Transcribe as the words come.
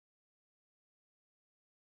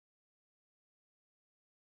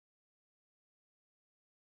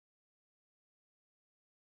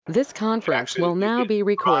This conference Jackson, will if you now could be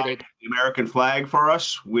recorded. provide the American flag for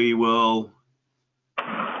us. We will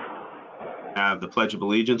have the Pledge of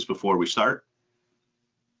Allegiance before we start.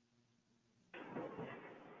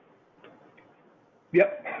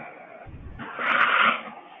 Yep.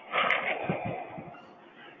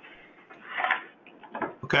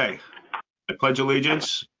 Okay. I pledge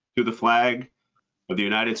allegiance to the flag of the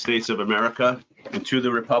United States of America and to the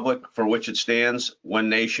republic for which it stands, one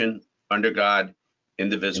nation, under God,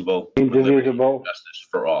 indivisible, with liberty Indivisible. and justice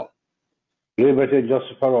for all. Liberty and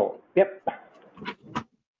justice for all. Yep.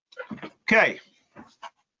 Okay.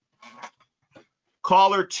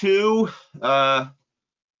 Caller 2,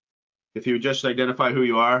 if you would just identify who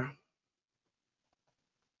you are.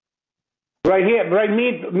 Right here, right,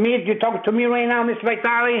 me, you talk to me right now, Mr.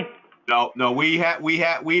 Vitale? No, we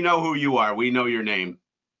know who you are. We know your name.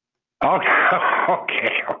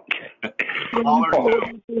 Okay. Caller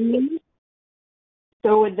 2.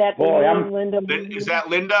 So would that be Linda? Is that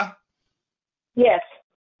Linda? Yes.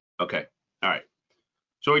 Okay. All right.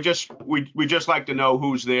 So we just like to know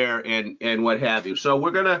who's there and what have you. So we're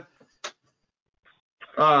gonna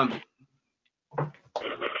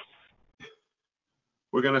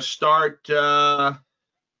start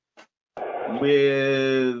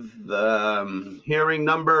with hearing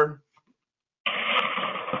number.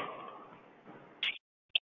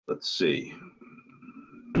 Let's see.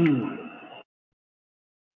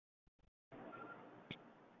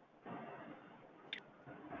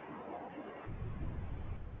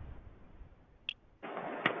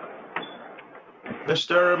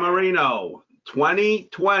 Mr. Marino,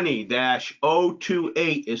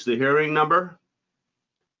 2020-028 is the hearing number.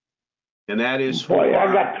 And that is for... Boy,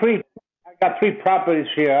 I got three properties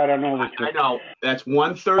here. I don't know which one. I know. That's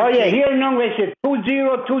 113. Oh, yeah, hearing number is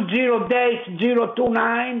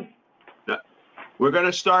 2020-029. We're going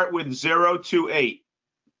to start with 028.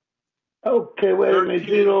 Okay, wait a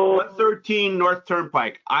minute. 113 North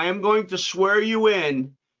Turnpike. I am going to swear you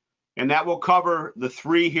in, and that will cover the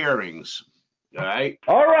 3 hearings. All right?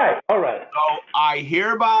 All right. So I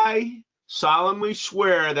hereby solemnly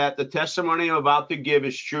swear that the testimony I'm about to give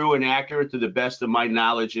is true and accurate to the best of my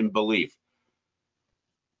knowledge and belief.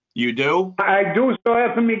 You do? I do, so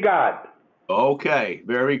help me God. Okay,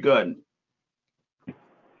 very good.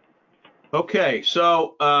 Okay,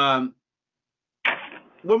 so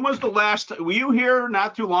when was the last, were you here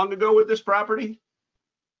not too long ago with this property?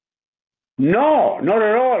 No, not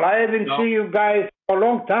at all. I haven't seen you guys for a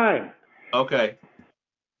long time. Okay.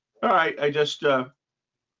 All right, I'm just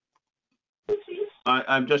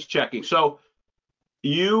checking. So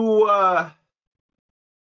you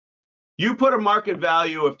put a market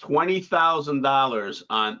value of $20,000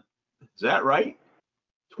 on, is that right?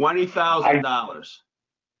 $20,000.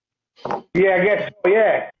 Yeah, I guess so,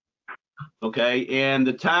 yeah. Okay, and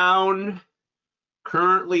the town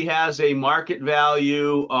currently has a market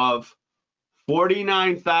value of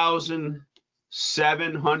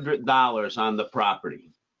 $49,700 on the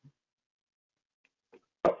property.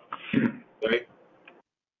 Right? Is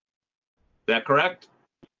that correct?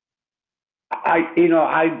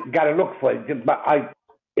 I gotta look for it, but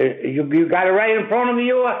you got it right in front of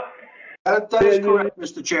you. That is correct,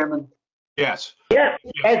 Mr. Chairman. Yes. Yes,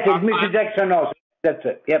 that's it, Mr. Jackson knows. That's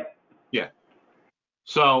it. Yep. Yeah.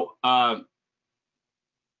 So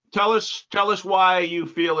tell us why you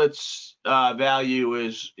feel its value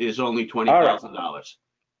is only $20,000.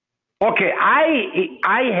 Okay,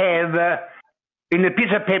 I have in a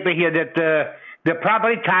piece of paper here that the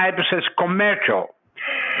property type says commercial,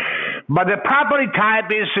 but the property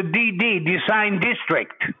type is DD, Design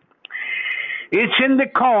District. It's in the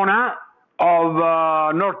corner of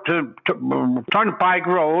North Turnpike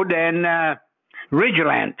Road and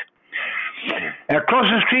Ridgeland. Across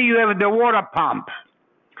the street, you have the water pump.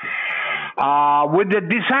 With the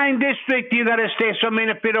Design District, you got to stay so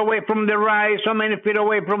many feet away from the right, so many feet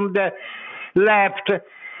away from the left.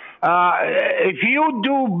 If you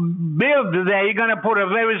do build there, you're going to put a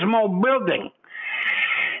very small building.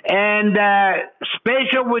 And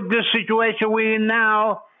special with this situation we're in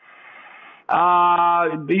now,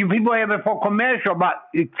 you people have it for commercial, but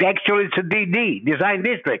it's a DD, Design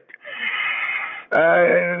District.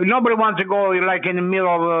 Nobody wants to go like in the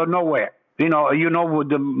middle of nowhere. With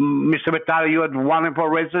Mr. Vitale, you're a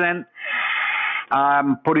Wallingford resident.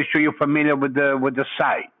 I'm pretty sure you're familiar with the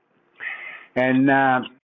site. And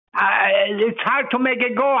it's hard to make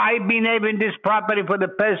it go. I've been having this property for the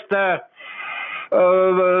past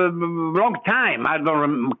long time. I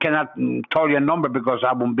cannot tell you a number because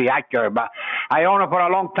I won't be accurate, but I own it for a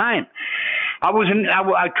long time.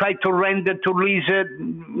 I tried to rent it, to lease it.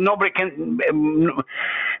 Nobody can.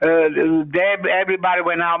 everybody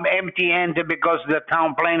went out empty-handed because the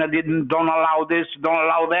town planner don't allow this, don't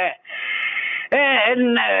allow that.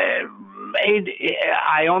 And I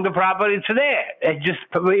own the property. It's there. It just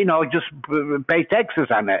pay taxes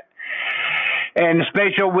on it. And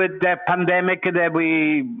especially with the pandemic that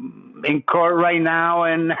we incur right now,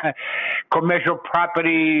 and commercial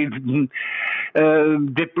property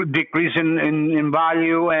decreasing in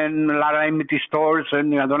value, and a lot of empty stores,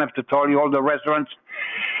 and I don't have to tell you all the restaurants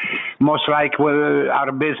most likely were out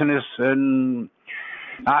of business. And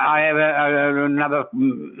I have another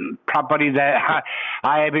property that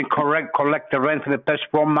I haven't collect the rent for the past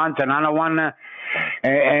 4 months, and I don't want to.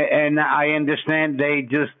 And I understand they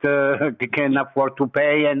just can't afford to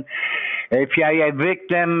pay, and if I evict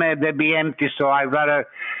them, they'll be empty. So I'd rather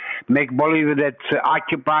make believe that it's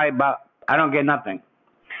occupied, but I don't get nothing.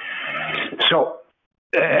 So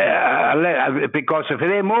because if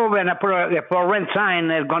they move and I put a rent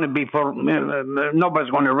sign, it's going to be for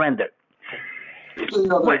nobody's going to rent it.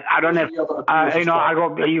 I don't have,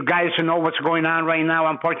 you guys know what's going on right now,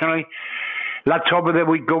 unfortunately. Let's hope that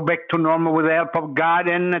we go back to normal with the help of God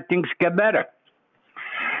and things get better.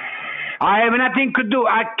 I have nothing to do.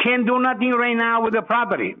 I can't do nothing right now with the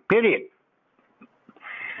property, period.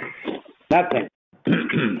 Nothing.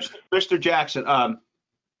 Mr. Jackson, I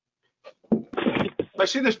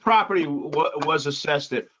see this property was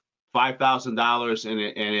assessed at $5,000 and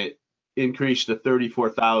it increased to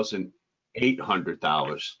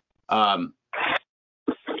 $34,800.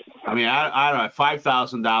 I mean, I don't know,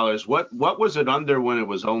 $5,000. What was it under when it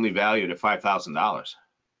was only valued at $5,000?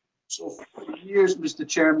 So for years, Mr.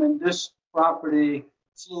 Chairman, this property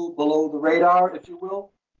flew below the radar, if you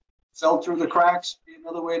will, fell through the cracks, be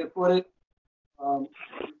another way to put it. It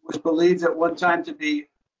was believed at one time to be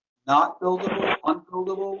not buildable,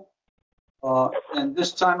 unbuildable. And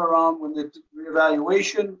this time around, when the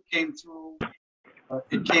reevaluation came through,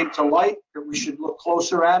 it came to light that we should look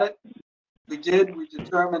closer at it. We did. We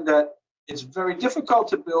determined that it's very difficult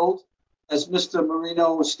to build. As Mr.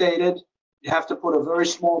 Marino stated, you have to put a very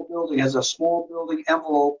small building, has a small building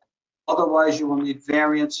envelope. Otherwise, you will need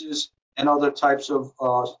variances and other types of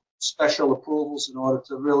special approvals in order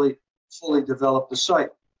to really fully develop the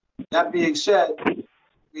site. That being said,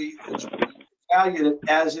 we valued it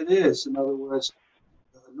as it is. In other words,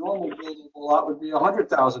 a normal buildable lot would be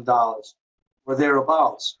 $100,000 or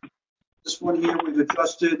thereabouts. This one here, we've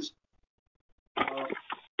adjusted on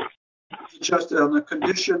the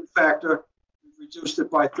condition factor. We've reduced it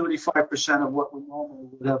by 35% of what we normally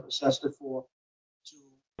would have assessed it for, to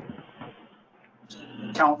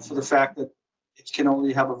account for the fact that it can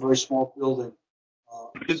only have a very small building.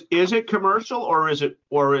 Is it commercial or is it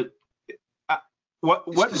what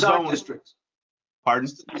design zone? District? Pardon?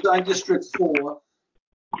 It's the design district 4,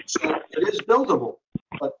 so it is buildable,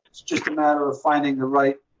 but it's just a matter of finding the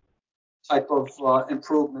right type of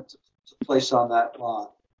improvement to place on that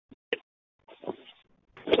lot.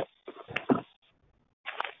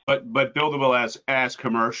 But buildable as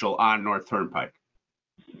commercial on North Turnpike.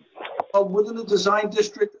 Within the design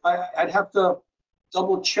district, I'd have to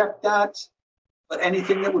double check that. But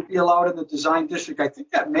anything that would be allowed in the design district, I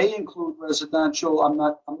think that may include residential. I'm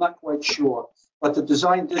not quite sure. But the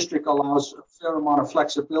design district allows a fair amount of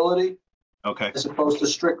flexibility. Okay. As opposed to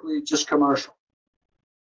strictly just commercial.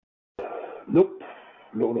 Nope.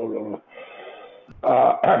 No.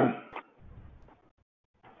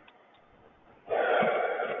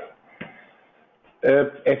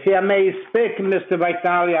 If I may speak, Mr.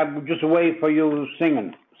 Vitale, I'm just wait for you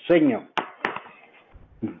singing.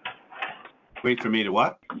 Wait for me to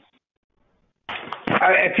what?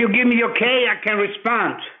 If you give me okay, I can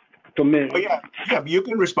respond to me. Oh yeah, you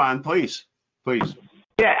can respond, please.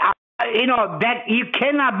 Yeah, that you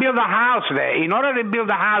cannot build a house there. In order to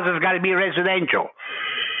build a house, it's got to be residential.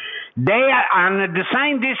 They are on the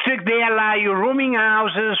design district. They allow you rooming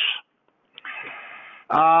houses.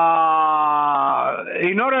 In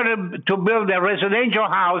order to build a residential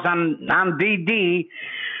house on DD,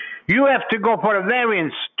 you have to go for a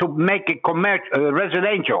variance to make it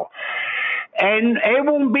residential. And it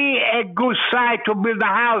won't be a good site to build a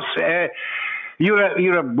house.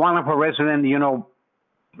 You're a wonderful resident,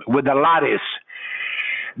 with the lattice.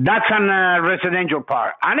 That's on a residential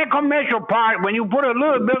part. On a commercial part, when you put a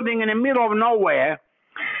little building in the middle of nowhere,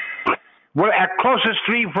 we're across the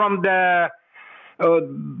street from the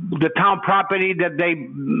town property that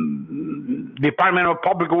Department of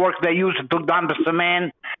Public Works, they use to dump the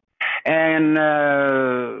cement and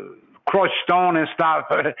crushed stone and stuff.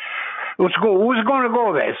 Who's going to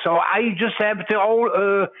go there? So I just have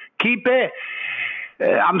to keep it.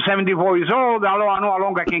 I'm 74 years old. I know how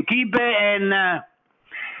long I can keep it, and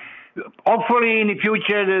Hopefully in the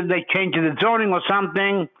future they change the zoning or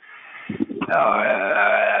something.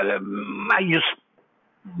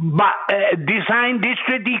 But design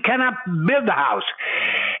district, you cannot build a house.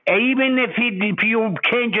 Even if you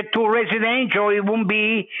change it to residential, it won't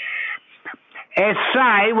be a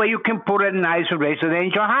site where you can put a nice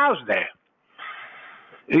residential house there.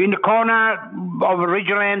 In the corner of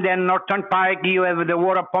Ridgeland and Norton Park, you have the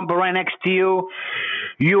water pump right next to you.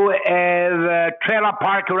 You have a trailer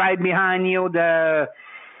park right behind you, the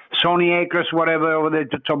Sony Acres, whatever.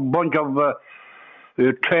 It's a bunch of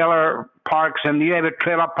trailer parks, and you have a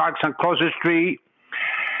trailer parks across the street.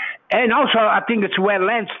 And also, I think it's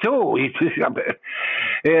wetlands too.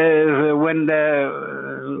 When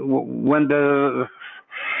the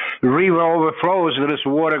river overflows, there's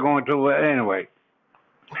water going to anyway.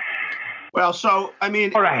 Well, so I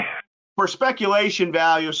mean, all right. For speculation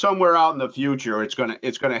value, somewhere out in the future, it's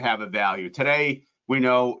gonna have a value. Today, we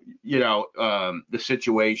know, the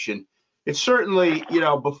situation. It's certainly,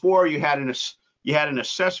 before you had an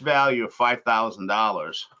assessed value of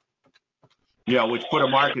 $5,000, which put a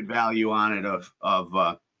market value on it of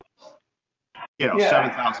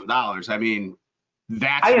 $7,000. I mean,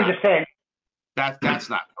 I understand. That's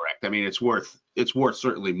not correct. I mean, it's worth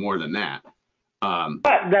certainly more than that.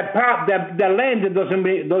 But the land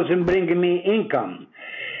doesn't bring me income.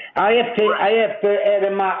 I have to add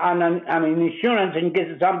on insurance in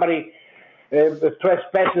case somebody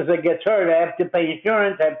trespasses or gets hurt. I have to pay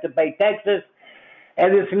insurance. I have to pay taxes,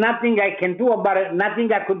 and there's nothing I can do about it.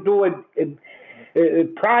 Nothing I could do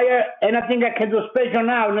prior, and nothing I can do special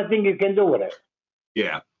now. Nothing you can do with it.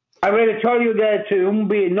 Yeah. I already told you that it won't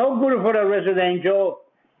be no good for the residential.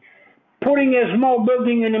 Putting a small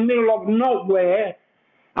building in the middle of nowhere,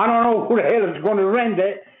 I don't know who the hell is going to rent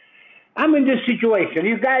it. I'm in this situation.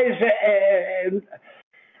 You guys,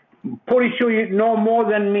 pretty sure you know more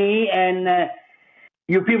than me, and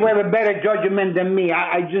you people have a better judgment than me.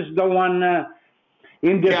 I just don't want to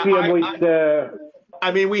interfere with.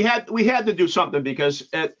 I mean, we had to do something because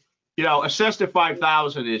assessed at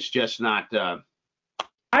 5,000 is just not.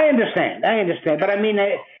 I understand, but I mean,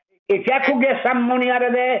 if I could get some money out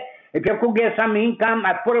of there. If you could get some income,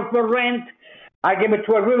 I put it for rent. I give it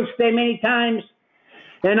to a real estate many times,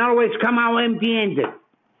 and always come out empty-handed.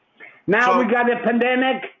 Now we got a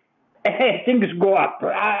pandemic, things go up.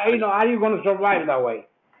 How are you going to survive that way?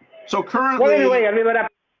 So currently, well, anyway, I leave it up,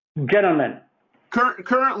 gentlemen.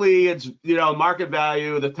 Currently, it's market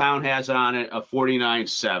value the town has on it of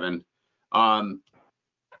 49.7.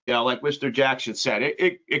 Like Mr. Jackson said,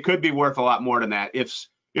 it could be worth a lot more than that if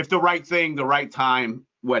the right thing, the right time.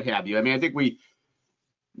 What have you? I mean, I think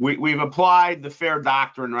we've applied the fair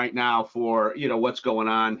doctrine right now for what's going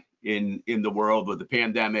on in the world with the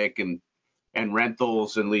pandemic and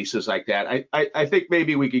rentals and leases like that. I think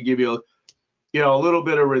maybe we could give you a little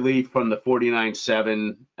bit of relief from the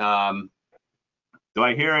 49.7. Do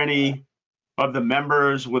I hear any of the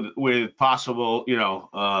members with possible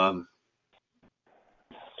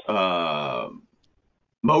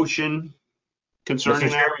motion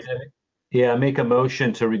concerning that? Yeah, make a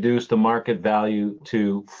motion to reduce the market value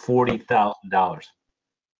to $40,000.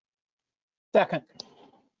 Second.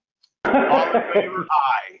 All in favor?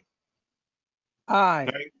 Aye. Aye.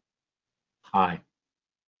 Okay. Aye.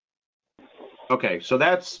 Okay, so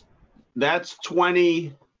that's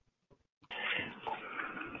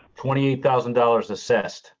 $28,000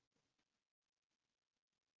 assessed.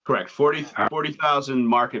 Correct. 40,000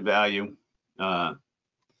 market value.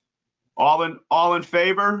 All in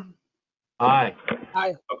favor? Aye.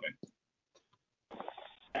 Aye.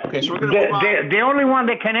 Okay, so we're going to move on. The only one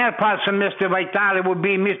that can help us, Mr. Vitale, would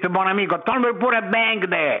be Mr. Bonamico. Tell him to put a bank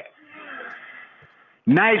there.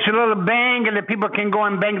 Nice little bank, and the people can go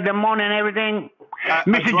and bank their money and everything.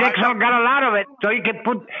 Mr. Jackson got a lot of it, so he can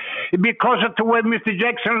be closer to where Mr.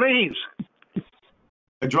 Jackson lives.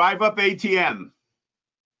 A drive-up ATM.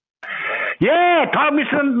 Yeah, tell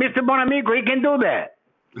Mr. Bonamico he can do that.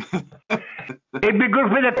 It'd be good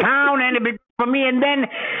for the town, and it'd be good for me, and then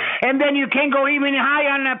you can go even higher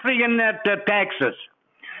on the freaking taxes.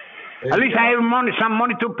 At least I have some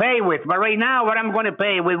money to pay with. But right now, what I'm going to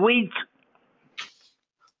pay with weeds.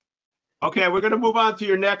 Okay, we're going to move on to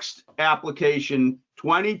your next application,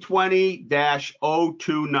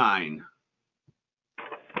 2020-029.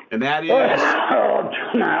 And that is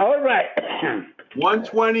all right.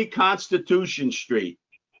 120 Constitution Street.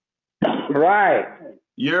 Right.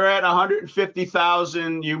 You're at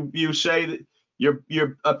 150,000. You say that your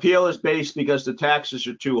appeal is based because the taxes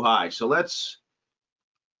are too high. So let's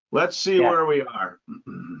see where we are.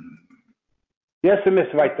 Yes,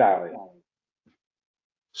 Mr. Vitale.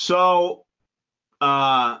 So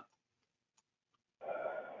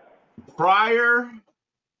Prior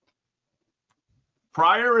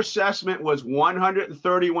assessment was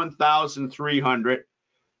 131,300,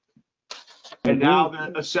 and now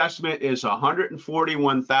the assessment is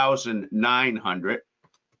 141,900.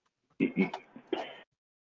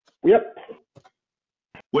 Yep.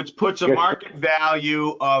 Which puts a market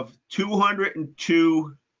value of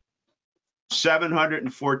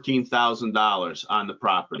 $202,714,000 on the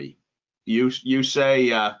property. You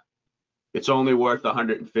say it's only worth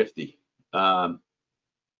 150. So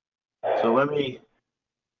let me.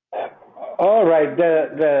 All right.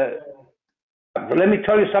 Let me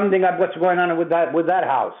tell you something about what's going on with that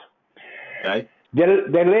house. Okay.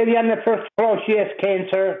 The lady on the first floor, she has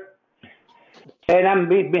cancer, and I'm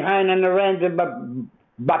behind on the rent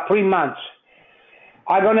about 3 months.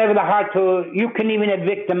 I don't have the heart to. You can even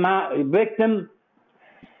evict them,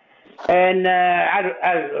 and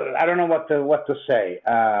I don't know what to say.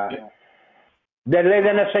 The lady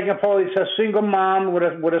on the second floor is a single mom with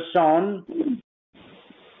a son,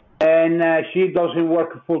 and she doesn't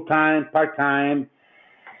work full time, part time,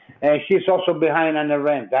 and she's also behind on the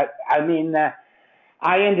rent. I mean,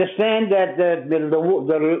 I understand that the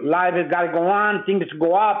life has got to go on, things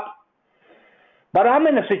go up, but I'm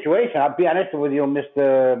in a situation. I'll be honest with you,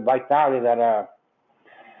 Mr. Vitale, that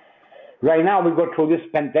right now we go through this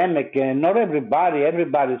pandemic, and not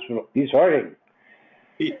everybody's hurting.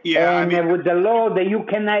 Yeah, and I mean, with the law that you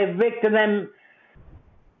cannot evict them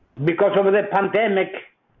because of the pandemic.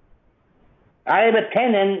 I have a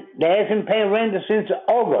tenant that hasn't paid rent since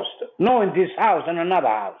August. No, in this house and another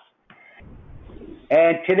house.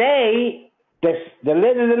 And today, the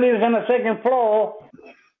lady that lives on the second floor,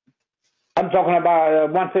 I'm talking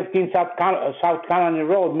about 115 South Colony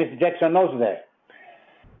Road. Mr. Jackson knows that.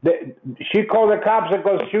 She called the cops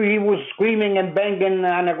because he was screaming and banging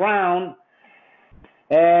on the ground.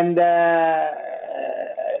 And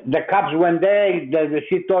the cops went there.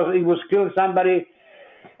 She thought he was killing somebody.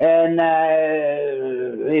 And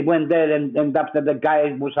he went there, and after the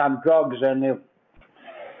guy was on drugs. And,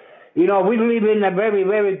 we live in a very,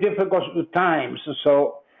 very difficult times.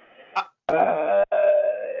 So the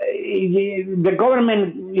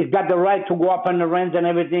government has got the right to go up on the rents and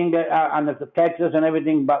everything, on the taxes and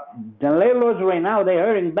everything. But the landlords right now, they're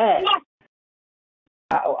hurting bad.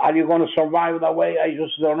 Are you going to survive that way? I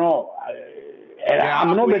just don't know.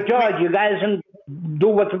 I'm not the judge. You guys can do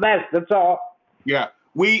what's best. That's all. Yeah,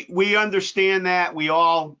 we understand that. We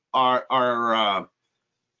all are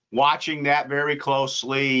watching that very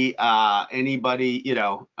closely. Anybody,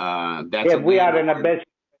 that's we are in a bad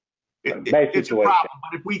it's situation. a problem.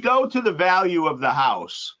 But if we go to the value of the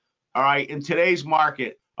house, all right, in today's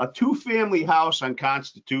market, a 2-family house on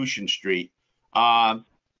Constitution Street at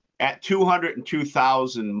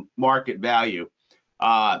 $202,000 market value,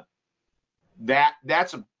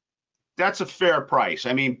 that's a fair price.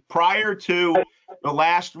 I mean, prior to the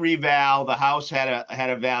last reval, the house had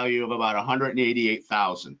a value of about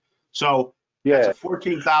 $188,000. So that's a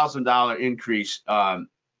 $14,000 increase.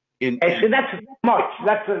 See, that's too much.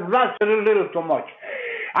 That's a little too much.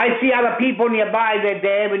 I see other people nearby that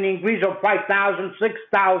they have an increase of 5,000,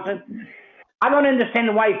 6,000. I don't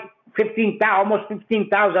understand why almost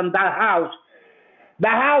 15,000 that house. The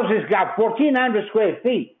house has got 1,400 square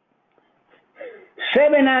feet,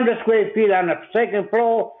 700 square feet on the second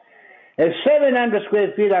floor, and 700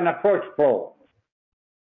 square feet on the first floor.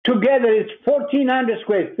 Together, it's 1,400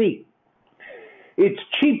 square feet. It's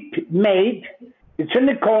cheap made. It's in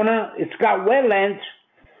the corner. It's got wetlands.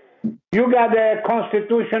 You got the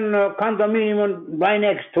Constitution condominium right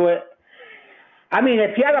next to it. I mean,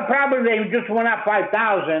 if you had a property that you just went up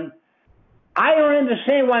 5,000, I don't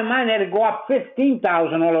understand why mine had to go up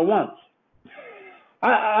 15,000 all at once.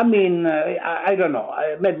 I mean, I don't know.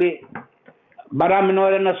 Maybe, but I'm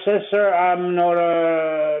not an assessor. I'm not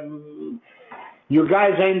you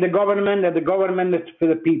guys are in the government, and the government is for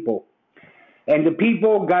the people. And the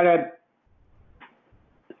people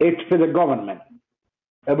it's for the government.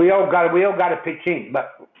 And we all got to pitch in.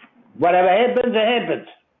 But whatever happens, it happens.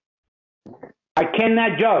 I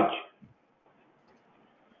cannot judge.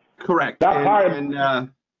 Correct.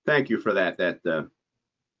 And thank you for that.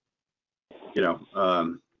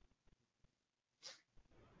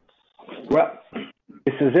 Well,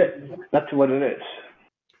 this is it. That's what it is.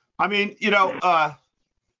 I mean,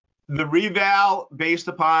 the reval based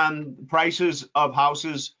upon prices of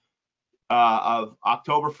houses of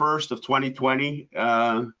October 1st of 2020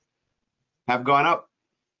 have gone up.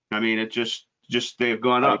 I mean, it just they've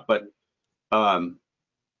gone up, but I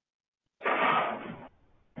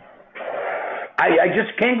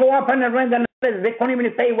just can't go up on the rent. They can't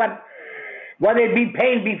even pay what they'd be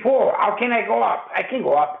paying before. How can I go up? I can't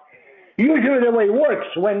go up. Usually the way it works,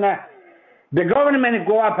 when the government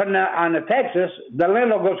go up on the taxes, the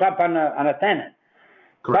landlord goes up on a tenant.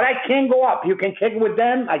 Correct. But I can't go up. You can check with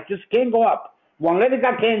them. I just can't go up. One lady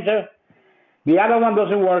got cancer. The other one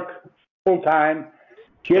doesn't work full time.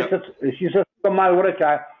 She's a single mother with a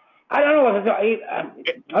child. I don't know what to do.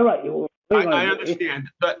 All right. I understand.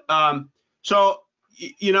 But so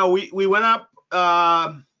you know, we went up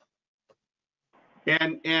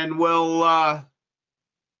and we'll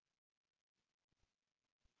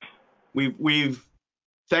we've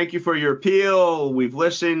thank you for your appeal. We've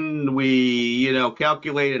listened. We, you know,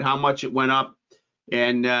 calculated how much it went up,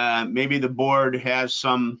 and maybe the board has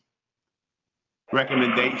some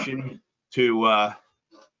recommendation to.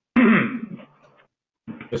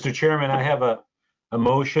 Mr. Chairman, I have a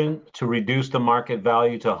motion to reduce the market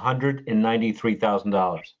value to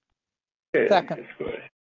 $193,000. Second.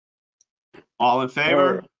 All in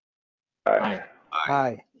favor? Aye.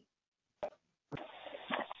 Aye.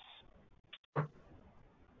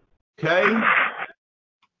 Okay.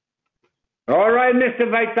 All right, Mr.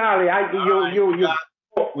 Vitale. I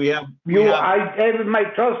have my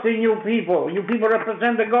trust in you people. You people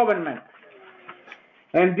represent the government.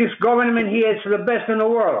 And this government here is the best in the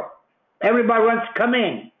world. Everybody wants to come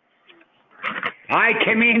in. I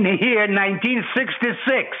came in here in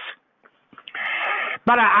 1966.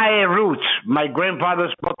 But I have roots. My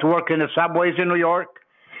grandfather's both worked in the subways in New York.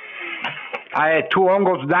 I had two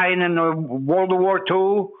uncles dying in World War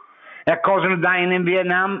II. A cousin dying in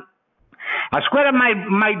Vietnam. I swear to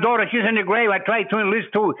my daughter, she's in the grave. I tried to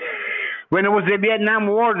enlist too. When it was the Vietnam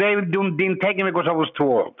War, they didn't take me because I was too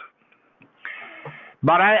old.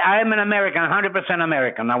 But I am an American, 100%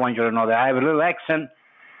 American. I want you to know that. I have a little accent.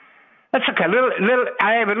 That's okay.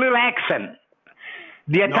 I have a little accent.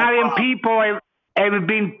 The Italian people have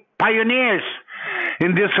been pioneers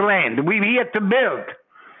in this land. We're here to build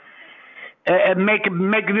and make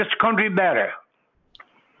this country better.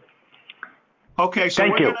 Okay, so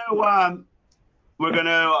Thank you. We're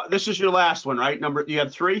gonna. This is your last one, right? You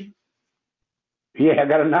have 3. Yeah, I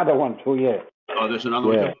got another one too. Yeah. Oh, there's another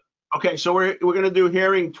one too. Okay, so we're gonna do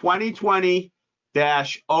hearing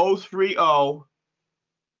 2020-030.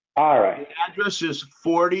 All right. The address is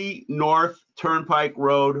 40 North Turnpike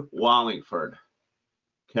Road, Wallingford.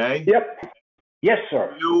 Okay. Yep. Yes,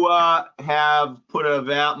 sir. You have put a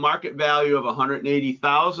market value of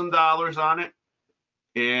 $180,000 on it,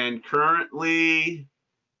 and currently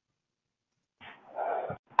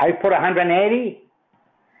I put 180.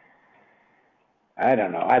 I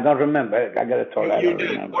don't know. I don't remember. I got to tell you. You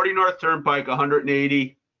did 40 North Turnpike,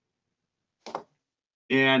 180,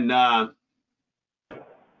 and the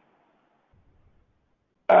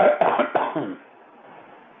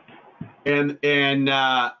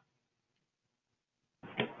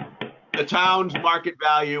town's market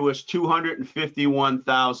value was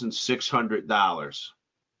 $251,600.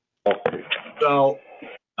 Okay. So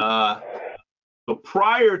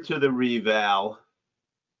prior to the reval,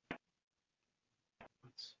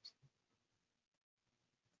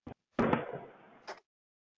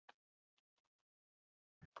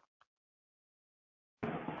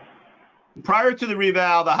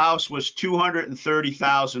 the house was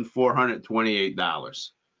 $230,428.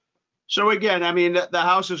 So again, I mean, the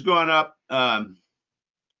house has gone up. All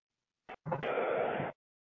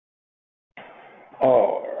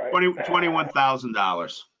right.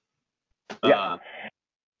 $21,000. Yeah.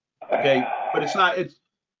 Okay, but it's not.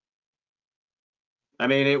 I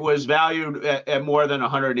mean, it was valued at more than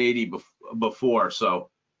 180 before. So.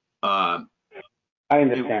 I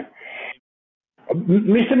understand.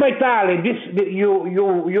 Mr. Vitale,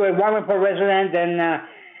 you're a Wallingford resident, and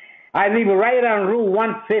I live right on Route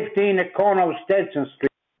 115, the corner of Stetson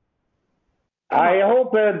Street. I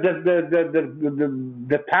hope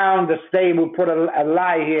the town, the state will put a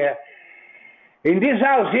lie here. In this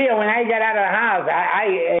house here, when I get out of the house,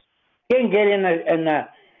 I can't get in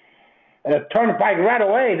the turnpike right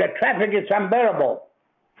away. The traffic is unbearable.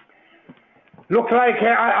 Looks like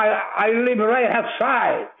I live right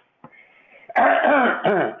outside.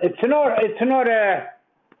 It's not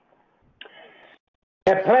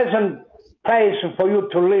a pleasant place for you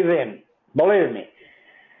to live in. Believe me.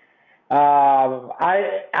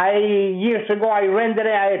 Years ago I rented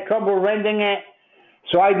it. I had trouble renting it,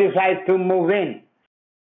 so I decided to move in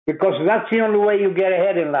because that's the only way you get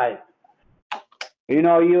ahead in life. You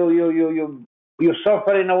know, you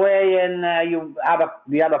suffer in a way, and you out of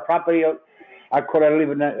the other property. I could have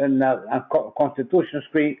lived on Constitution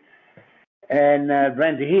Street and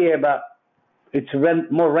rent here, but it's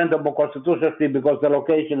more rentable Constitution Street because the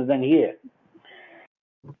location is in here.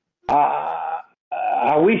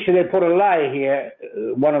 I wish they put a light here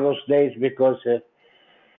one of those days because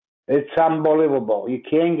it's unbelievable. You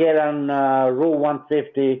can't get on Route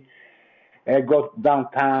 150 and go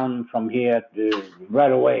downtown from here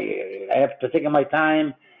right away. I have to take my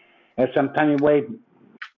time, and sometimes you wait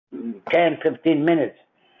 10, 15 minutes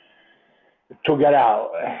to get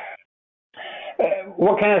out.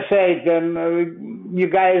 What can I say? You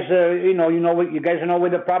guys, you guys know where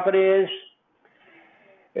the property is.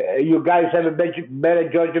 You guys have a better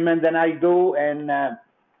judgment than I do, and I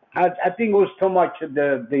think it was too much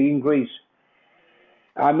the increase.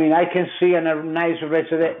 I mean, I can see a nice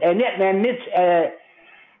resident, and it's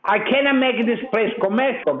I cannot make this place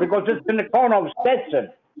commercial because it's in the corner of Stetson.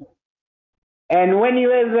 And when you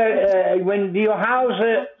have when your house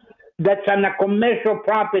that's on a commercial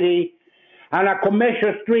property on a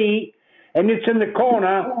commercial street and it's in the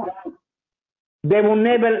corner, they will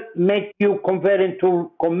never make you convert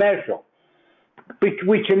into commercial,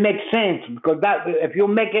 which makes sense because that if you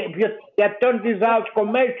turn this house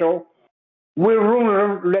commercial, will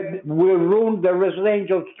ruin the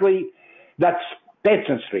residential street that's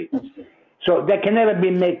Stetson Street. So they can never be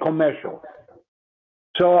made commercial.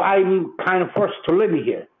 So I'm kind of forced to live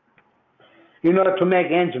here in order to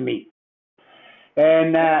make ends meet.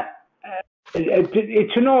 And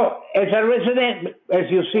it's as a resident,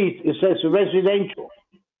 as you see, it says residential.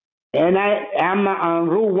 And I'm on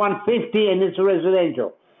Route 150 and it's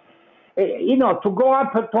residential. To go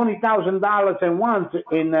up for $20,000 at once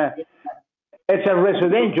it's a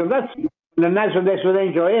residential. That's in a nice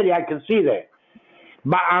residential area. I can see that.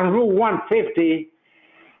 But on Route 150,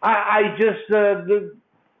 I just,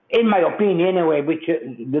 in my opinion anyway, which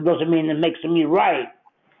that doesn't mean it makes me right.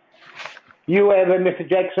 You have Mr.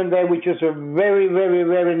 Jackson there, which is a very, very,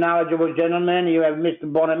 very knowledgeable gentleman. You have Mr.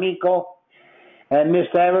 Bonamico and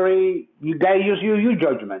Mr. Avery. You guys use your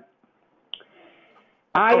judgment.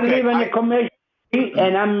 I live in a commercial,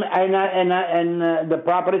 and the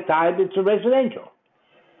property type it's a residential.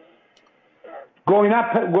 Going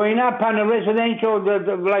up on a residential,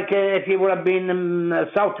 like if you would have been in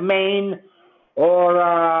South Main or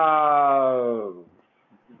a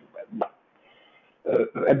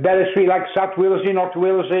better street like South Willesden, North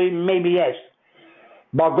Willesden, maybe yes.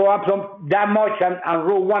 But go up that much on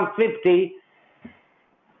Route 150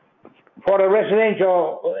 for a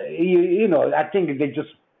residential, I think it's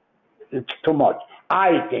too much.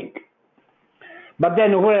 I think. But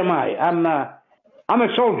then where am I? I'm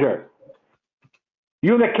a soldier.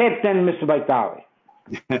 You're the captain, Mr. Vitale.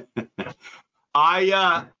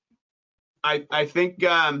 I think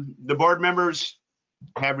the board members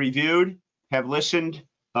have reviewed, have listened.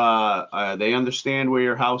 They understand where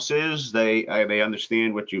your house is. They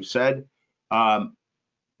understand what you've said.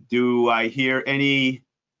 Do I hear any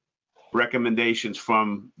recommendations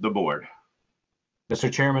from the board?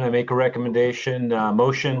 Mr. Chairman, I make a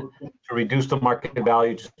motion to reduce the market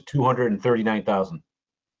value to $239,000.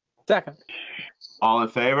 Second. All in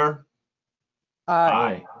favor?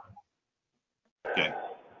 Aye. Okay.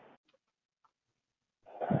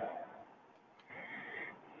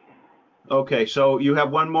 Okay, so you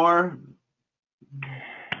have one more?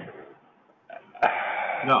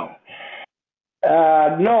 No.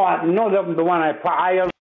 No, the one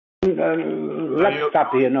let's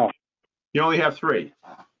stop here, no. You only have three?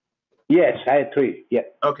 Yes, I had three, yeah.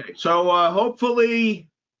 Okay, so hopefully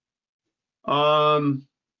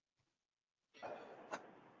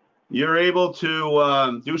you're able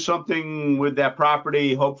to do something with that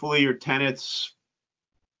property. Hopefully your tenants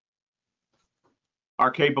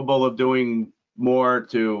are capable of doing more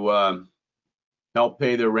to help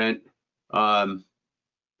pay their rent. And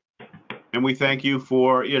we thank you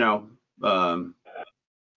for, your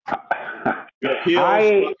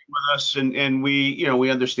appeals with us, and we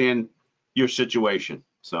understand your situation.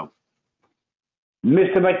 So,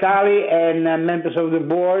 Mr. Vitale and members of the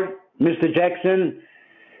board, Mr. Jackson,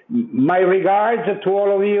 my regards to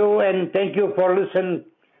all of you, and thank you for listening.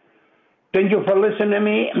 Thank you for listening to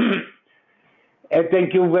me, and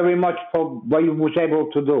thank you very much for what you was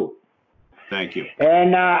able to do. Thank you.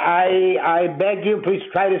 And I beg you, please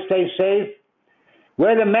try to stay safe.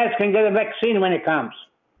 Wear the mask and get a vaccine when it comes.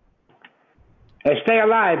 And stay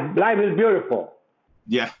alive. Life is beautiful.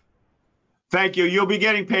 Yeah. Thank you. You'll be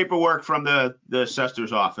getting paperwork from the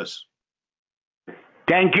assessor's office.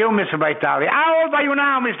 Thank you, Mr. Vitale. How old are you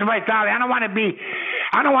now, Mr. Vitale? I don't want to be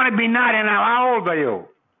 90 now. How old are you?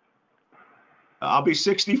 I'll be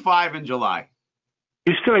 65 in July.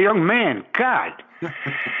 You're still a young man. God.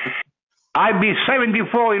 I'll be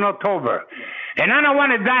 74 in October. And I don't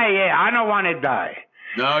want to die yet. I don't want to die.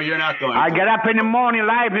 No, you're not going I to. get up in the morning.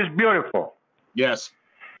 Life is beautiful. Yes.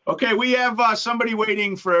 Okay, we have somebody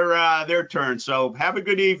waiting for their turn, so have a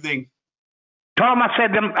good evening. Told them I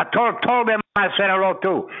said hello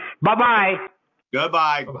too. Bye-bye.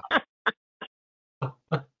 Goodbye.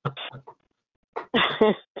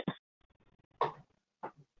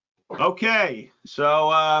 Okay,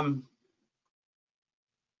 so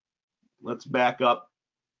let's back up.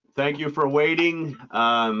 Thank you for waiting.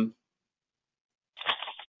 I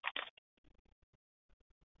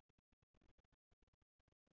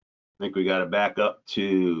think we got to back up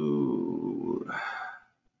to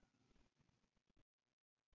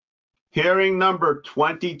hearing number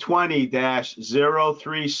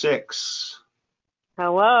 2020-036.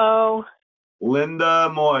 Hello. Linda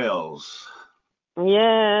Moyles.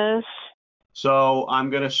 Yes. So I'm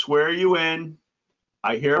going to swear you in.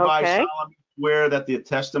 I hereby Okay. solemnly swear that the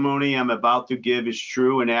testimony I'm about to give is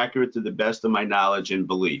true and accurate to the best of my knowledge and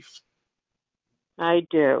belief. I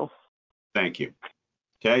do. Thank you.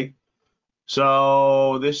 Okay.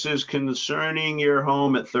 So this is concerning your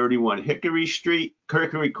home at 31 Hickory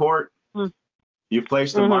Court. Mm. You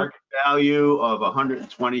placed a market value of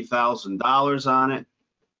 $120,000 on it.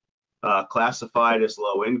 Classified as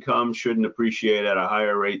low income, shouldn't appreciate at a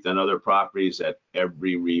higher rate than other properties at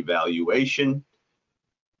every revaluation.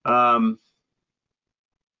 So,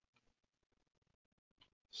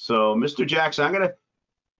 Mr. Jackson, I'm going to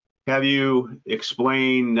have you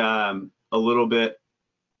explain a little bit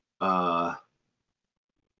the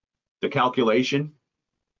calculation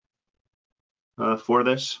for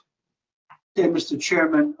this. Okay, Mr.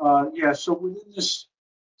 Chairman. Yeah, so within this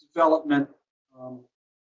development,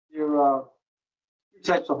 there are three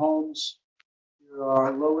types of homes. There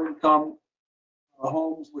are low-income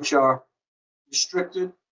homes, which are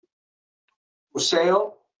restricted for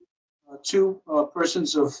sale to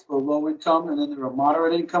persons of low income, and then there are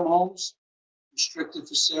moderate income homes restricted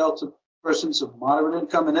for sale to persons of moderate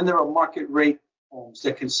income, and then there are market rate homes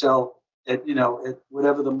that can sell at at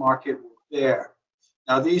whatever the market will bear.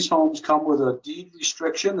 Now these homes come with a deed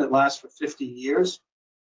restriction that lasts for 50 years,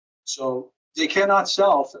 so they cannot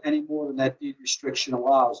sell for any more than that deed restriction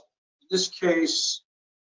allows. In this case,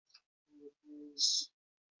 it is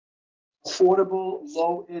affordable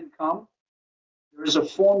low income. There is a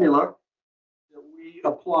formula that we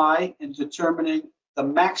apply in determining the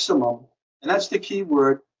maximum, and that's the key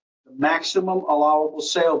word, the maximum allowable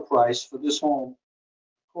sale price for this home,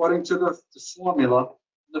 according to the formula.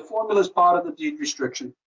 The formula is part of the deed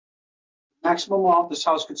restriction. The maximum amount this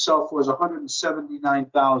house could sell for is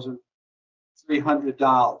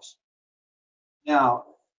 $179,300. Now,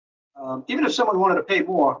 even if someone wanted to pay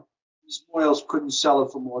more, Ms. Moyles couldn't sell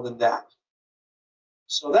it for more than that.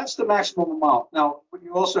 So that's the maximum amount. Now, what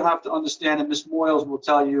you also have to understand, and Ms. Moyles will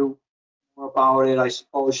tell you more about it, I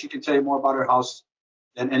suppose. She can tell you more about her house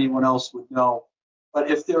than anyone else would know. But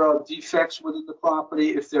if there are defects within the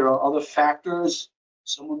property, if there are other factors,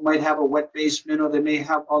 someone might have a wet basement, or they may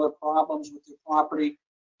have other problems with their property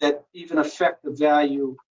that even affect the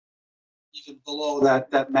value even below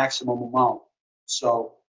that maximum amount.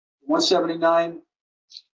 So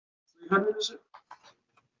 179,300 is it?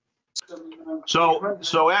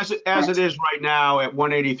 So as it is right now at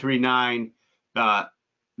 183.9,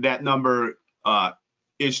 that number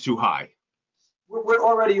is too high. We're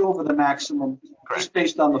already over the maximum, just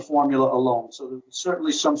based on the formula alone. So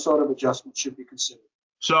certainly some sort of adjustment should be considered.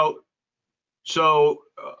 So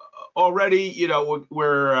already,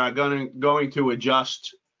 we're going to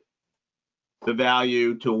adjust the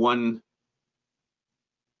value to one.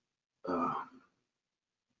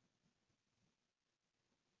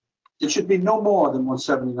 It should be no more than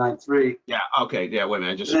 179.3. Yeah. Okay. Yeah. Wait a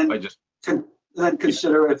minute. Then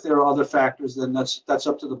consider if there are other factors. Then that's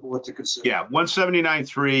up to the board to consider. Yeah.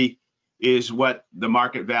 179.3 is what the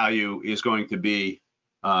market value is going to be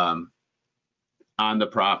on the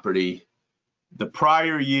property. The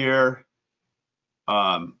prior year,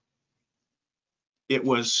 it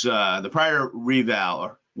was the prior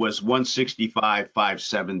reval was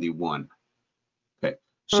 165,571. Okay.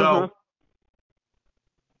 So.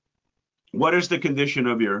 What is the condition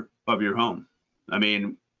of your home? I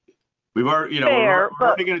mean, we've already, we're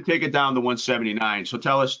already going to take it down to 179. So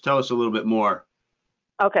tell us a little bit more.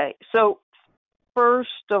 Okay. So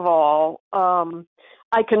first of all,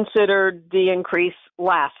 I considered the increase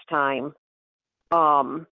last time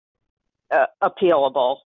appealable.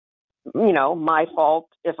 My fault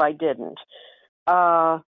if I didn't.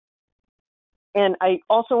 And I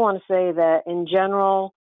also want to say that in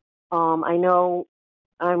general, I know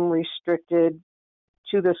I'm restricted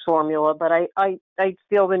to this formula, but I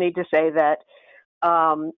feel the need to say that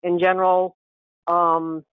in general,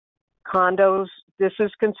 condos, this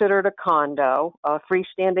is considered a condo, a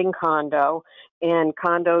freestanding condo, and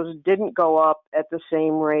condos didn't go up at the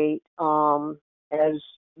same rate as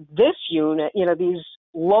this unit, these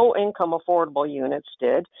low-income affordable units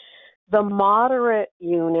did. The moderate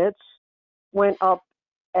units went up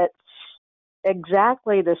at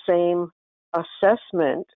exactly the same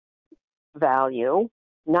assessment value,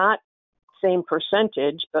 not same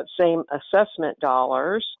percentage, but same assessment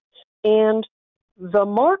dollars. And the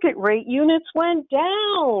market rate units went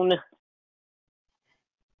down.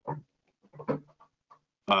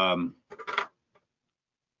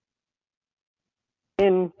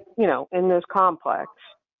 In this complex.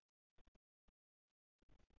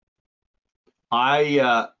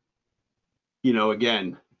 Again,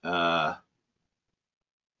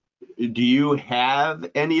 do you have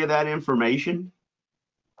any of that information?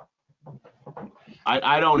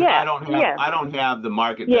 I don't have the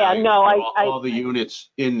market value for all the units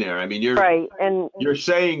in there. I mean, you're right, and you're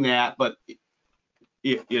saying that, but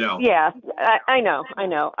Yeah, I know.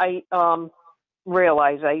 I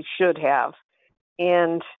realize I should have,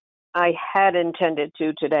 and I had intended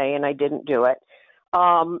to today, and I didn't do it.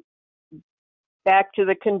 Back to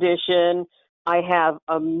the condition, I have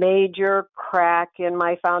a major crack in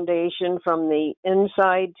my foundation from the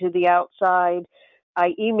inside to the outside.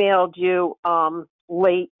 I emailed you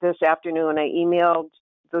late this afternoon. I emailed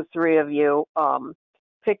the three of you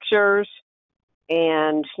pictures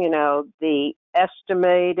and, the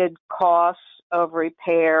estimated costs of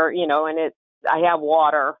repair, and I have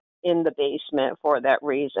water in the basement for that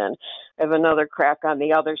reason. I have another crack on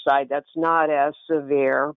the other side that's not as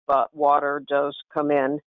severe, but water does come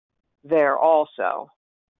in there also.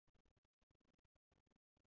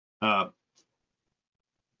 So,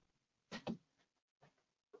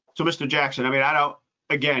 Mr. Jackson,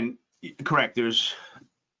 again, correct, there's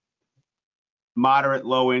moderate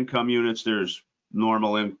low income units, there's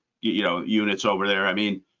normal units over there. I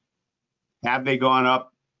mean, have they gone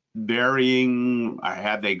up varying, or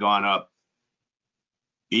have they gone up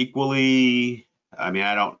equally? I mean,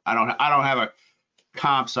 I don't have a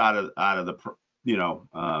comps out of the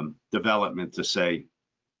development to say.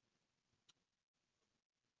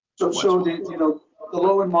 So the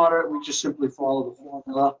low and moderate, we just simply follow the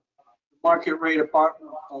formula. The market rate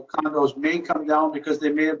apartment condos may come down because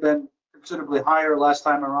they may have been considerably higher last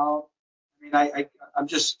time around. I mean, I'm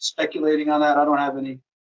just speculating on that. I don't have any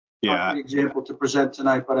example to present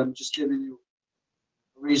tonight, but I'm just giving you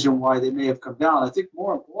a reason why they may have come down. I think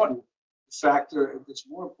more important, the factor that's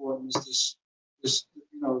more important is this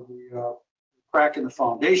the crack in the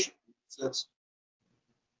foundation. That's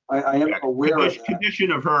I am aware of that.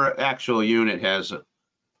 Condition of her actual unit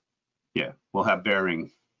will have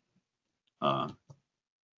bearing. I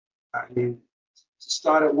mean, to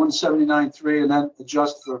start at 179.3 and then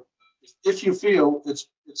adjust for, if you feel it's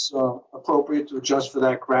appropriate to adjust for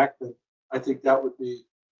that crack, then I think that would be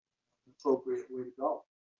an appropriate way to go.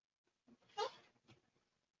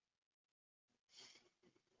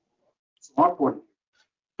 From our point of view.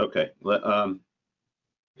 Okay.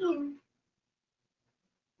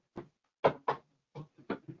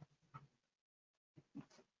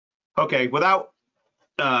 Okay.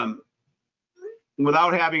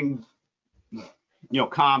 Without having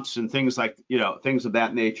comps and things like things of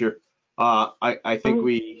that nature, I think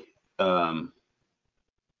we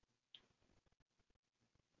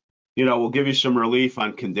we'll give you some relief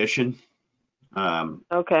on condition.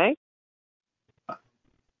 Okay.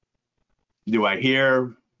 Do I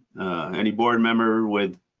hear any board member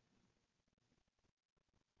with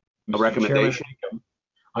a recommendation? Chairman,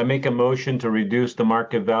 I make a motion to reduce the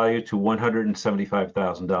market value to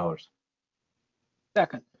 $175,000.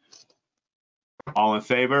 Second. All in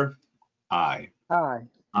favor? Aye. Aye.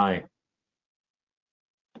 Aye.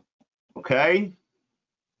 Okay.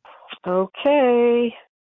 Okay.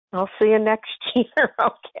 I'll see you next year.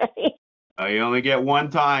 Okay. You only get one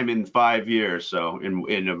time in 5 years, so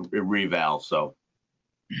in a reval. So.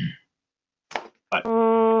 But.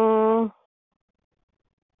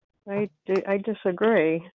 I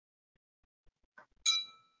disagree.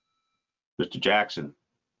 Mr. Jackson.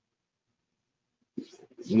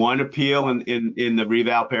 One appeal in the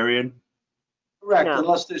reval period? Correct, No.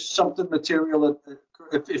 unless there's something material.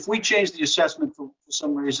 If we change the assessment for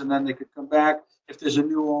some reason, then they could come back. If there's a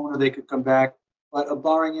new owner, they could come back. But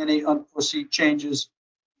barring any unforeseen changes,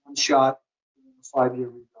 one shot in a 5-year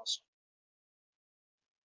reval.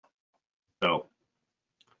 So,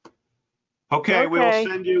 okay,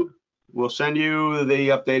 we'll send you the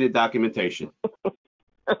updated documentation.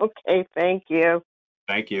 Okay, thank you.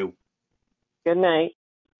 Thank you. Good night.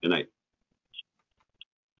 Good night.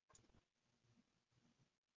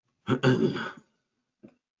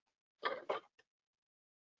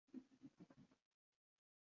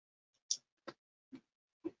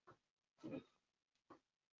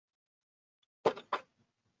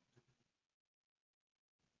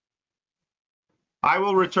 I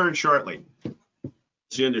will return shortly.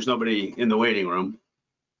 Seeing there's nobody in the waiting room.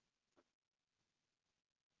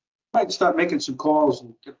 Might start making some calls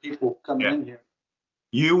and get people coming in here.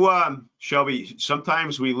 You, Shelby,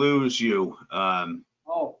 sometimes we lose you.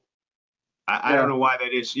 Oh, I don't know why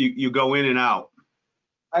that is. You go in and out.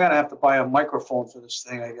 I gotta have to buy a microphone for this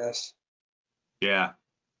thing, I guess. Yeah.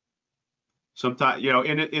 Sometimes,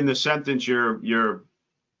 in the sentence you're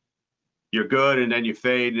good, and then you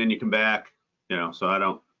fade, and then you come back. So I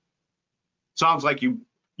don't. Sounds like you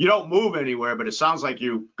don't move anywhere, but it sounds like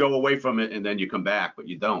you go away from it and then you come back, but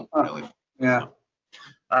you don't really. Yeah.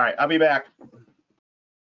 All right, I'll be back.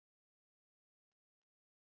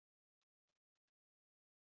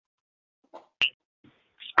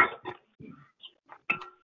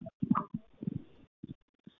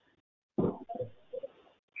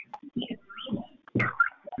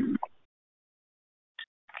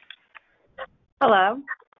 Hello.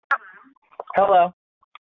 Hello.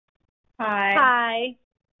 Hi. Hi.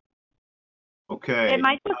 Okay. Am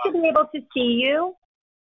I supposed to be able to see you?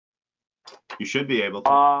 You should be able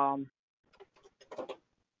to.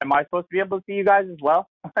 Am I supposed to be able to see you guys as well?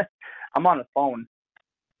 I'm on a phone.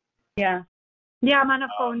 Yeah. Yeah, I'm on a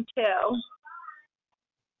phone too.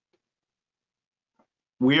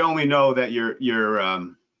 We only know that you're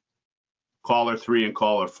caller 3 and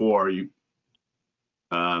caller 4. You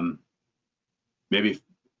maybe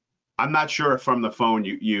I'm not sure if from the phone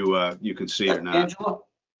you can see or not. Angela?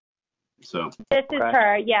 So This is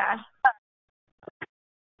her, yeah.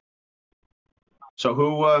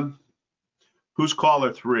 so who's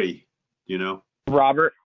caller 3? Do you know?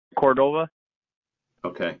 Robert Cordova.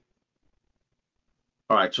 Okay.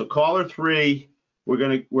 All right. So caller 3, we're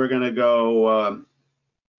gonna go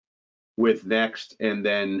with next, and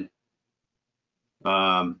then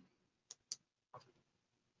what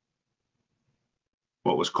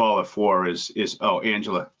was caller 4 is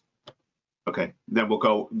Angela. Okay. Then we'll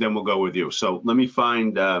go with you. So let me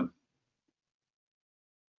find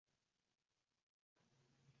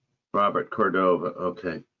Robert Cordova.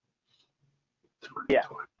 Okay. Yeah.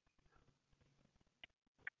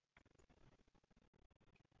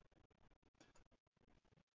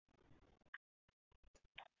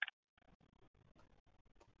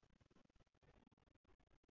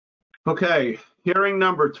 Okay, hearing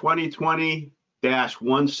number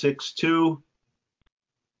 2020-162,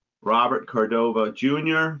 Robert Cordova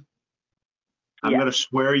Jr. I'm going to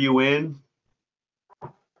swear you in.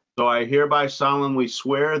 So I hereby solemnly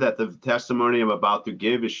swear that the testimony I'm about to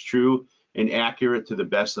give is true and accurate to the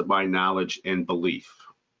best of my knowledge and belief.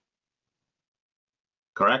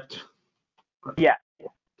 Correct? Yeah.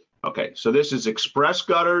 Okay, so this is Express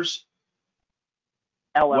Gutters.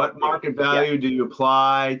 LLC. What market value do you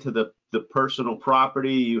apply to the personal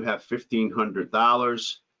property? You have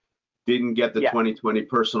 $1,500. Didn't get the 2020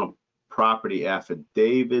 personal property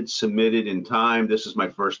affidavit submitted in time. This is my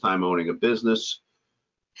first time owning a business.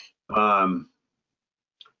 So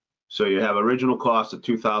you have original cost of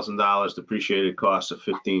 $2,000, depreciated cost of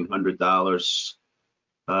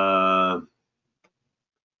 $1,500.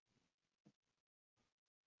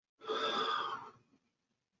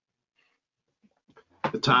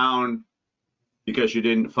 The town, because you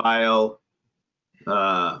didn't file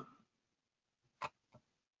put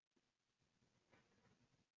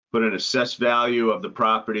an assessed value of the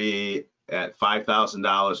property at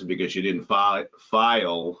 $5,000, and because you didn't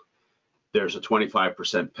file, there's a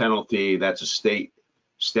 25% penalty. That's a state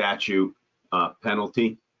statute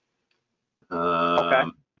penalty. Okay.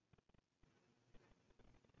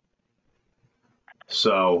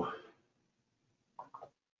 So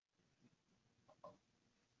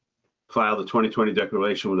file the 2020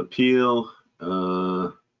 declaration with appeal.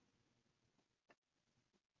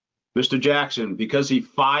 Mr. Jackson, because he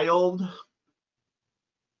filed,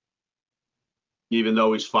 even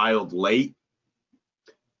though he's filed late,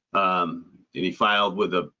 and he filed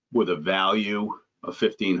with a value of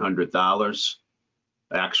 $1,500,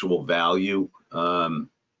 actual value. Chairman,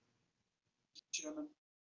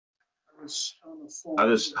 I was on the phone.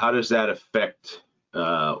 How does that affect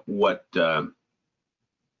what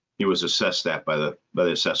he was assessed at by the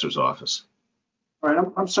assessor's office? All right,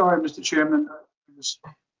 I'm sorry, Mr. Chairman. I was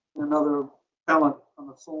another appellant on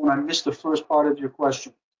the phone. I missed the first part of your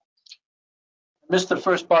question.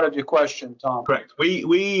 Tom. Correct.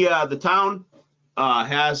 The town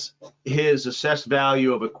has his assessed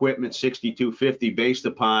value of equipment $6,250 based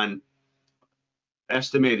upon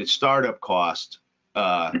estimated startup cost.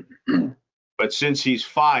 But since he's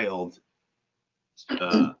filed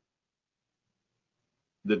the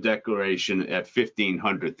declaration at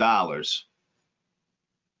 $1,500,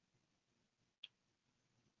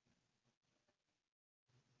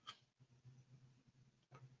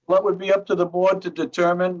 What would be up to the board to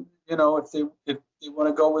determine, you know, if they want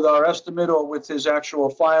to go with our estimate or with his actual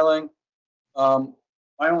filing. My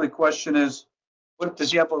only question is, what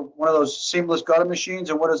does he have, one of those seamless gutter machines,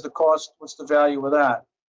 and what is the cost? What's the value of that?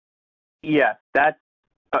 Yes, that's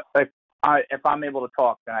if I'm able to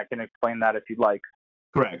talk, then I can explain that if you'd like.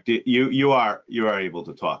 correct. You are able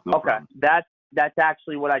to talk. No Okay, problem. that's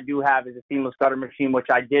actually what I do have is a seamless gutter machine, which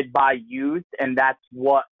I did buy used, and that's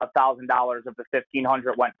what $1,000 of the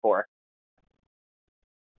 $1,500 went for.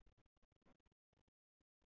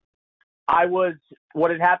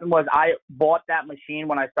 What had happened was I bought that machine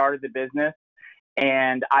when I started the business,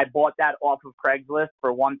 and I bought that off of Craigslist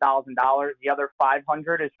for $1,000. The other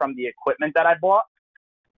 $500 is from the equipment that I bought.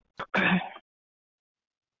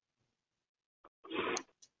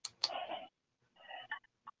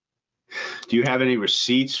 Do you have any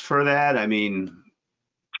receipts for that? I mean,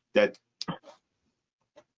 that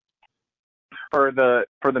For the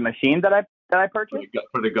machine that I purchased,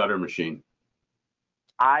 for the gutter machine.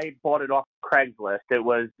 I bought it off Craigslist. It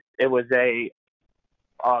was a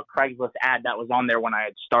Craigslist ad that was on there when I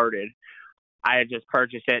had started. I had just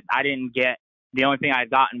purchased it. I didn't get the only thing I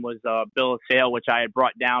had gotten was a bill of sale, which I had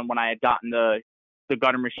brought down when I had gotten the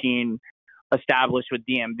gutter machine established with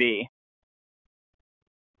DMV.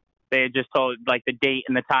 They had just told like the date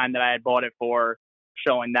and the time that I had bought it for,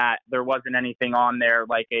 showing that there wasn't anything on there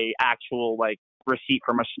like a actual like receipt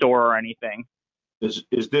from a store or anything. Is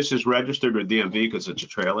this registered with DMV because it's a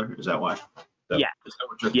trailer? Is that why? Yeah. Is that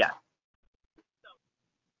what you're... Yeah.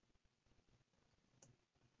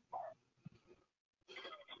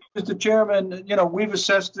 Mr. Chairman, you know, we've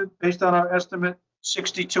assessed it based on our estimate,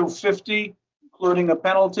 $6,250, including a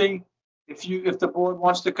penalty. If the board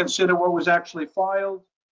wants to consider what was actually filed,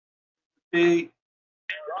 be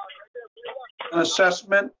an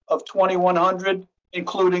assessment of $2,100,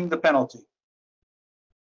 including the penalty.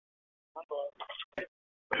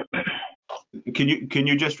 Can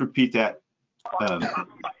you just repeat that? The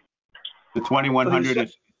 2,100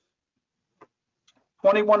 is...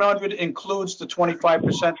 2,100 includes the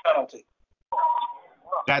 25% penalty.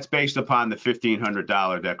 That's based upon the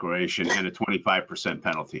 $1,500 declaration and a 25%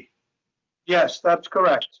 penalty. Yes, that's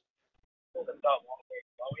correct.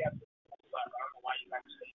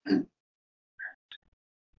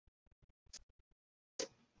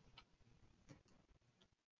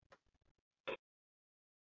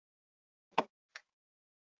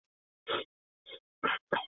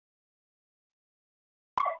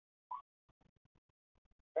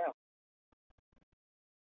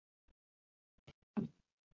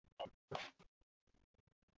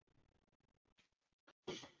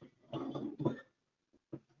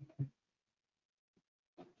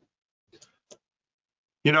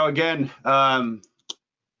 You know, again,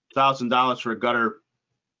 $1,000 for a gutter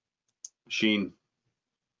machine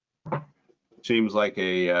seems like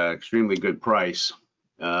a extremely good price.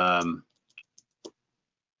 It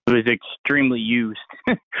was extremely used.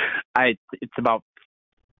 It's about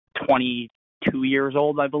 22 years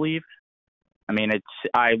old, I believe. I mean,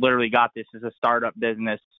 I literally got this as a startup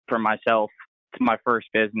business for myself. It's my first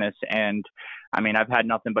business, and I mean, I've had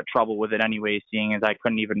nothing but trouble with it anyway, seeing as I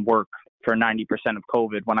couldn't even work for 90% of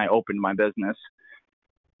COVID when I opened my business.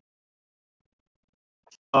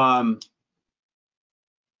 And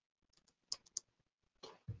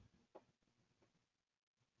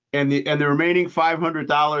the remaining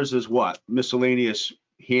 $500 is what? Miscellaneous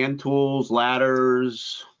hand tools,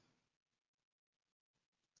 ladders.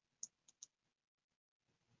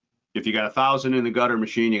 If you got $1,000 in the gutter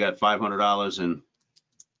machine, you got $500 in.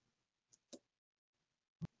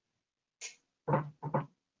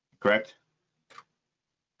 Correct?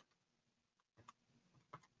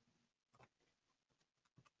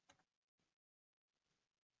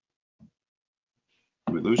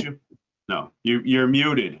 Did we lose you? No, you're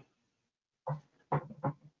muted.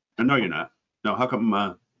 No, you're not. No, how come?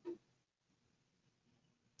 Are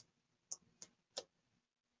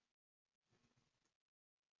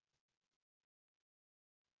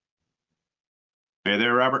you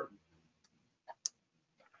there, Robert?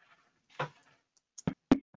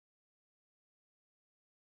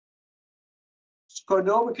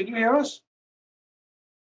 Cordova, can you hear us?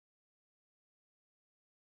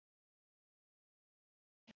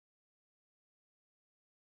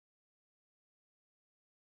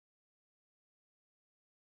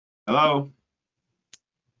 Hello?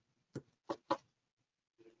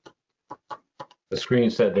 The screen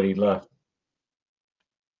said that he left.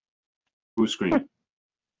 Whose screen?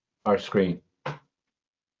 Our screen.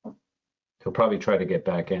 He'll probably try to get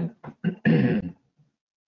back in.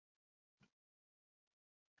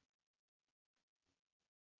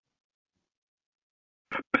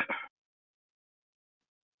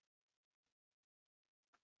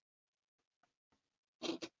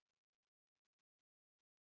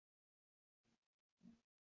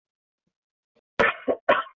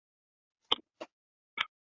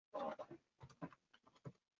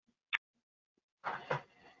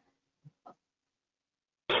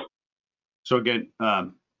 So again,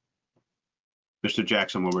 Mr.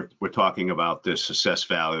 Jackson, when we're talking about this assessed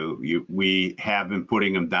value, we have been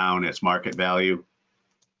putting them down as market value.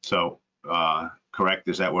 So, correct?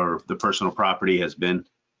 Is that where the personal property has been?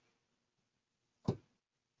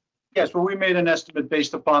 Yes, well, we made an estimate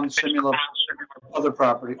based upon similar other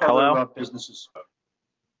property, Hello? other businesses.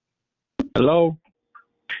 Hello?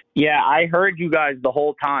 Yeah, I heard you guys the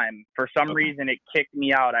whole time. For some reason, it kicked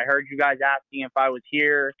me out. I heard you guys asking if I was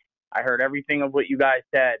here. I heard everything of what you guys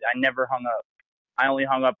said. I never hung up. I only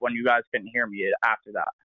hung up when you guys couldn't hear me after that.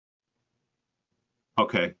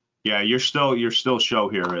 Okay. Yeah, you're still show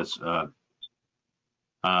here as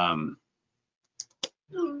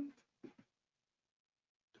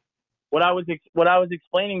What I was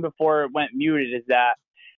explaining before it went muted is that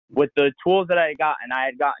with the tools that I had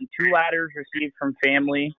gotten 2 ladders received from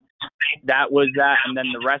family. That was that, and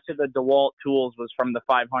then the rest of the DeWalt tools was from the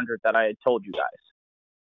 500 that I had told you guys.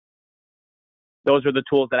 Those are the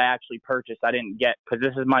tools that I actually purchased. I didn't get, because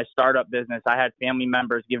this is my startup business. I had family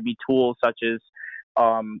members give me tools such as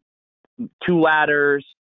 2 ladders.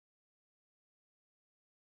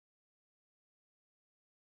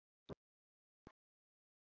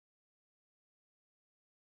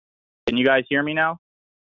 Can you guys hear me now?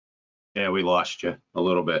 yeah, we lost you a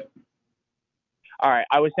little bit. All right.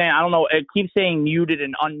 I was saying, I don't know. It keeps saying muted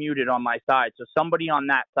and unmuted on my side. So somebody on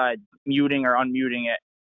that side muting or unmuting it,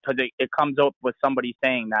 because it comes up with somebody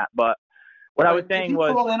saying that. But what I was saying was,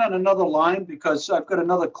 Can you call in on another line, because I've got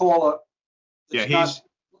another caller Yeah, that's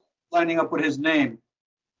not lining up with his name.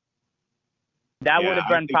 that Yeah, would have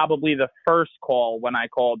I been think- probably the first call when I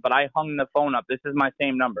called, but I hung the phone up. This is my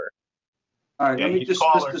same number. All right, Yeah, let me he's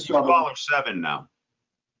dismiss this other one. caller 7 now.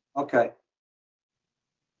 Okay.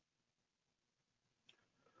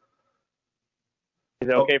 Is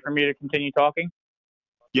it okay for me to continue talking?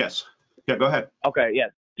 Yes. Yeah, go ahead. Okay,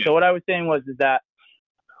 yes. Yeah. So what I was saying was is that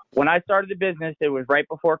when I started the business, it was right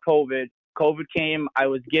before COVID. COVID came, I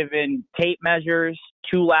was given tape measures,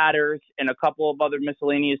 2 ladders, and a couple of other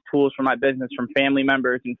miscellaneous tools for my business from family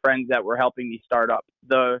members and friends that were helping me start up.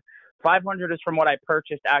 The 500 is from what I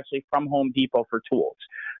purchased actually from Home Depot for tools.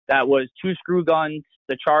 That was 2 screw guns,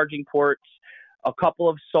 the charging ports, a couple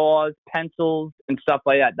of saws, pencils, and stuff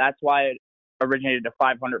like that. That's why it originated to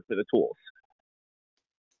 500 for the tools.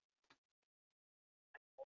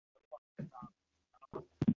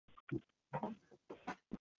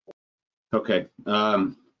 Okay.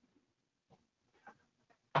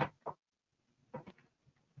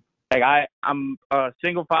 Like I'm a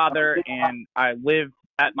single father and I live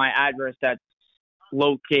at my address that's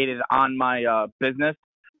located on my business,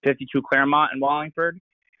 52 Claremont in Wallingford.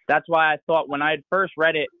 That's why I thought when I had first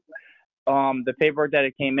read it, the paperwork that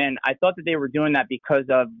it came in, I thought that they were doing that because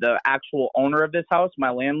of the actual owner of this house,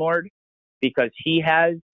 my landlord, because he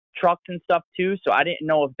has trucks and stuff too. So I didn't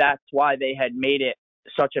know if that's why they had made it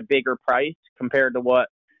such a bigger price compared to what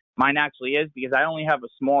mine actually is, because I only have a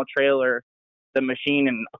small trailer, the machine,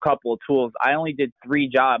 and a couple of tools. I only did 3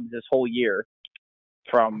 jobs this whole year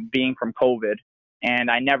from COVID, and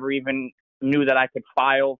I never even knew that I could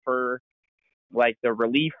file for like the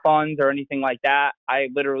relief funds or anything like that. I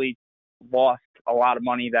literally lost a lot of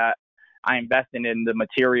money that I invested in the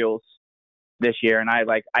materials this year, and I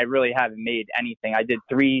really haven't made anything. I did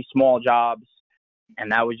 3 small jobs,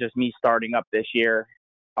 and that was just me starting up this year.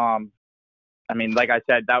 I mean, like I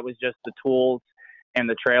said, that was just the tools and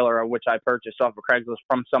the trailer, of which I purchased off of Craigslist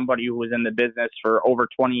from somebody who was in the business for over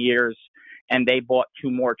 20 years, and they bought 2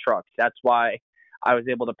 more trucks. That's why I was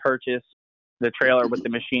able to purchase the trailer with the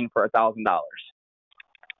machine for $1,000.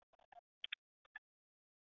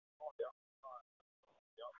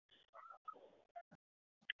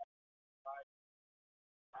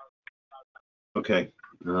 Okay.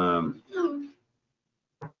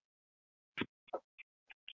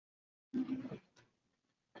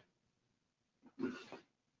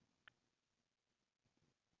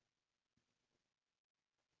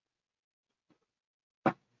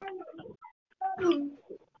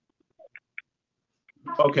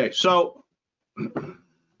 Okay, so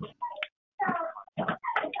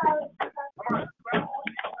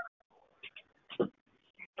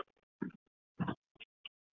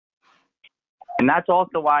And that's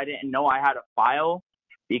also why I didn't know I had to file,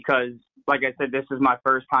 because, like I said, this is my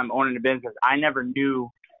first time owning a business. I never knew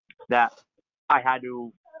that I had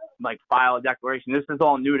to, like, file a declaration. This is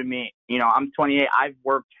all new to me. You know, I'm 28. I've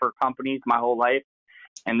worked for companies my whole life,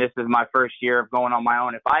 and this is my first year of going on my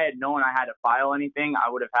own. If I had known I had to file anything, I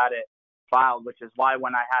would have had it filed, which is why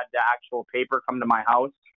when I had the actual paper come to my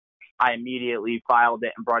house, I immediately filed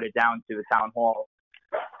it and brought it down to the town hall.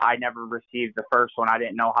 I never received the first one. I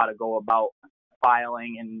didn't know how to go about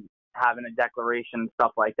filing and having a declaration and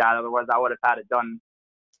stuff like that. Otherwise, I would have had it done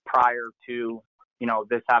prior to, you know,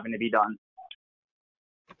 this having to be done.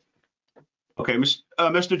 Okay,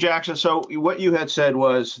 Mr. Jackson, so what you had said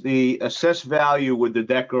was the assessed value with the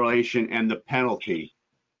declaration and the penalty,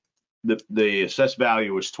 the assessed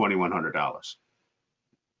value was $2,100.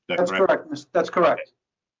 That's correct. That's correct.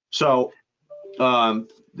 So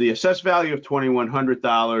the assessed value of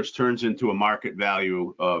 $2,100 turns into a market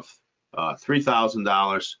value of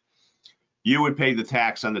 $3,000. You would pay the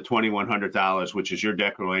tax on the $2,100, which is your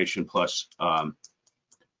declaration, plus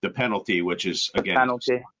the penalty, which is, again,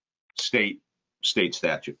 state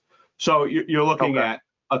statute. So you're looking at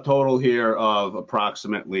a total here of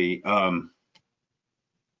approximately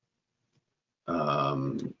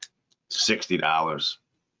 $60.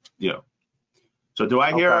 You know. So do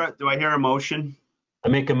I hear a motion? I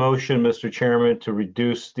make a motion, Mr. Chairman, to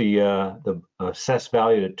reduce the assessed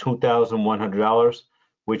value to $2,100,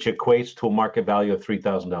 which equates to a market value of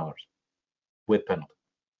 $3,000 with penalty.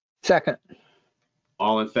 Second.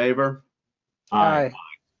 All in favor? Aye.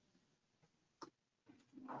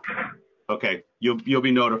 Okay, you'll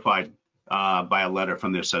be notified by a letter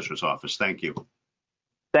from the assessor's office. Thank you.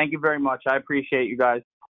 Thank you very much. I appreciate you guys.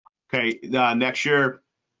 Okay, next year,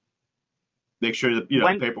 make sure that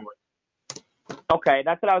the paperwork. Okay,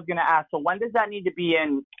 that's what I was going to ask. So when does that need to be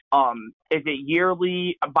in? Is it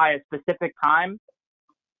yearly by a specific time?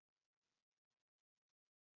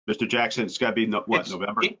 Mr. Jackson, it's got to be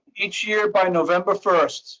November? Each year by November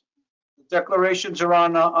 1st. The declarations are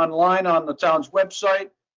online on the town's website.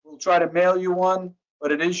 We'll try to mail you one,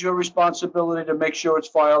 but it is your responsibility to make sure it's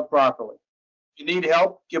filed properly. If you need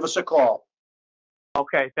help, give us a call.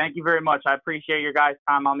 Okay, thank you very much. I appreciate your guys'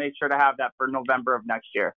 time. I'll make sure to have that for November of next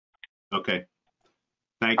year. Okay.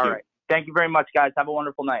 Thank you. All right. Thank you very much, guys. Have a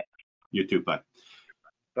wonderful night. You too. Bye.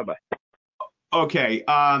 Bye-bye. Okay.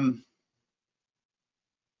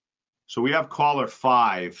 So we have caller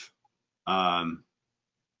 5. Caller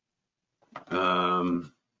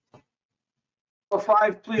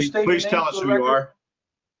 5, please state your name. Please tell us who you are.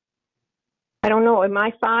 I don't know. Am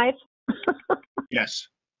I 5? Yes.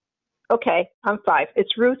 Okay, I'm 5.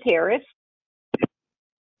 It's Ruth Harris.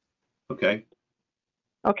 Okay.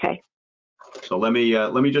 Okay. So let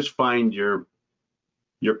me just find your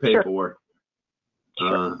paperwork.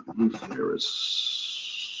 Sure. Ruth Harris.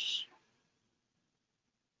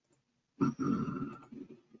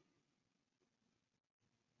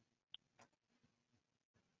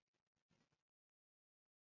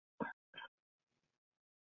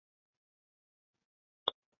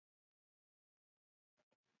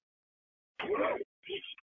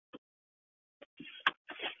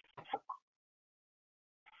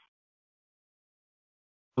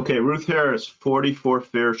 Okay, Ruth Harris, 44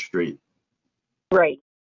 Fair Street. Right.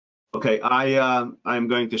 Okay, I'm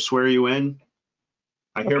going to swear you in.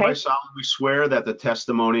 I hereby solemnly swear that the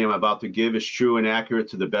testimony I'm about to give is true and accurate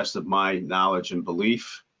to the best of my knowledge and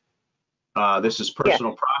belief. This is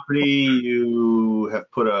personal property. You have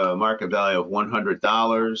put a market value of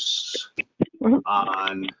 $100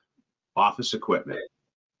 on office equipment.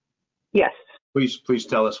 Yes. Please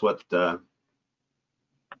tell us what's there.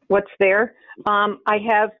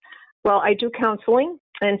 I do counseling,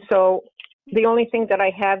 and so the only thing that I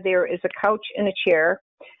have there is a couch and a chair.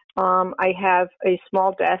 I have a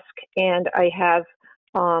small desk, and I have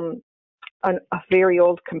a very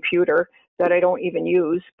old computer that I don't even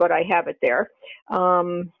use, but I have it there.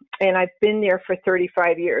 And I've been there for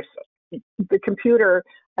 35 years. The computer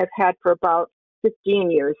I've had for about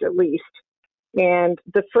 15 years at least. And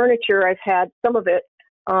the furniture I've had, some of it,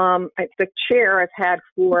 the chair I've had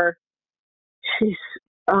for,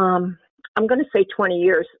 I'm going to say 20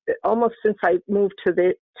 years, almost since I moved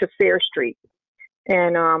to Fair Street.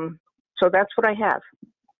 And so that's what I have.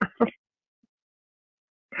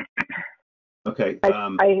 okay.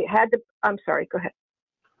 I had to. I'm sorry. Go ahead.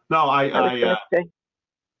 No, I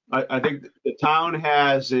think the town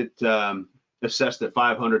has it assessed at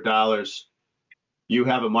 $500. You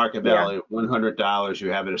have a market value of $100.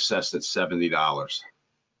 You have it assessed at $70.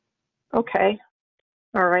 Okay.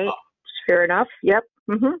 All right. Fair enough. Yep.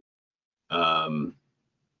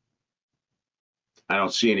 I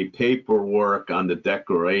don't see any paperwork on the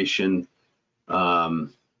declaration of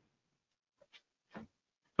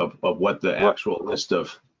what the actual list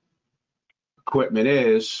of equipment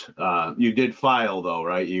is. You did file though,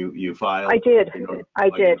 right? You filed? I did. I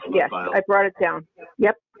like did. you Yes, filed? I brought it down.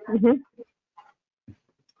 Yep. Hmm.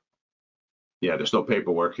 Yeah, there's no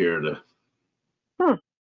paperwork here to.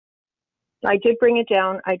 I did bring it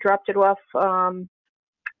down. I dropped it off.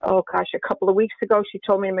 Oh gosh, a couple of weeks ago. She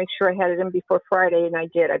told me to make sure I had it in before Friday, and I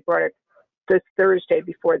did. I brought it this Thursday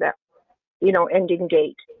before that, ending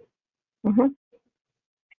date. Hmm.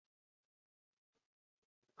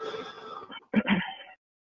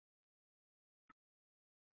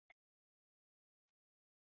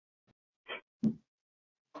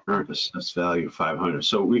 That's value 500.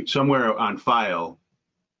 So we somewhere on file,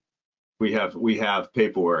 we have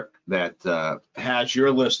paperwork that has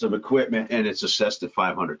your list of equipment and it's assessed at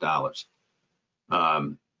 $500.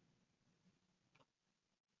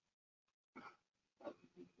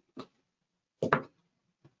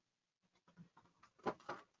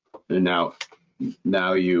 And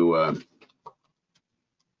now you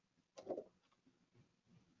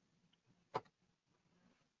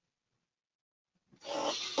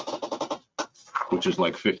which is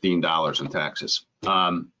like $15 in taxes.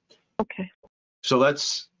 Okay. So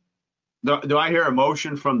do I hear a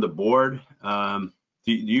motion from the board? Do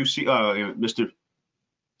you see, is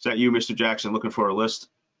that you, Mr. Jackson, looking for a list?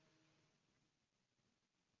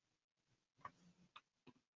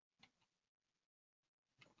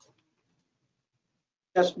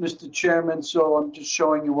 Yes, Mr. Chairman, so I'm just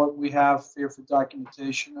showing you what we have here for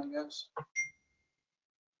documentation, I guess.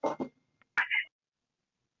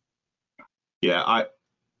 Yeah, I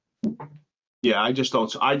just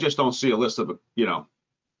don't see a list of, Yeah,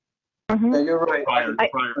 you're right. prior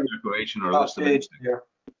declaration or a list of Page anything. there.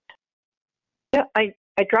 Yeah,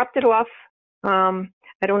 I dropped it off. I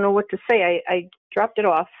don't know what to say. I dropped it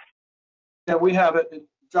off. Yeah, we have it. It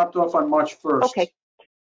dropped off on March 1st. Okay.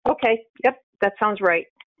 Okay. Yep, that sounds right.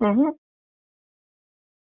 Mm-hmm.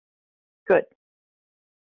 Good.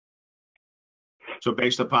 So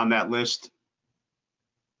based upon that list,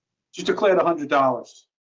 Just declared $100 for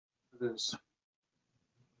this.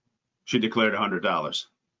 she declared $100.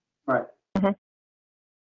 Right. Mm-hmm.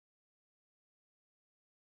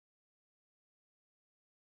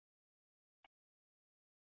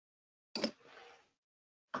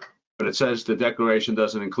 But it says the declaration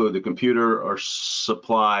doesn't include the computer or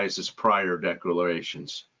supplies as prior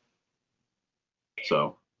declarations.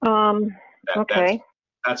 So Okay.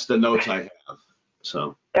 that's the notes I have.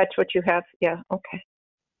 So That's what you have. Yeah. Okay.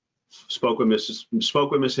 spoke with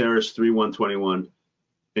Miss Harris 3/1/21,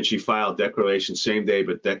 and she filed declaration same day,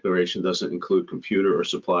 but declaration doesn't include computer or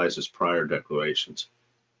supplies as prior declarations.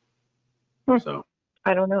 So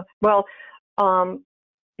I don't know. Well,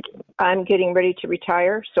 I'm getting ready to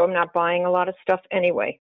retire, so I'm not buying a lot of stuff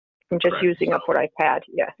anyway. I'm just correct. using up what I've had.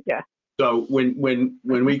 Yeah. Yeah. So when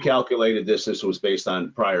we calculated this was based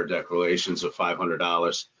on prior declarations of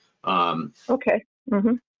 $500. Okay.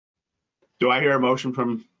 Mm-hmm. Do I hear a motion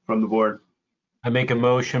from the board? I make a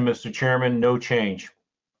motion, Mr. Chairman, no change.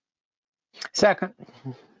 Second.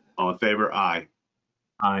 All in favor? Aye.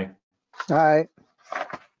 Aye. Aye.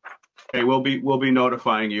 Okay, we'll be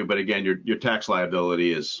notifying you, but again, your tax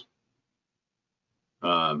liability is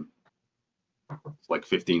like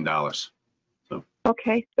 $15. So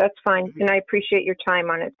Okay, that's fine. And I appreciate your time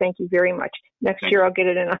on it. Thank you very much. Next year I'll get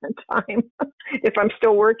it in on time if I'm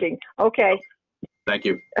still working. Okay. thank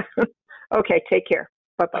you. Okay, take care.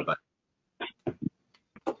 Bye-bye.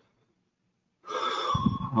 Bye-bye.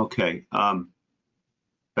 Okay.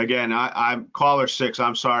 Again, I'm caller 6.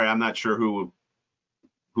 I'm sorry, I'm not sure who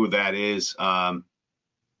that is.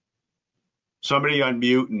 Somebody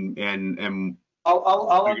unmute and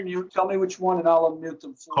I'll unmute. Tell me which one and I'll unmute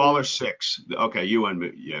them for caller you. 6. Okay, you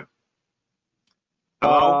unmute. Yeah.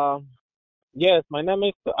 Hello. Yes, my name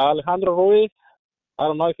is Alejandro Ruiz. I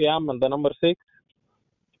don't know if I'm on the number 6.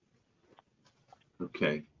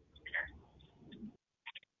 Okay.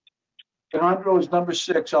 Alejandro is number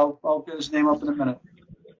 6. I'll get his name up in a minute.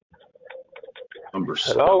 Number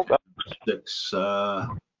Hello. 6.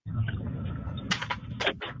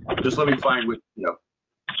 Just let me find what,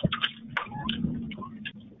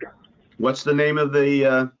 what's the name of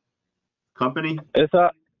the company? It's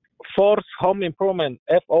a Force Home Improvement,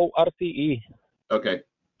 FORCE. Okay.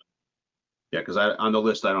 Yeah, because on the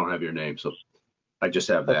list I don't have your name, so I just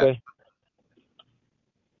have that. Okay.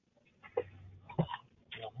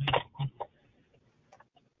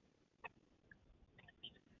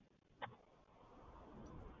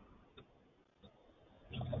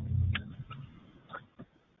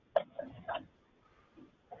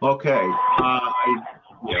 Okay. Yeah,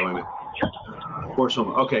 wait a minute.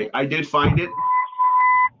 Okay, I did find it.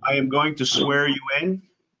 I am going to swear you in.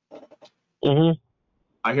 Mm-hmm.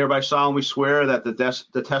 I hereby solemnly swear that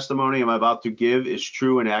the testimony I'm about to give is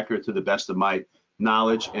true and accurate to the best of my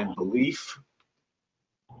knowledge and belief.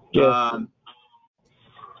 Yes.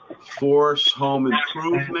 Force Home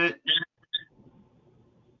Improvement.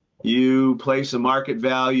 You place a market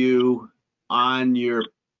value on your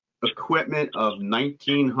equipment of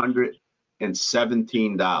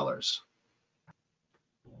 $1,917.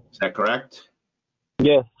 Is that correct?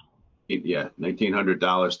 Yes. Yeah,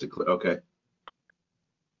 $1,900 to clear. Okay.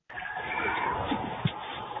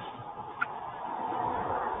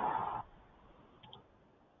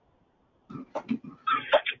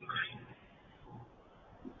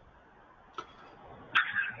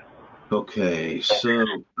 Okay, so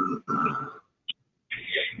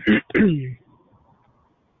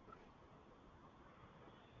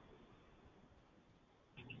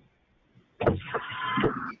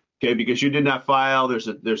okay, because you did not file, there's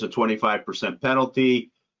a 25%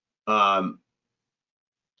 penalty. The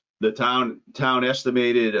town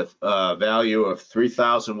estimated a value of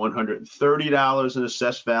 $3,130 in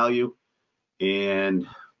assessed value, and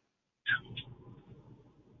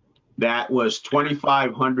that was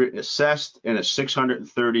 $2,500 assessed and a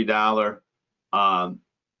 $630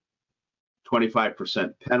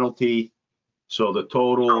 25% penalty. So the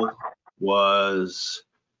total was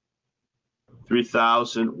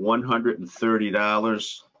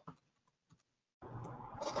 $3,130.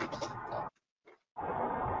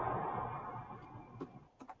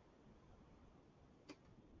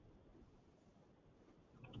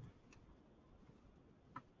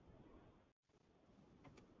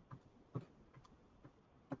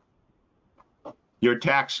 Your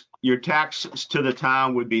tax to the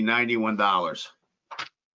town would be $91.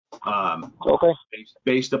 Okay.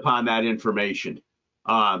 Based upon that information.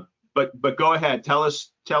 But go ahead, tell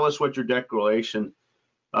us what your declaration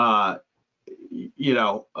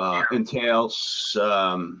entails.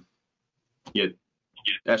 You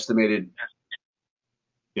estimated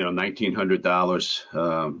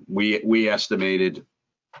 $1,900. We estimated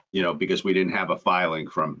because we didn't have a filing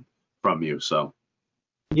from you, so.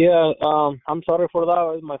 Yeah. I'm sorry for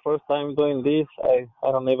that. It's my first time doing this. I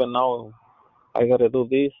don't even know I gotta do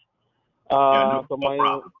this. No So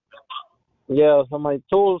problem. so my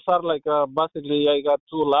tools are like basically I got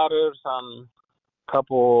 2 ladders and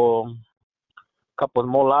couple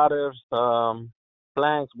more ladders,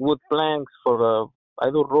 planks, wood planks for I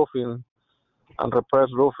do roofing and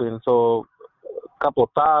repairs roofing. So couple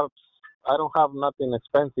tarps. I don't have nothing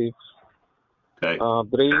expensive. Okay.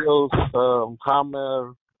 Drills,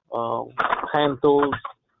 hammer, hand tools.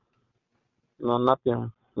 No,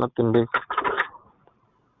 nothing big.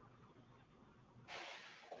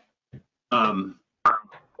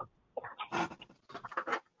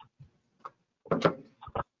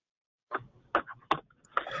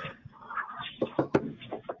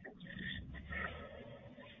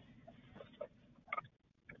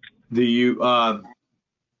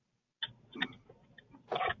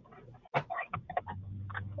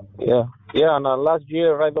 Yeah, and last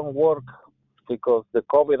year I don't work because the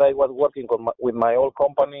COVID. I was working with my old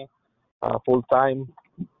company full time,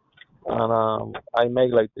 and I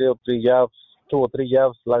make like 2 or 3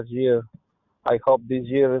 jobs last year. I hope this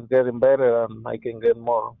year is getting better and I can get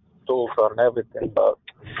more tools and everything. But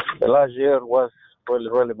the last year was really,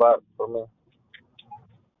 really bad for me.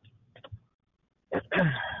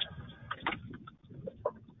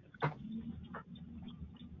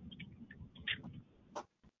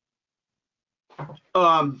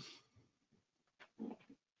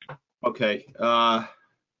 Okay.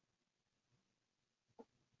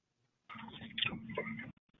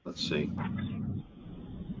 Let's see.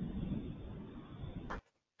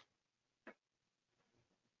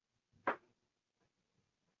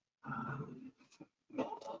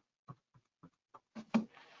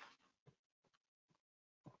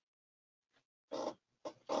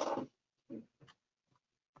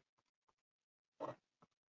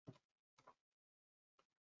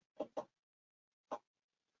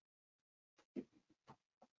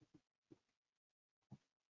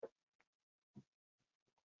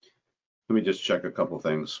 Let me just check a couple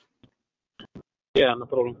things. Yeah, no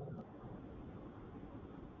problem.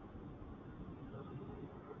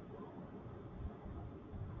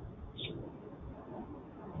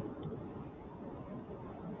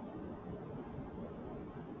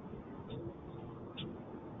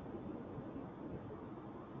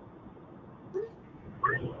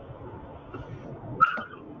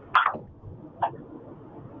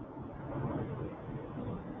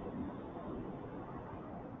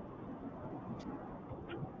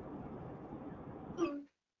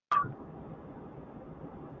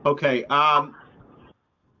 Okay.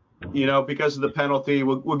 You know, because of the penalty,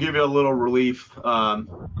 we'll give you a little relief.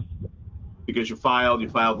 Because you filed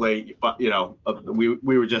late.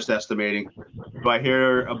 We were just estimating. Do I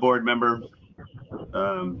hear a board member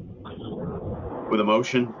with a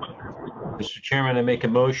motion? Mr. Chairman, I make a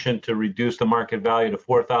motion to reduce the market value to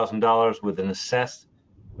 $4,000 with an assessed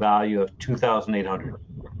value of $2,800.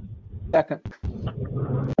 Second.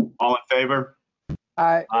 All in favor?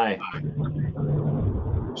 Aye. Aye.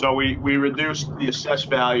 So we reduced the assessed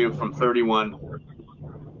value from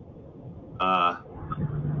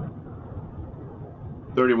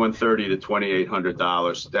 3130 to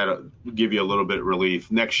 $2,800. That'll give you a little bit of relief.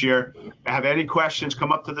 Next year, have any questions,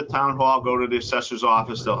 come up to the town hall, go to the assessor's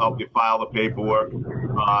office. They'll help you file the paperwork.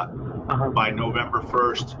 By November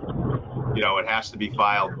 1st, you know, it has to be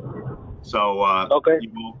filed. So Okay.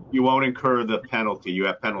 you won't incur the penalty. You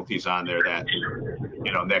have penalties on there that,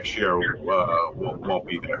 you know, next year won't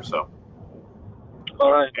be there. So.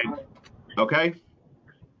 All right. Okay.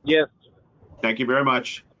 Yes. Thank you very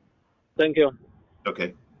much. Thank you.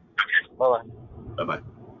 Okay. Bye-bye. Bye-bye.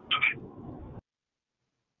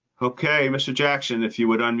 Okay, Mr. Jackson, if you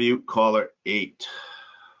would unmute caller 8.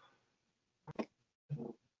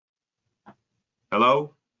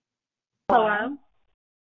 Hello? Hello,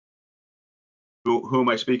 Who am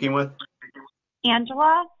I speaking with?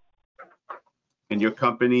 Angela, And your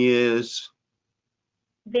company is?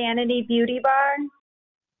 Vanity Beauty Bar.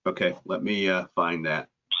 Okay, let me find that.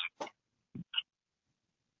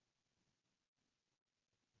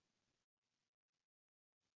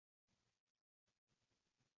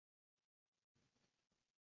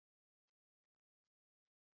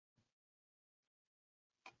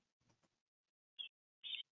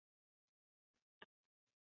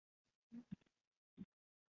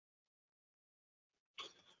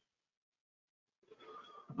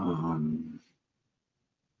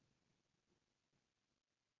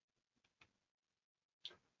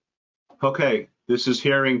 Okay, this is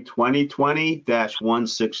hearing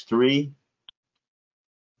 2020-163.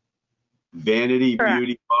 Vanity Correct.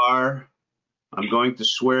 Beauty Bar. I'm going to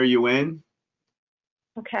swear you in.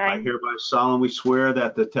 Okay. I hereby solemnly swear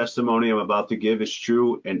that the testimony I'm about to give is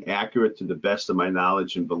true and accurate to the best of my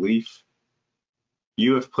knowledge and belief.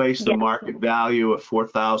 You have placed the Yes. market value of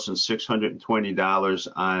 $4,620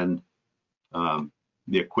 on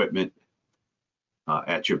the equipment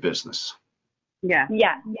at your business. Yeah.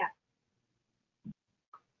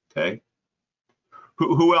 Okay.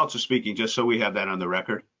 Who else is speaking, just so we have that on the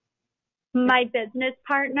record? My business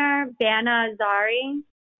partner, Vanna Azari.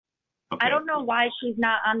 Okay. I don't know why she's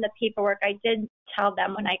not on the paperwork. I did tell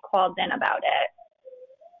them when I called in about it.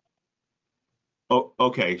 Oh,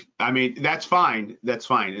 okay. I mean, that's fine. That's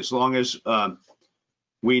fine. As long as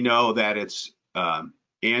we know that it's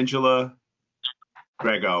Angela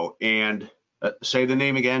Grego and say the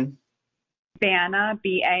name again. Vanna,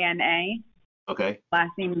 B-A-N-A. Okay.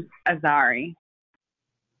 Last name Azari.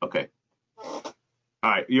 Okay. All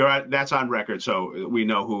right. That's on record. So we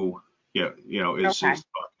know who, is Okay.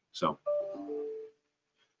 talking.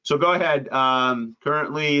 So go ahead.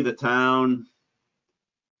 Currently the town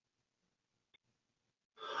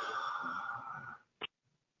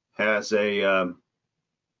has a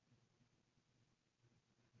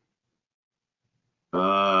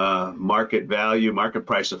market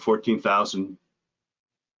price of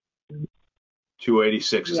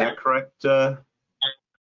 $14,286. Is that correct, Mr.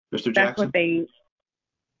 That's Jackson? what they,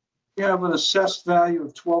 You have an assessed value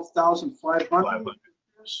of $12,500.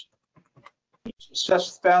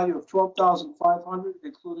 Assessed value of $12,500,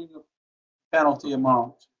 including the penalty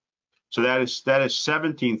amount. So that is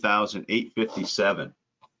 $17,857.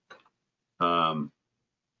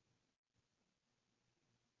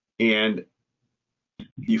 And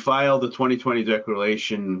you filed the 2020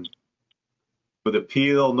 declaration with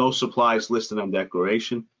appeal, no supplies listed on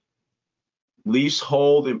declaration.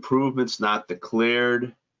 Leasehold improvements not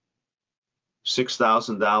declared,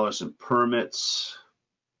 $6,000 in permits.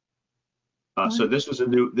 So this is a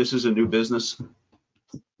new business.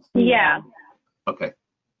 Yeah. Okay.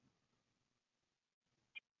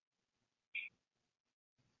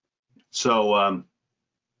 So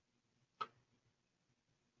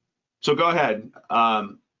go ahead.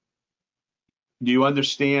 Do you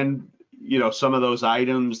understand, some of those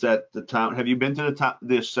items that the town, have you been to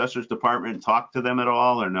the assessor's department and talked to them at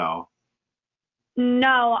all or no?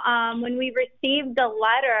 No, when we received the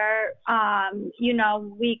letter,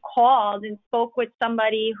 we called and spoke with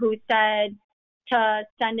somebody who said to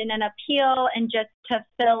send in an appeal and just to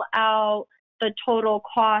fill out the total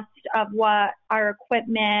cost of what our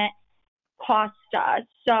equipment cost us.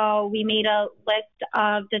 So we made a list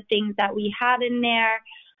of the things that we had in there.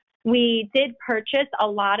 We did purchase a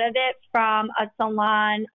lot of it from a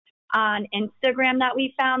salon on Instagram that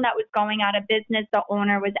we found that was going out of business. The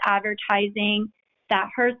owner was advertising that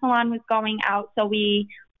her salon was going out. So we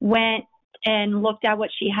went and looked at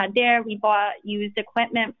what she had there. We bought used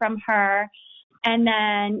equipment from her. And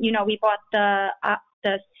then, you know, we bought the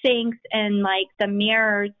sinks and like the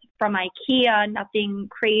mirrors from IKEA, nothing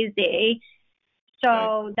crazy.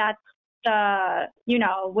 So that's you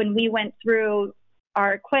know, when we went through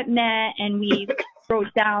our equipment and we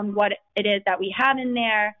wrote down what it is that we have in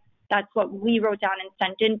there, that's what we wrote down and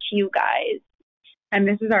sent in to you guys. And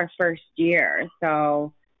this is our first year,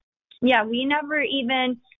 so. Yeah, we never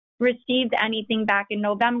even received anything back in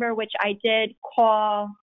November, which I did call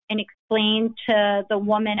and explain to the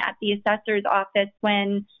woman at the assessor's office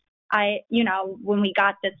when when we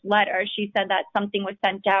got this letter. She said that something was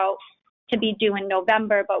sent out to be due in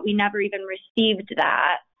November, but we never even received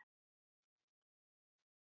that.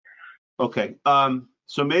 Okay.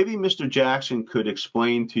 So maybe Mr. Jackson could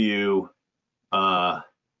explain to you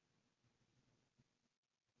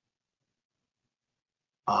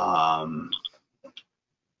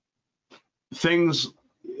things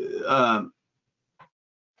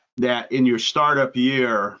that in your startup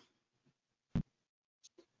year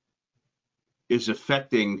is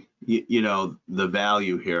affecting, you know, the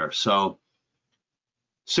value here. So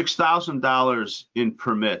 $6,000 in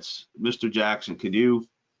permits. Mr. Jackson, could you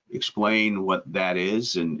explain what that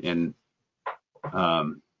is? And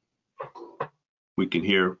we can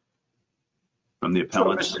hear from the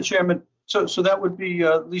appellant. Sure, Mr. Chairman. So that would be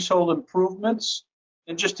leasehold improvements.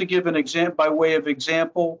 And just to give an example, by way of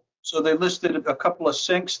example, so they listed a couple of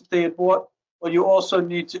sinks that they had bought. Well, you also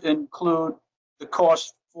need to include the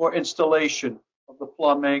cost for installation of the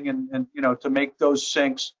plumbing and you know, to make those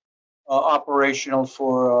sinks operational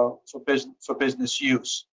for business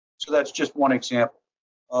use. So that's just one example.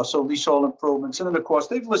 So leasehold improvements, and then of course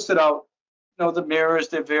they've listed out, you know, the mirrors,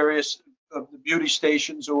 their various the beauty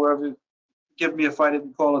stations or wherever. Forgive me if I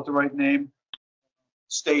didn't call it the right name.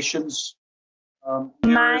 Stations.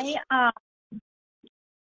 Mirrors.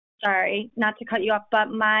 Sorry, not to cut you off,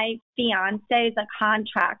 but my fiance is a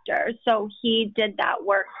contractor, so he did that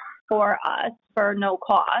work for us for no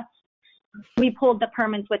cost. We pulled the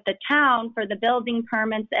permits with the town for the building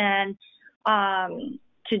permits and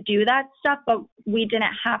to do that stuff, but we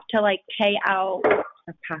didn't have to like pay out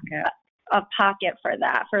a pocket for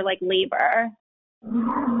that, for like labor.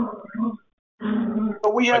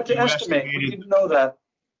 But we had to estimate. We didn't know that.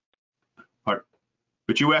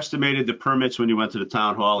 But you estimated the permits when you went to the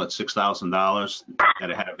town hall at $6,000, that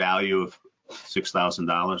it had a value of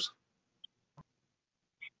 $6,000.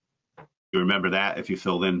 You remember that if you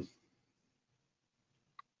filled in?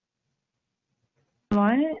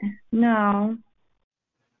 What? No.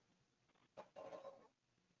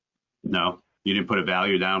 No, you didn't put a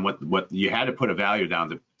value down. What you had to put a value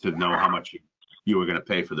down to know how much you were going to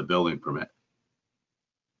pay for the building permit.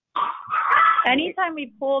 Anytime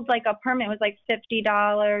we pulled like a permit, it was like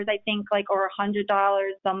 $50, I think, like, or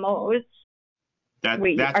 $100 the most. That's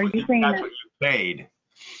what you paid,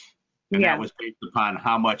 and Yeah. that was based upon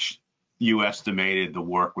how much you estimated the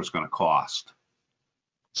work was going to cost.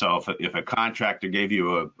 So if a contractor gave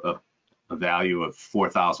you a value of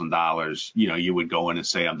 $4,000, you know, you would go in and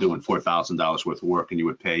say, I'm doing $4,000 worth of work, and you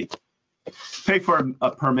would pay for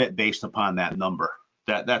a permit based upon that number.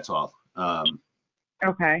 That's all.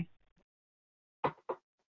 Okay.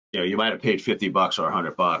 You know, you might have paid $50 or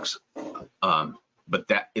 $100, but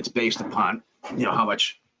that it's based upon, you know, how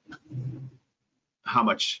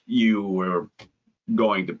much you were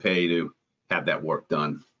going to pay to have that work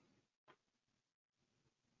done.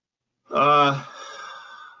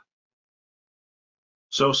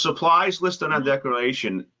 So supplies listed on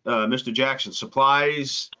declaration, Mr. Jackson,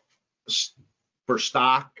 supplies for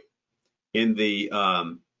stock in the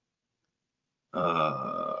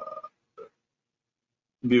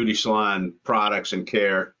beauty salon products and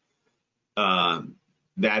care,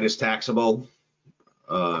 that is taxable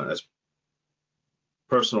as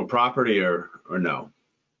personal property or no?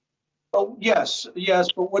 Oh, yes,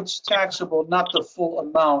 but what's taxable, not the full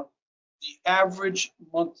amount, the average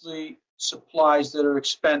monthly supplies that are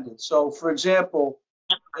expended. So, for example,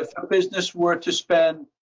 if a business were to spend,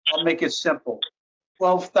 I'll make it simple,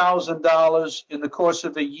 $12,000 in the course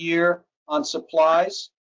of a year on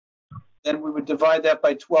supplies, then we would divide that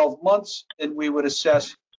by 12 months, and we would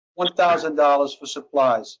assess $1,000 for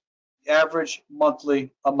supplies, the average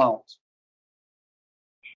monthly amount.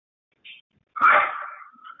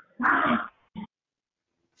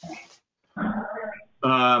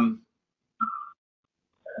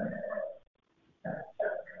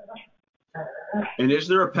 And is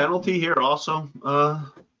there a penalty here also?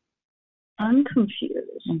 I'm confused.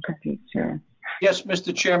 I'm confused too. Yes,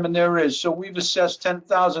 Mr. Chairman, there is. So we've assessed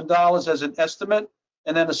 $10,000 as an estimate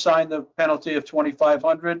and then assigned the penalty of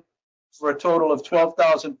 $2,500 for a total of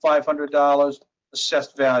 $12,500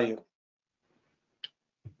 assessed value.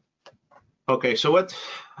 Okay, so what?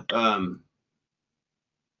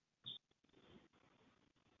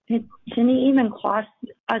 It didn't even cost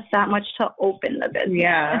us that much to open the business.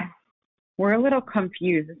 Yeah. We're a little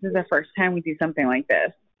confused. This is the first time we do something like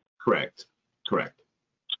this. Correct.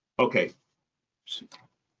 Okay.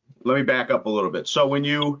 Let me back up a little bit. So when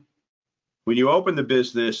you open the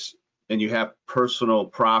business and you have personal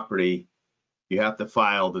property, you have to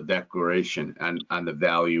file the declaration on the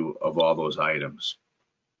value of all those items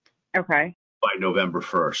Okay. by November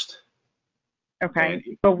 1st. Okay.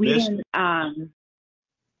 And But we this- didn't,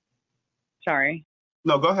 sorry.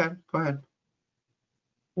 No, go ahead.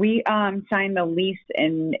 We signed the lease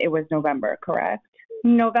and it was November, correct?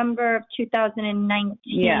 November of 2019.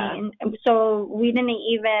 Yeah. So we didn't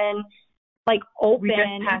even open. We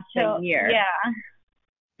just passed a year. Yeah.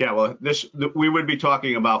 Yeah, well, we would be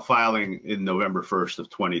talking about filing in November 1st of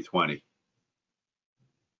 2020. Okay.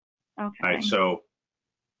 All right, so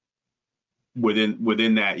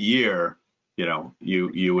within that year,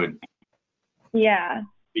 you would Yeah.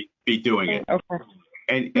 be doing it. Okay.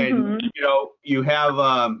 And Mhm.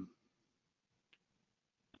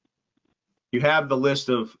 you have the list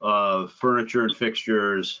of furniture and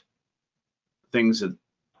fixtures, things of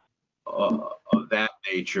that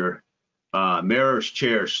nature, mirrors,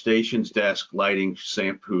 chairs, stations, desk, lighting,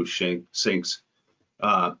 shampoo, sinks,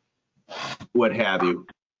 what have you.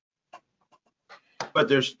 But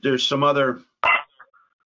there's some other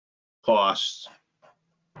costs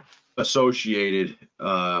associated,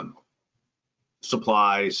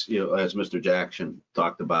 supplies, as Mr. Jackson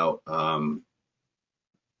talked about,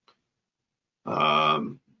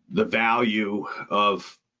 the value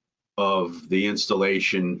of the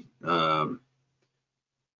installation,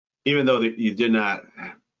 even though you did not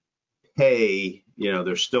pay,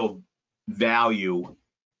 there's still value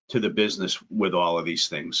to the business with all of these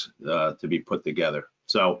things to be put together.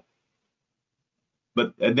 So,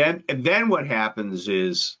 and then what happens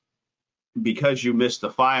is, because you missed the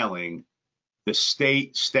filing, the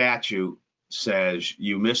state statute says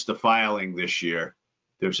you missed the filing this year,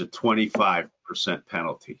 there's a 25%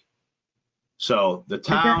 penalty. So the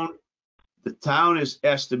town is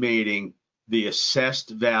estimating the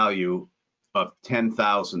assessed value of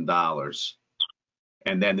 $10,000,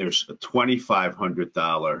 and then there's a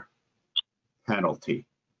 $2,500 penalty.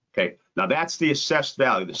 Okay, now that's the assessed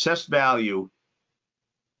value. The assessed value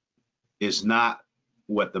is not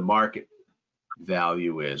what the market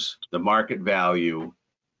value is. The market value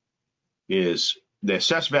is, the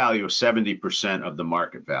assessed value is 70% of the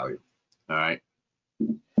market value. All right,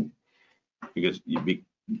 because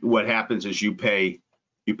what happens is you pay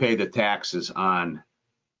the taxes on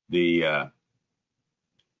the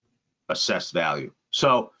assessed value.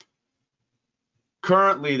 So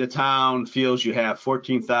currently the town feels you have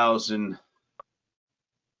 14,000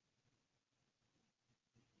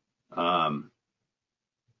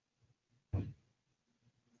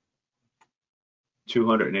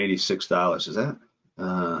 $286. Is that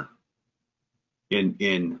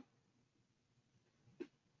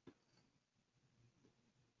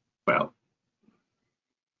well?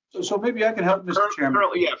 So maybe I can help, Mr. Chairman.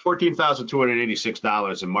 Currently, yeah,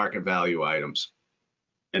 $14,286 in market value items,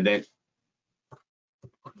 and then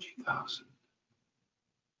 14,000.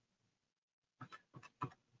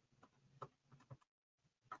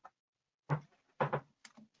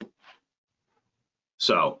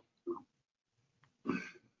 So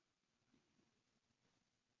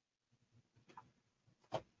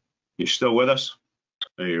you still with us?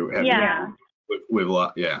 Yeah. We've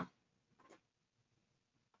lost, yeah.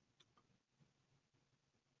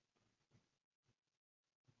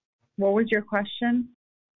 What was your question?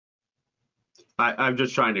 I'm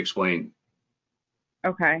just trying to explain.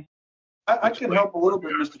 Okay. I can help a little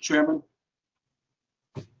bit, Mr. Chairman.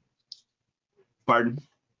 Pardon?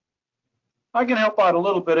 I can help out a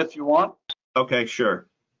little bit if you want. Okay, sure.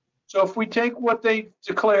 So if we take what they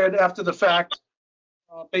declared after the fact,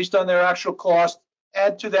 based on their actual cost,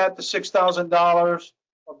 add to that the $6,000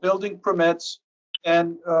 of building permits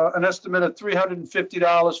and an estimate of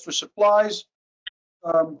 $350 for supplies,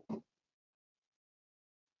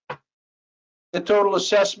 the total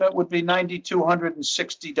assessment would be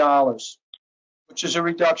 $9,260, which is a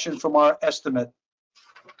reduction from our estimate.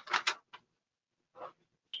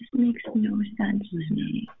 This makes no sense to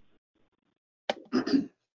me.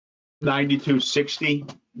 9260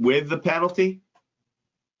 with the penalty?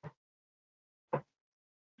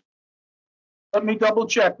 Let me double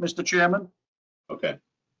check, Mr. Chairman. Okay,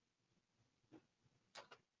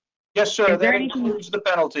 Yes, sir, Is there that anything- includes the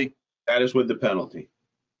penalty. that is with the penalty.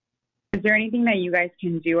 Is there anything that you guys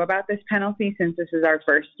can do about this penalty since this is our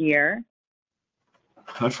first year?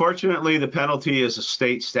 Unfortunately, the penalty is a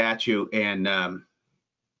state statute, and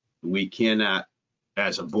we cannot,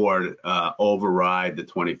 as a board, override the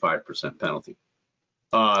 25% penalty.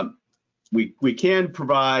 We can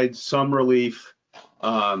provide some relief.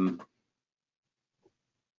 So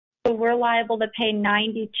we're liable to pay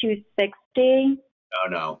 $92.60.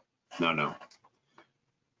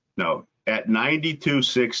 No. At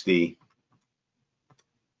 $92.60,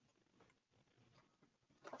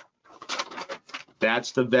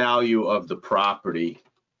 that's the value of the property.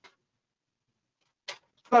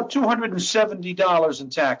 About $270 in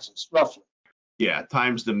taxes, roughly. Yeah,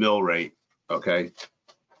 times the mill rate, okay?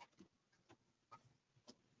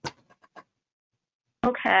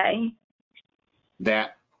 Okay.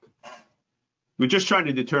 That, we're just trying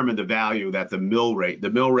to determine the value that the mill rate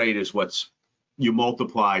is what's, you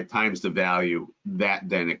multiply times the value, that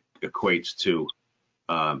then equates to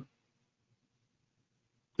the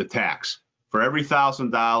tax. For every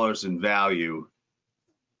 $1,000 in value,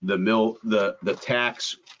 the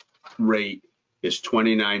tax rate is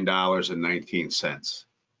 $29.19.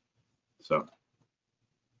 So.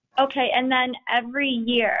 Okay, and then every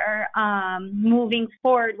year, moving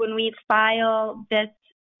forward, when we file this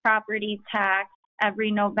property tax every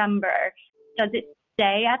November, does it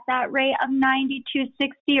stay at that rate of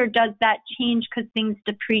 $92.60, or does that change because things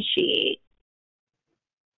depreciate?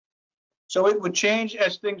 So it would change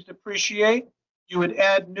as things depreciate. You would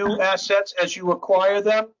add new assets as you acquire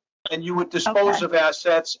them, and you would dispose of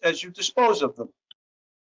assets as you dispose of them.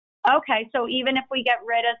 Okay, so even if we get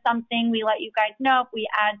rid of something, we let you guys know. If we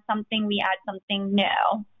add something, we add something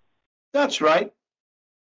new. That's right.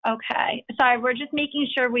 Okay, sorry, we're just making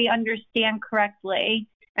sure we understand correctly.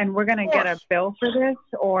 And we're going to get a bill for this,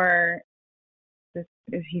 or this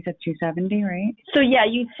is, he said 270, right? So yeah,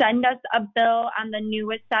 you send us a bill on the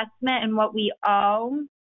new assessment and what we owe.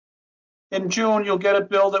 In June, you'll get a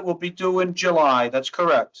bill that will be due in July. That's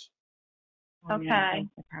correct. Okay. Yeah,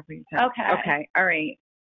 the property tax. Okay. Okay. All right.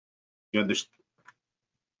 You understand?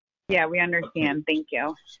 Yeah, we understand. Thank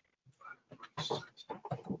you.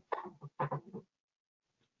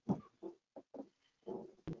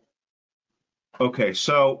 Okay,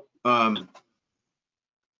 so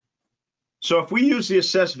if we use the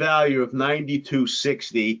assessed value of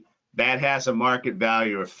 $92.60, that has a market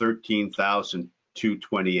value of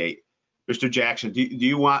 $13,228. Mr. Jackson, do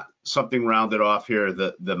you want something rounded off here,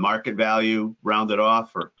 the market value rounded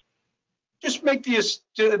off, or? Just make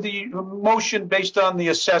the motion based on the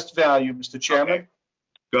assessed value, Mr. Chairman. Okay.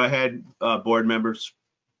 Go ahead, board members.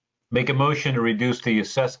 Make a motion to reduce the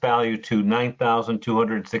assessed value to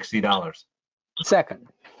 $9,260. Second.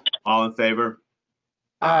 All in favor?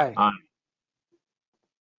 Aye. Aye.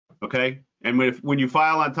 Okay, and when you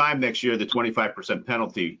file on time next year, the 25%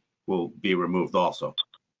 penalty will be removed also.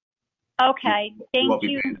 Okay, You won't thank be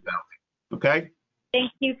you. paying the penalty. Okay?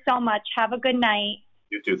 Thank you so much. Have a good night.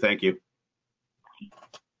 You too, thank you.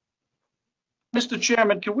 Mr.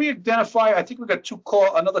 Chairman, can we identify, I think we got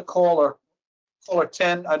another caller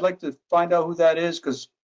 10. I'd like to find out who that is because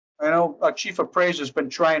I know our chief appraiser's been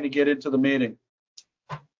trying to get into the meeting.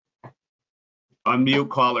 Unmute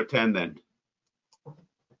caller 10 then.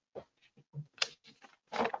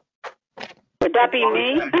 Would that be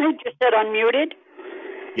me? I just said unmuted.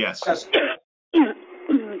 Yes. Yes.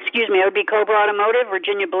 Excuse me, it would be Cobra Automotive,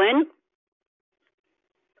 Virginia Blinn.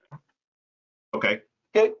 Okay.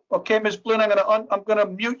 Okay, Ms. Blinn, I'm gonna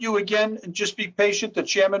mute you again and just be patient. The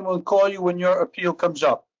chairman will call you when your appeal comes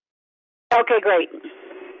up. Okay, great.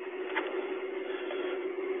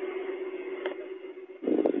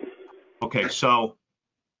 Okay, so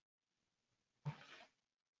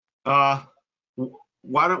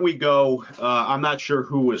why don't we go, I'm not sure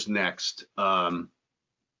who was next. I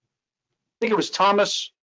think it was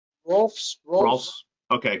Thomas Rolfs. Rolfs?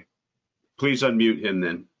 Okay, please unmute him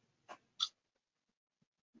then.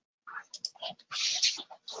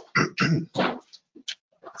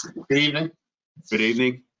 Good evening. Good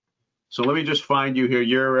evening. So let me just find you here.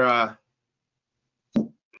 You're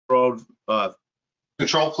Control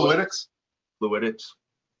Fluidics. Fluidics.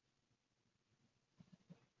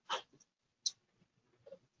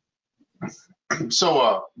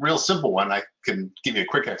 So real simple one. I can give you a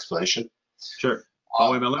quick explanation. Sure.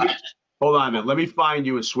 Oh, wait a minute. Hold on a minute. Let me find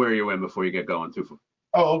you and swear you in before you get going too.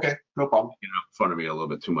 Oh, okay. No problem. You know, in front of me a little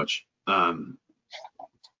bit too much.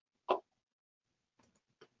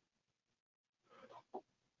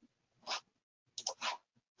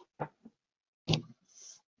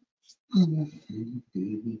 Okay,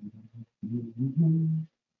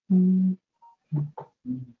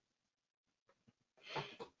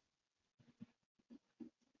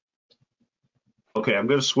 I'm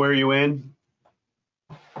going to swear you in.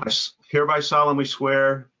 I hereby solemnly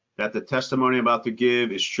swear that the testimony I'm about to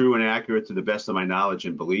give is true and accurate to the best of my knowledge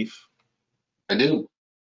and belief. I do.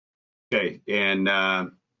 Okay,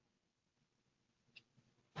 and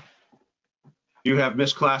you have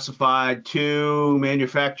misclassified 2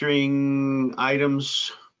 manufacturing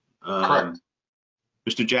items. Correct.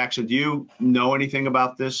 Mr. Jackson, do you know anything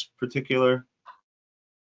about this particular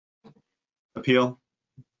appeal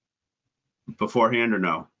beforehand or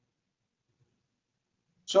no?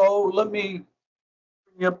 So let me bring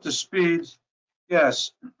you up to speed.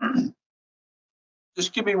 Yes.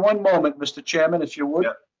 Just give me one moment, Mr. Chairman, if you would.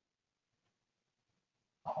 Yep.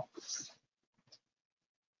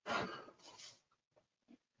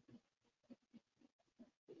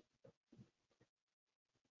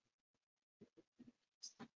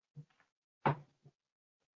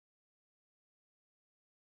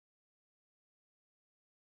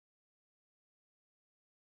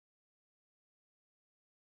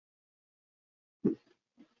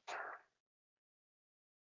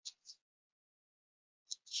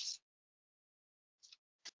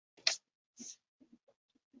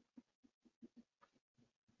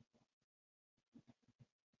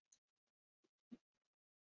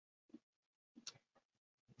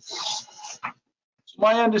 So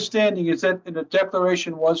my understanding is that the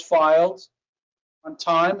declaration was filed on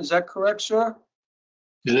time. Is that correct, sir?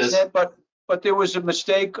 It is. But there was a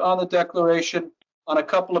mistake on the declaration on a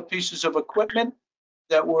couple of pieces of equipment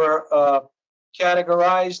that were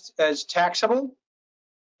categorized as taxable.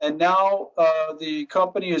 And now the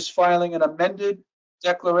company is filing an amended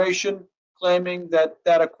declaration claiming that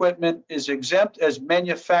that equipment is exempt as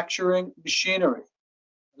manufacturing machinery.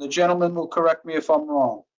 The gentleman will correct me if I'm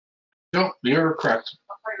wrong. No, you're correct.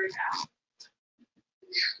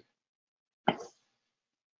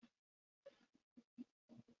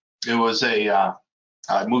 It was I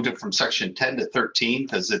moved it from section 10 to 13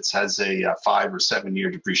 because it has a 5 or 7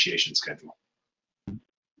 year depreciation schedule.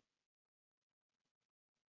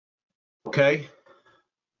 Okay.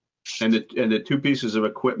 And the 2 pieces of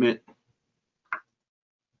equipment.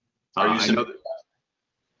 I know that.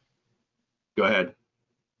 Go ahead.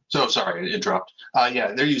 So sorry to interrupt.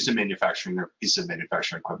 Yeah, they're used in manufacturing. They're piece of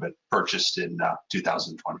manufacturing equipment purchased in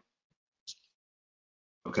 2020.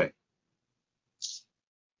 Okay.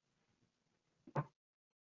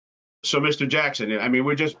 So, Mr. Jackson, I mean,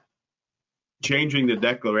 we're just changing the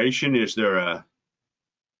declaration. Is there a?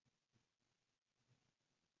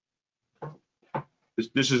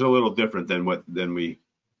 This is a little different than we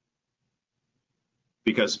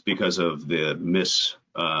because of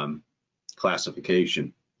the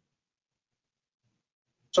classification.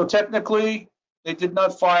 So technically, they did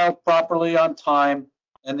not file properly on time,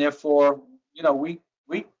 and therefore, you know, we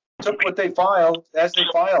took what they filed as they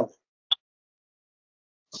filed.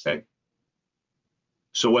 Okay.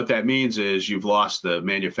 So what that means is you've lost the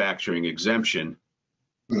manufacturing exemption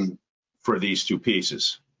for these 2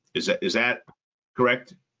 pieces. Is that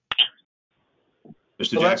correct, Mr.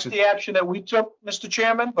 So that's Jackson? the action that we took, Mr.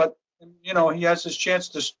 Chairman, but, you know, he has his chance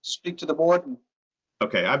to speak to the board. And,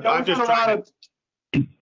 Okay, I'm just trying to.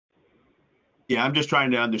 Yeah, I'm just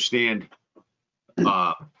trying to understand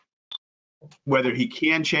whether he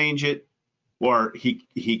can change it or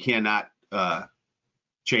he cannot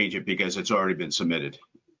change it because it's already been submitted.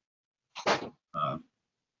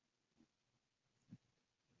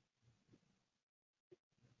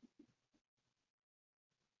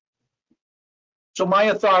 So my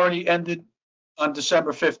authority ended on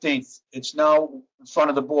December 15th. It's now in front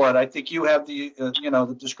of the board. I think you have the, you know,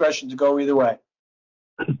 the discretion to go either way.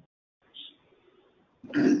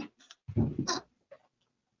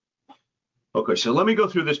 Okay, so let me go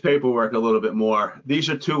through this paperwork a little bit more. These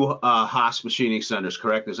are 2 Haas machining centers,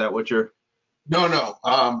 correct? Is that what you're? No.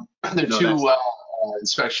 They're 2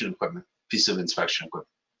 inspection equipment, piece of inspection equipment.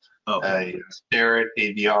 Okay. A Starrett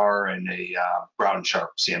AVR and a Brown &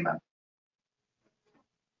 Sharp CMM.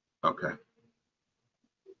 Okay.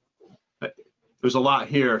 There's a lot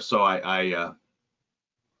here, so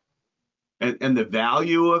and the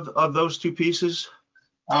value of those 2 pieces?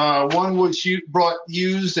 One was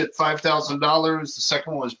used at $5,000. The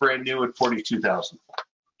second one was brand new at $42,000.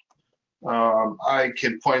 I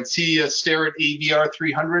can see a Starrett AVR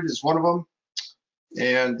 300 is one of them,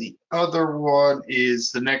 and the other one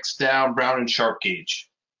is the next down Brown & Sharp gauge.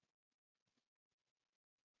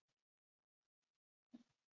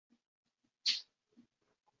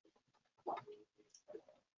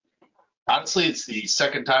 Honestly, it's the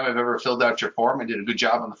second time I've ever filled out your form. I did a good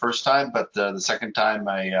job on the first time, but the second time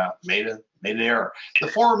I made an error. The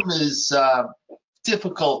form is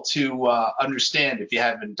difficult to understand if you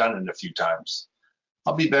haven't done it a few times.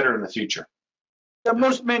 I'll be better in the future. Yeah,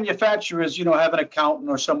 most manufacturers, have an accountant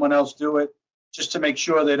or someone else do it just to make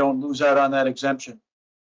sure they don't lose out on that exemption.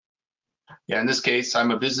 Yeah, in this case, I'm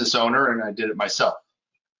a business owner and I did it myself.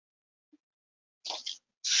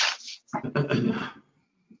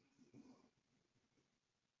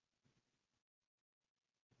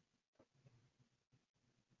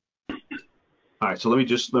 All right, so let me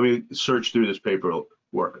search through this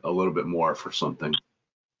paperwork a little bit more for something.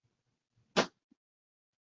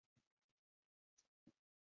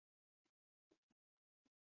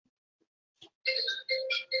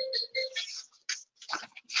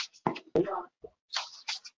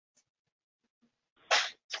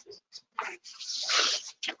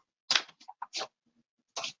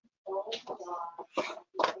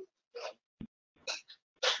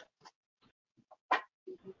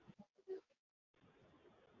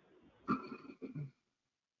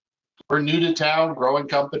 We're new to town, growing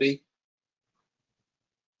company,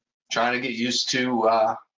 trying to get used to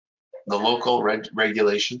the local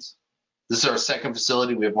regulations. This is our second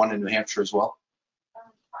facility. We have one in New Hampshire as well.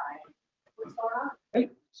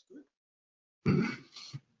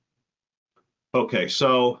 Okay,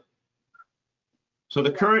 so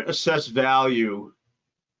the current assessed value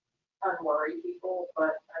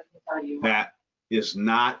that is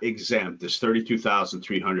not exempt is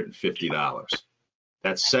 $32,350.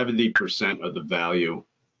 That's 70% of the value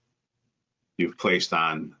you've placed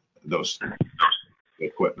on those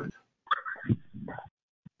equipment.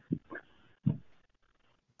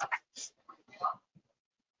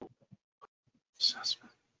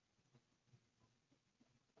 Assessment.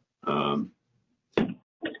 So,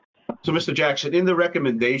 Mr. Jackson, in the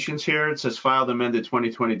recommendations here, it says filed amended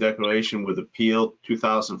 2020 declaration with appeal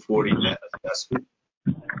 2040 net assessment.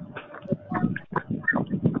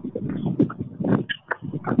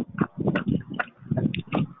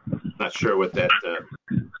 Not sure what that.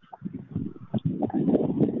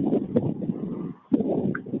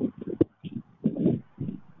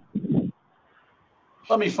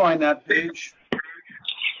 Let me find that page.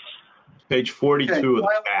 Page 42 of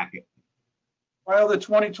the packet. File the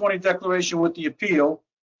 2020 declaration with the appeal.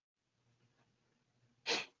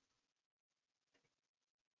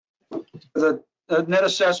 The net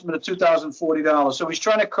assessment of $2,040. So he's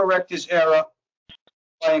trying to correct his error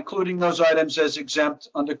by including those items as exempt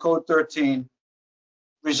under Code 13,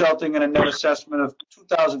 resulting in a net assessment of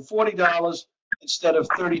 $2,040 instead of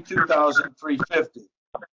 $32,350.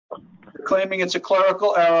 They're claiming it's a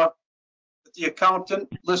clerical error that the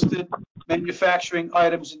accountant listed manufacturing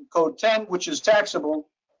items in Code 10, which is taxable,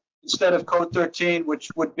 instead of Code 13,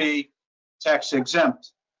 which would be tax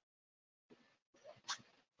exempt.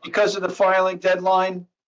 Because of the filing deadline,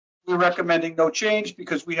 we're recommending no change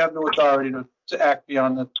because we have no authority to act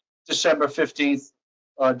beyond the December 15th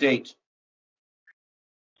date.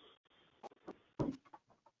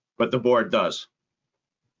 But the board does.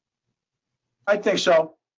 I think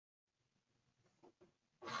so.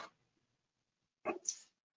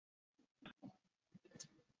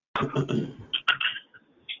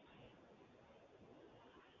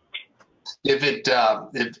 If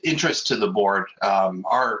interest to the board,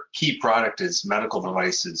 our key product is medical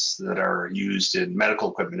devices that are used in medical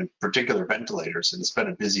equipment, in particular ventilators, and it's been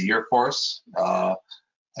a busy year for us.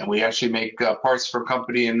 And we actually make parts for a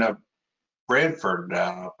company in Brantford,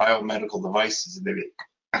 biomedical devices, and they make,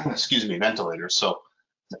 excuse me, ventilators. So,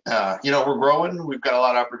 we're growing. We've got a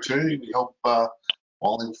lot of opportunity. We hope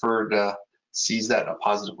Wallingford sees that in a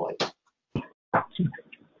positive light.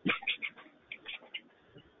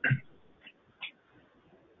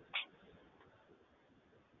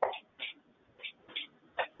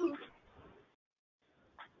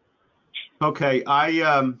 Okay,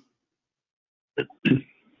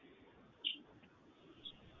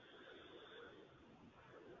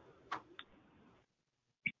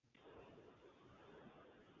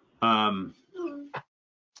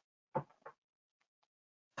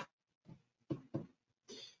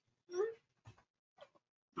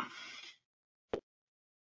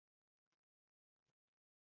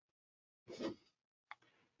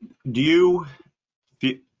 do you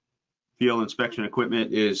feel inspection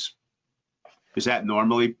equipment is that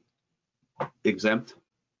normally exempt?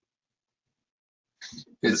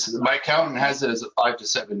 My accountant has it as a 5 to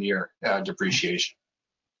 7 year depreciation.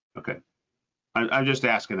 Okay, I'm just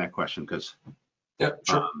asking that question because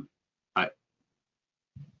sure. I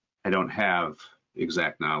don't have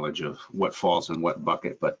exact knowledge of what falls in what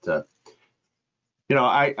bucket, but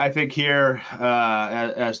I think here,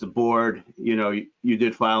 as the board, you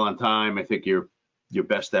did file on time. I think your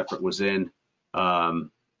best effort was in. And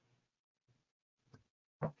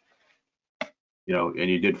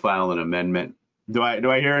you did file an amendment. Do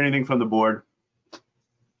I hear anything from the board?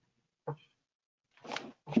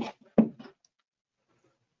 I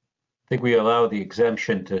think we allow the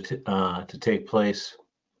exemption to take place.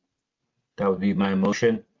 That would be my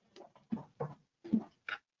motion.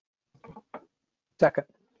 Second.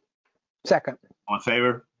 All in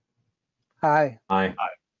favor? Aye. Aye.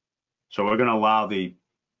 So we're going to allow the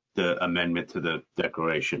amendment to the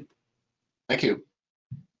declaration. Thank you.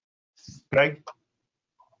 Okay.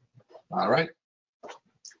 All right.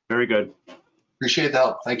 Very good. Appreciate the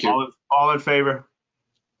help. Thank you. All in favor?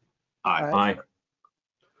 Aye. Aye.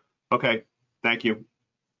 Okay. Thank you.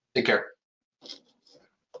 Take care.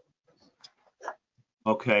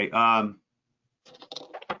 Okay.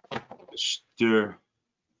 Mr.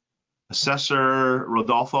 Assessor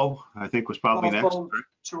Rodolfo, I think, was probably next.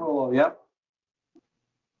 Cirillo, yep.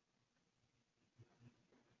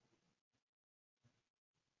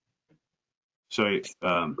 So,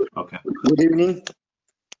 okay. Good evening.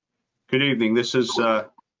 Good evening. This is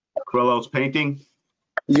Carrillo's Painting.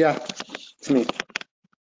 Yeah, it's me.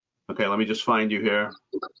 Okay, let me just find you here.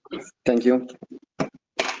 Thank you.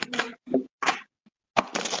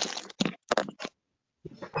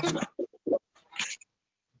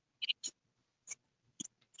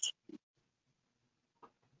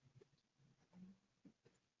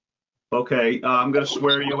 Okay, I'm going to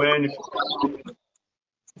swear you in.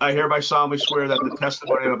 I hereby solemnly swear that the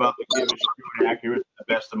testimony I'm about to give is true and accurate to the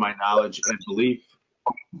best of my knowledge and belief.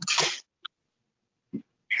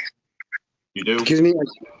 You do? Excuse me.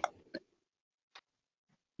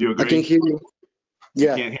 You agree? I can hear you.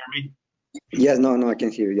 Yeah. You can't hear me? Yes, no, I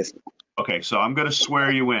can hear you. Yes. Okay, so I'm going to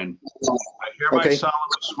swear you in. I hereby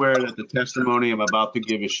solemnly swear that the testimony I'm about to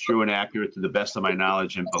give is true and accurate to the best of my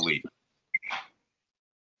knowledge and belief.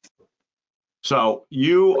 So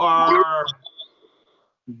you are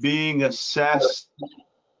being assessed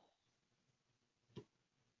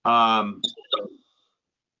on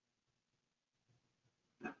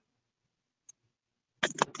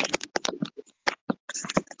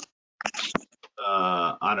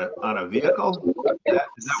a vehicle? Is that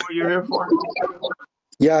what you're here for?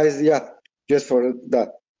 Yeah, just for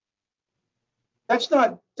that. That's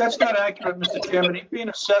not accurate, Mr. Chairman. He's being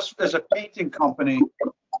assessed as a painting company.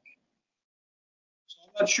 So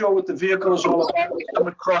I'm not sure what the vehicle is all about.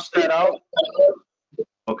 Someone crossed that out.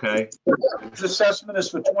 Okay. His assessment is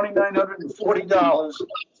for $2,940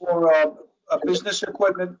 for a business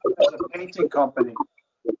equipment as a painting company.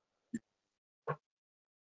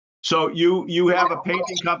 So you have a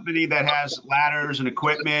painting company that has ladders and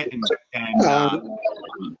equipment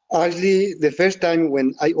Actually, the first time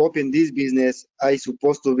when I opened this business, I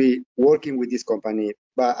supposed to be working with this company,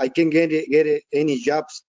 but I can't get any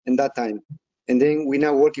jobs in that time. And then we're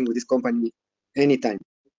not working with this company anytime.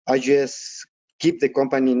 I just keep the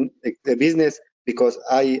company, the business, because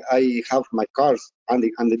I have my cars and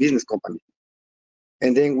the business company.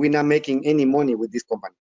 And then we're not making any money with this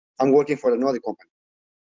company. I'm working for another company.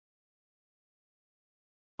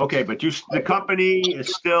 Okay, but the company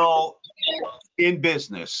is still in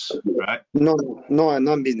business, right? No,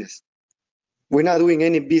 not business. We're not doing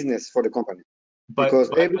any business for the company because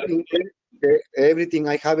everything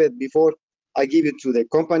I have it before, I give it to the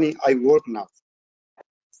company I work now.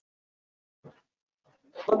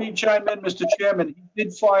 Let me chime in, Mr. Chairman. He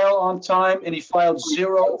did file on time, and he filed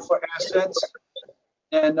 0 for assets.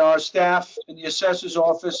 And our staff in the assessor's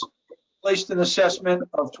office placed an assessment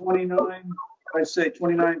of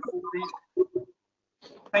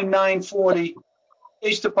 $29.40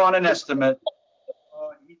 based upon an estimate.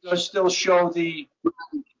 He does still show the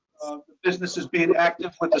business as being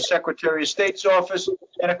active with the Secretary of State's office,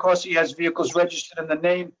 and of course he has vehicles registered in the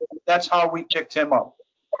name. That's how we picked him up.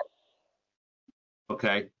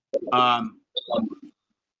 Okay.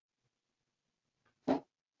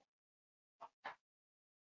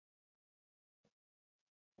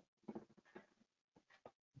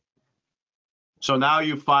 So now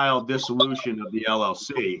you filed dissolution of the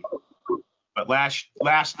LLC, but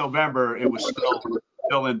last November it was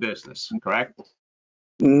still in business, correct?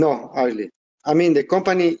 No, hardly. I mean, the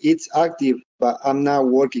company it's active, but I'm not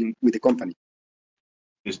working with the company.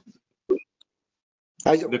 The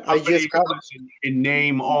company was in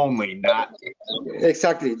name only, not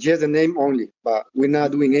exactly, just the name only, but we're not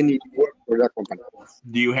doing any work for that company.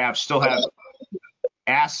 Do you still have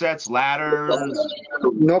assets, ladders?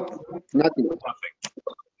 Nope, nothing.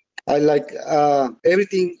 I like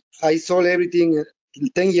everything. I sold everything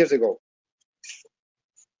 10 years ago.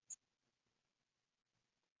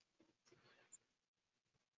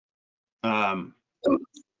 Um,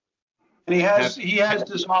 And he has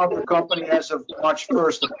dissolved the company as of March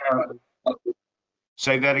 1st, apparently.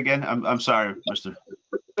 say that again. I'm sorry, Mr.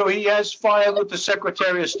 So he has filed with the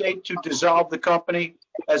Secretary of State to dissolve the company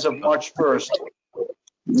as of March 1st.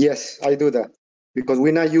 Yes, I do that because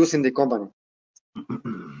we're not using the company.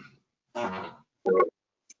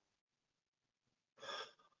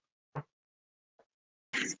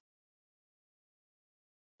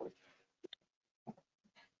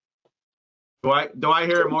 Do I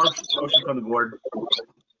hear a motion from the board?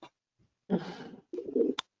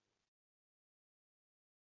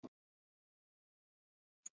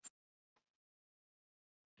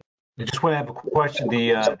 I just want to have a question.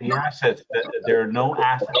 The assets, there are no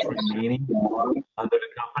assets remaining under the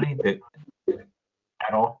company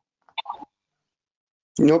at all?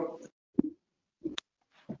 Nope.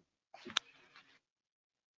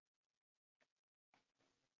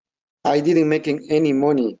 I didn't make any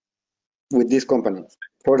money with this company,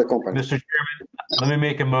 for the company. Mr. Chairman, let me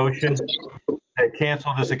make a motion to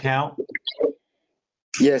cancel this account.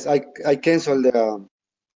 Yes, I canceled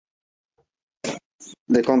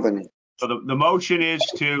the company. So the motion is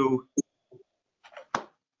to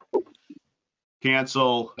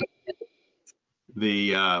cancel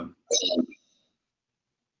the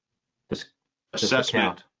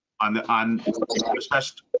assessment on the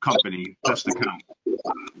assessed company, assessed account.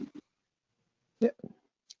 Yeah.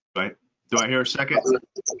 Right. Do I hear a second?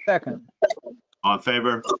 Second. All in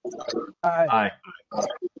favor? Aye. Aye.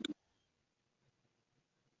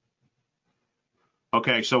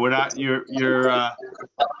 Okay, so we're not, you've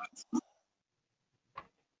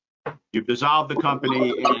dissolved the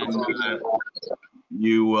company and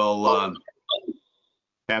you will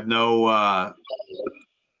have no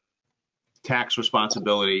tax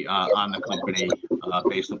responsibility on the company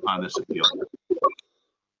based upon this appeal.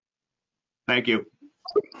 Thank you.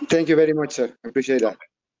 Thank you very much, sir. I appreciate that.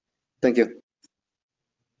 Thank you.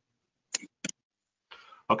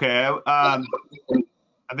 Okay, I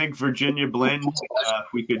think Virginia Blinn, if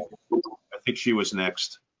we could, I think she was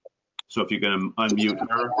next. So if you can unmute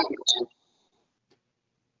her.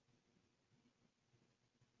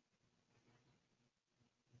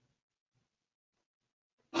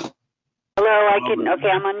 Hello, okay,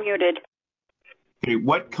 I'm unmuted. Okay,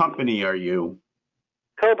 what company are you?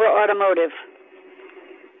 Cobra Automotive.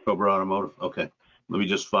 Cobra Automotive, okay. Let me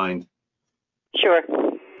just find Sure.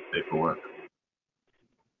 paperwork.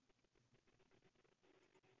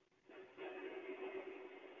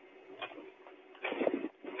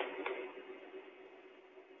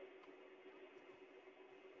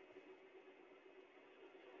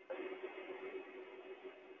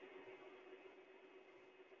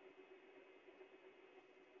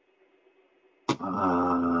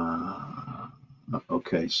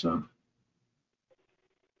 Okay, so.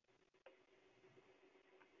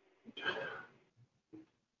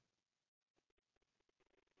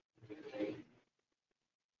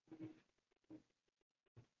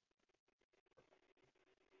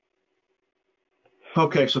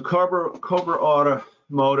 Okay, so Cobra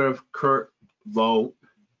Automotive, Kurt Vogt.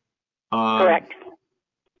 Correct.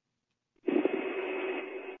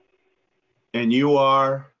 And you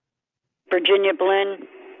are? Virginia Blinn.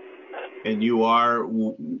 And you are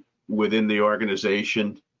within the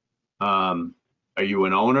organization. Are you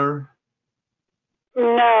an owner? No,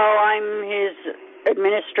 I'm his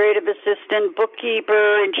administrative assistant,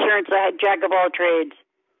 bookkeeper, insurance, I had jack of all trades.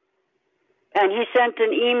 And he sent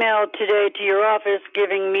an email today to your office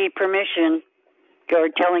giving me permission, or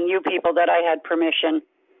telling you people that I had permission.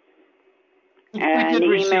 And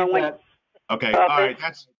the email went. Okay, all right,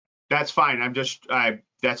 that's fine.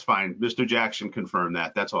 That's fine. Mr. Jackson confirmed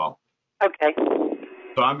that. That's all. Okay.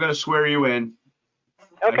 So I'm going to swear you in.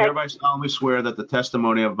 Okay. I hereby solemnly swear that the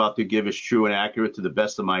testimony I'm about to give is true and accurate to the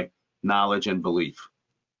best of my knowledge and belief.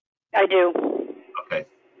 I do. Okay.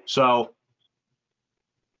 So,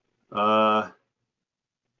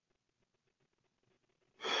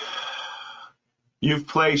 you've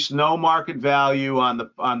placed no market value on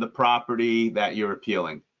the property that you're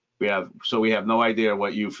appealing. We have no idea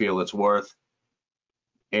what you feel it's worth.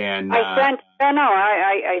 And I sent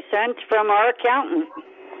from our accountant.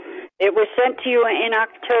 It was sent to you in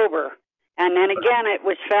October. And then again, it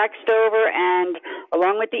was faxed over, and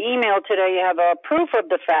along with the email today, you have a proof of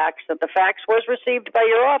the fax, that the fax was received by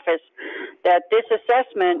your office, that this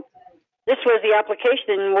assessment, this was the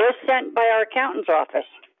application, was sent by our accountant's office.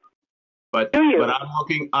 But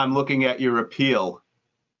I'm looking at your appeal,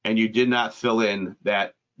 and you did not fill in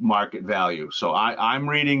that market value. So I'm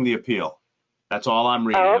reading the appeal. That's all I'm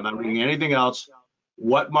reading. I'm not reading anything else.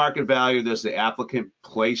 What market value does the applicant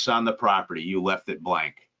place on the property? You left it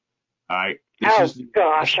blank. All right.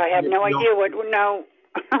 Gosh, I have no idea what. No.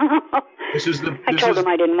 This is the. I told him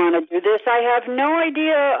I didn't want to do this. I have no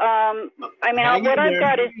idea. I mean, what I've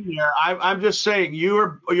got is. I'm just saying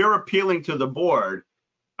you're appealing to the board,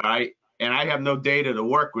 all right? And I have no data to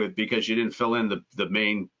work with because you didn't fill in the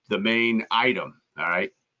main item, all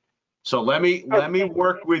right? So let me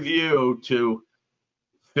work with you to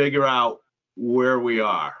figure out where we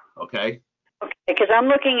are, okay? Okay, because I'm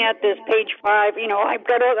looking at this page 5. You know, I've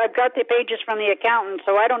got the pages from the accountant,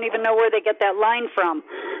 so I don't even know where they get that line from.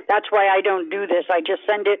 That's why I don't do this. I just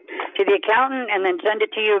send it to the accountant and then send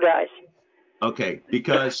it to you guys. Okay,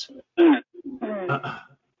 because the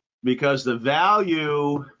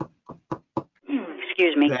value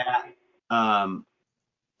excuse me that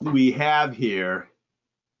we have here,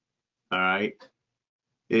 all right,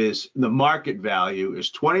 is the market value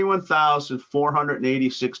is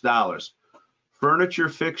 $21,486. Furniture,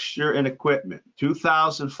 fixture, and equipment,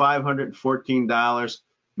 $2,514.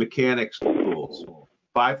 Mechanics tools,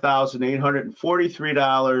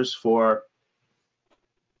 $5,843 for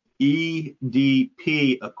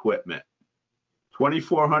EDP equipment,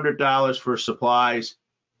 $2,400 for supplies,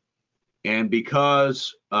 and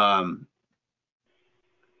because for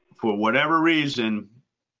whatever reason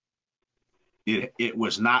it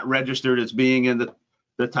was not registered as being in the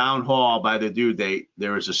town hall by the due date,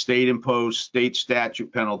 there is a state-imposed state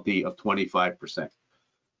statute penalty of 25%.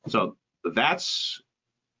 So that's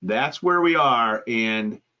where we are,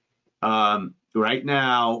 and right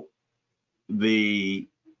now the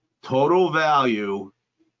total value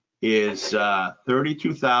is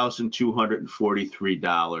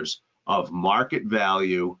 $32,243 of market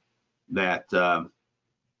value that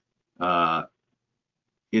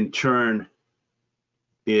in turn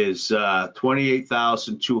is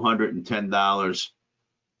 $28,210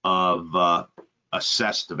 of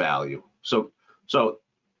assessed value. So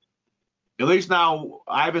at least now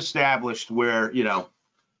I've established where, you know,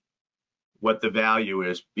 what the value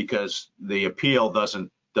is, because the appeal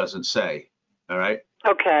doesn't say. All right.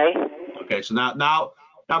 Okay. Okay. So now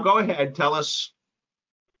go ahead. Tell us.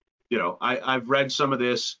 You know, I've read some of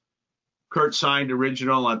this. Kurt signed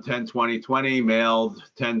original on 10/20/20, mailed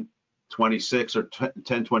 10/26 or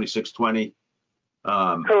 10/26/20.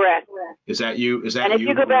 Correct. Is that you? Is that and if you?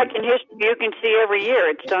 you go back in history, you can see every year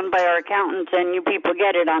it's done by our accountants, and you people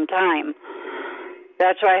get it on time.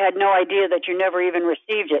 That's why I had no idea that you never even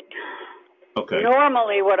received it. Okay.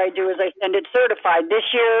 Normally what I do is I send it certified.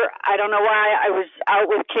 This year, I don't know why, I was out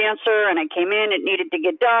with cancer and I came in, it needed to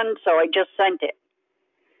get done, so I just sent it.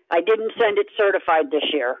 I didn't send it certified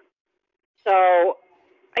this year. So,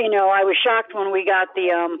 you know, I was shocked when we got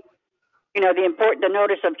the, you know, the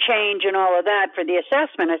notice of change and all of that for the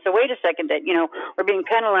assessment. I said, wait a second, that, you know, we're being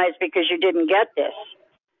penalized because you didn't get this.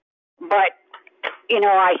 But, you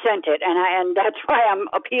know, I sent it, and that's why I'm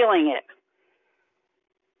appealing it.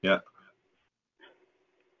 Yeah.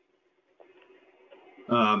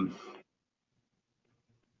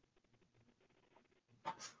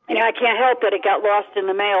 You know, I can't help that it got lost in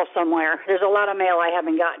the mail somewhere. There's a lot of mail I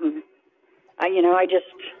haven't gotten. You know, I just...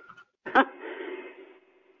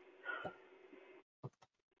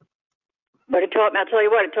 But it taught me, I'll tell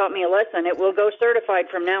you what, it taught me a lesson. It will go certified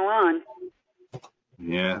from now on.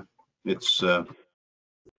 Yeah, it's... Yeah,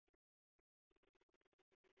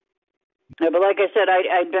 but like I said,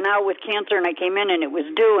 I'd been out with cancer and I came in and it was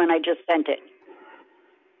due and I just sent it.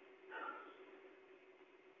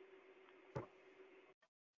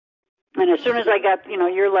 And as soon as I got, you know,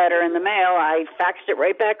 your letter in the mail, I faxed it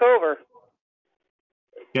right back over.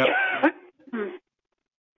 Yep.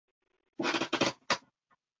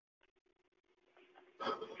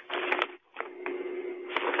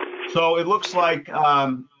 So it looks like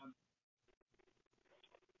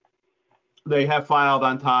they have filed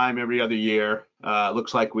on time every other year.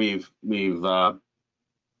 Looks like we've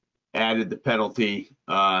added the penalty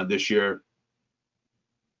this year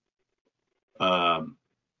to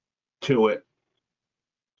it.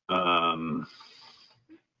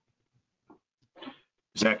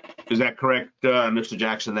 Is that correct, Mr.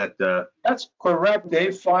 Jackson? That's correct.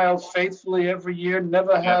 They filed faithfully every year,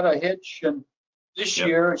 never had a hitch, and this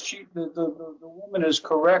year the woman is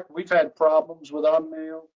correct. We've had problems with our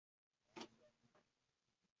mail.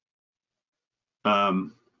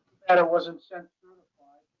 That it wasn't sent certified.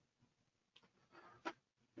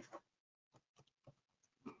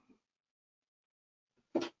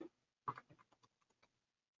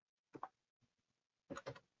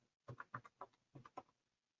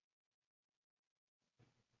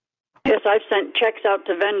 Yes, I've sent checks out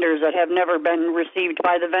to vendors that have never been received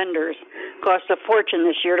by the vendors. Cost a fortune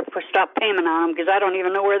this year to stop payment on them because I don't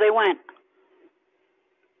even know where they went.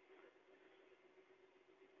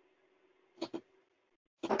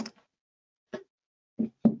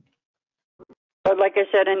 But like I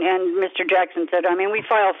said, and Mr. Jackson said, I mean, we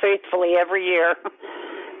file faithfully every year.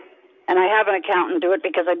 And I have an accountant do it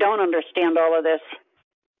because I don't understand all of this.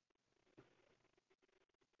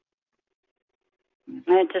 And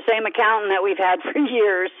it's the same accountant that we've had for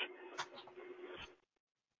years.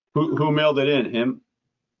 Who mailed it in? Him?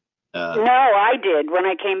 No, I did when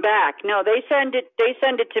I came back. No, they send it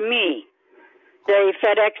to me. They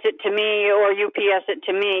FedEx it to me or UPS it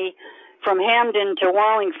to me from Hamden to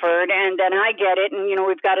Wallingford, and then I get it, and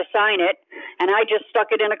we've got to sign it, and I just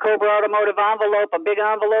stuck it in a Cobra Automotive envelope, a big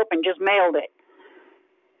envelope, and just mailed it.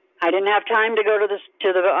 I didn't have time to go to the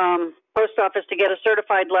post office to get a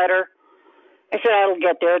certified letter. I said, I'll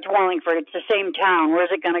get there. It's Wallingford. It's the same town.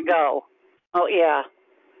 Where's it going to go? Oh, yeah.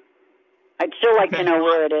 I'd still like to know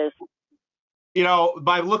where it is.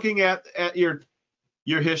 By looking at your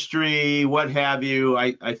history, what have you,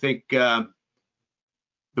 I think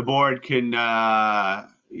the board can,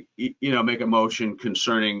 make a motion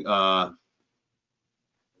concerning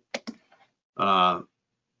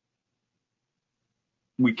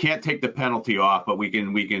we can't take the penalty off, but we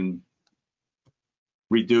can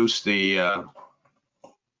reduce the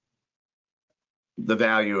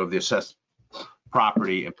value of the assessed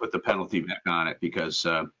property and put the penalty back on it, because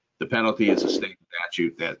the penalty is a state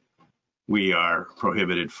statute that we are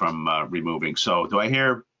prohibited from removing. So do I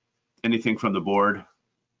hear anything from the board?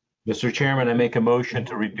 Mr. Chairman, I make a motion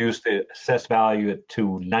to reduce the assessed value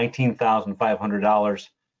to $19,500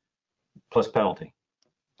 plus penalty.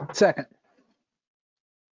 Second.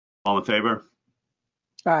 All in favor?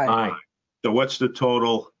 Aye. Aye. So what's the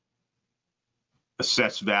total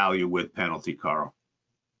assessed value with penalty, Carl?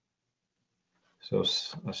 So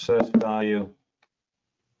assessed value.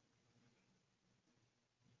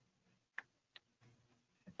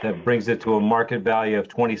 That brings it to a market value of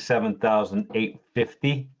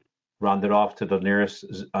 $27,850, rounded off to the nearest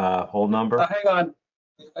whole number. Hang on.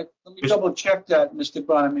 Let me double check that, Mr.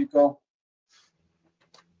 Bonamico.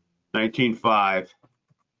 19.5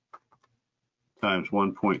 times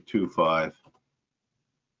 1.25,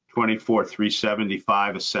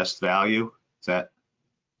 24,375 assessed value. Is that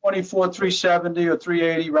 24,370 or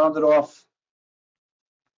 380 rounded off?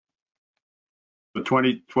 the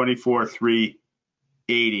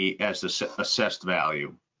 24,380 as the assessed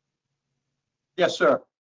value? Yes, sir.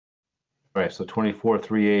 All right, so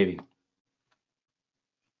 24,380.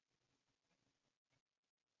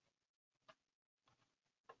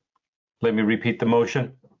 Let me repeat the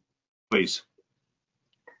motion. Please.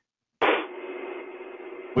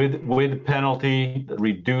 With penalty,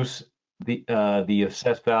 reduce the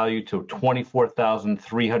assessed value to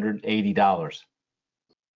 $24,380.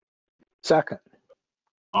 Second.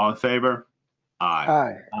 All in favor? Aye.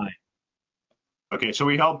 Aye. Aye. Okay, so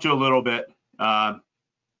we helped you a little bit.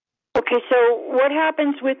 Okay, so what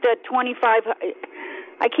happens with the 25?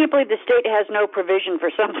 I can't believe the state has no provision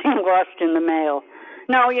for something lost in the mail.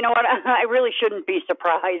 No, you know what? I really shouldn't be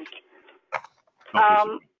surprised.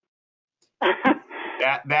 So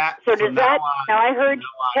does that? Now I heard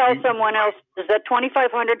tell someone else. Does that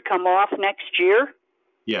 2,500 come off next year?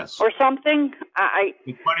 Yes. Or something?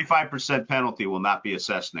 The 25% penalty will not be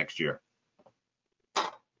assessed next year,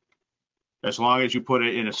 as long as you put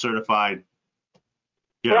it in a certified.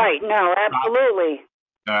 Right. No, absolutely.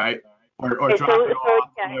 All right. Or okay, drop it off.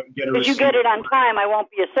 Yeah. Get a If you get it on time, I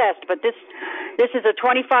won't be assessed. But this is a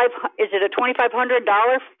Is it a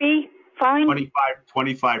 $2,500 fee fine?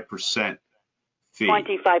 25% fee.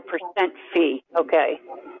 25% fee. Okay.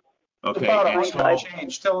 Okay. About a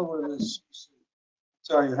change. Tell her what it is.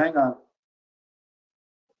 Sorry, hang on.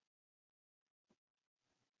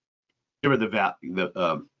 Give her the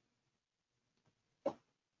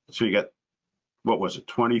so you got, what was it?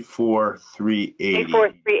 24,380.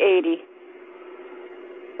 24,380.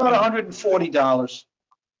 About $140.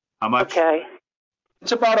 How much? Okay.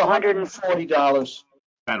 It's about $140.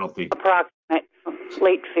 Penalty. Approximate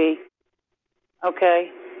late fee. Okay.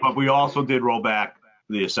 But we also did roll back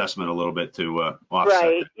the assessment a little bit to offset.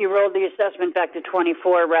 Right. You rolled the assessment back to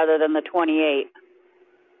 24 rather than the 28.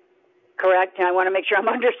 Correct? And I want to make sure I'm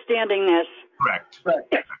understanding this. Correct.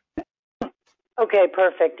 Okay,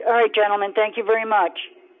 perfect. All right, gentlemen. Thank you very much.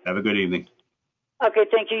 Have a good evening. Okay,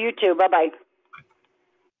 thank you. You too. Bye-bye.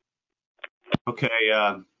 Okay,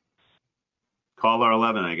 caller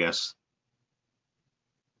 11, I guess.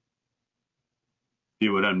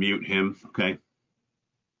 You would unmute him, okay.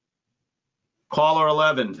 Caller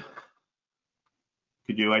 11,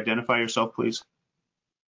 could you identify yourself, please?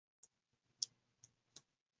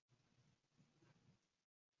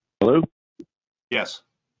 Hello? Yes.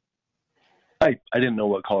 I didn't know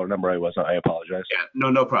what caller number I was on. I apologize. Yeah,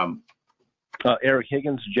 no problem. Eric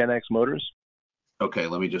Higgins, Gen X Motors. Okay,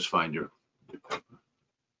 let me just find your.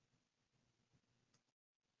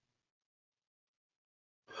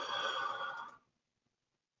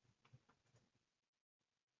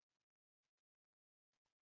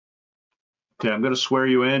 Okay, I'm going to swear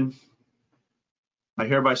you in. I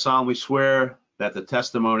hereby solemnly swear that the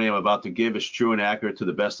testimony I'm about to give is true and accurate to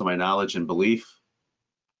the best of my knowledge and belief.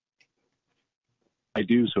 I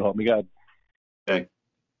do, so help me God. Okay.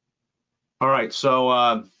 All right, so,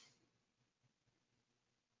 all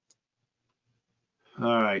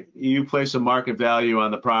right, you place a market value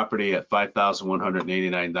on the property at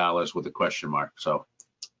 $5,189 with a question mark, so.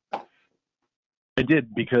 I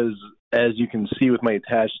did, because as you can see with my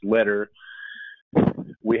attached letter,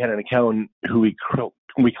 we had an accountant who we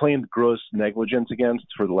claimed gross negligence against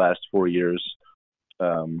for the last 4 years.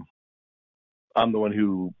 I'm the one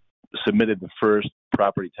who submitted the first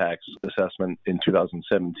property tax assessment in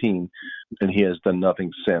 2017, and he has done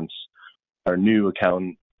nothing since. Our new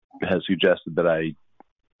accountant has suggested that I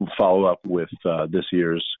follow up with this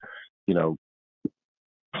year's,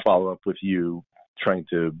 follow up with you, trying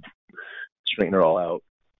to straighten it all out.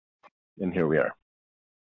 And here we are.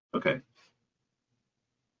 Okay.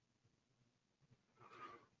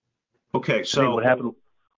 Okay, so. I think what happened,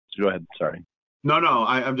 go ahead, sorry. No,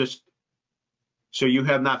 I'm just, so you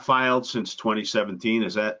have not filed since 2017,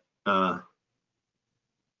 is that?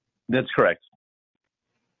 That's correct.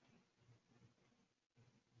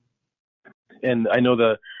 And I know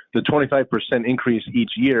the 25% increase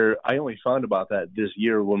each year, I only found about that this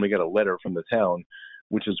year when we got a letter from the town,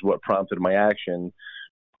 which is what prompted my action.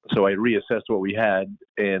 So I reassessed what we had,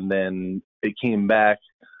 and then it came back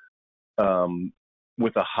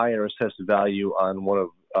with a higher assessed value on one of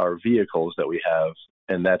our vehicles that we have.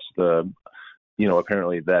 And that's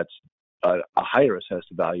apparently that's a higher assessed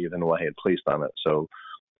value than what I had placed on it. So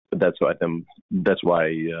that's why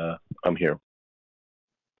I'm here.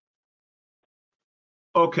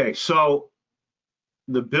 Okay, so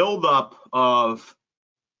the buildup of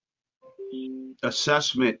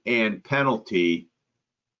assessment and penalty,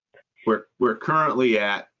 we're currently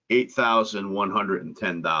at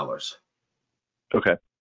 $8,110. Okay.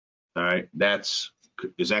 All right,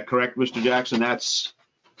 is that correct, Mr. Jackson? That's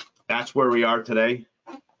where we are today?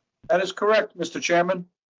 That is correct, Mr. Chairman.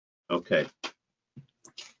 Okay.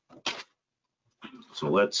 So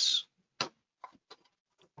let's.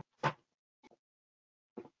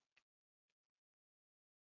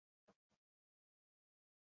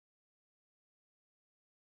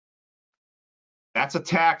 That's a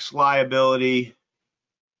tax liability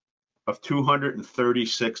of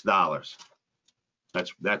 $236.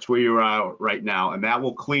 That's where you're at right now, and that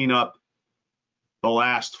will clean up the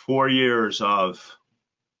last 4 years of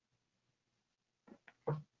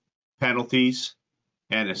penalties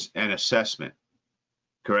and assessment.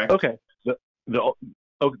 Correct? Okay.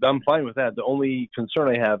 I'm fine with that. The only concern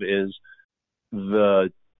I have is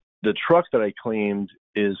the truck that I claimed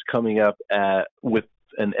is coming up with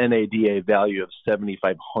an NADA value of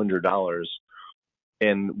 $7,500,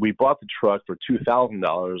 and we bought the truck for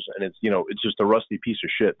 $2,000, and it's just a rusty piece of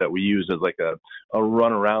shit that we use as like a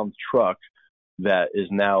runaround truck that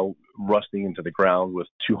is now rusting into the ground with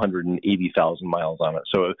 280,000 miles on it.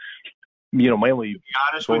 So, my only. To be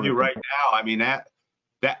honest with you right now, I mean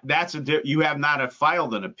that's you have not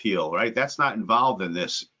filed an appeal, right? That's not involved in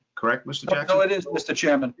this, correct, Mr. Jackson? No, it is, Mr.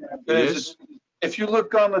 Chairman. It is. If you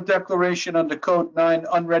look on the declaration under Code 9,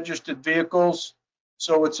 unregistered vehicles,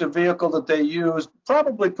 so it's a vehicle that they use,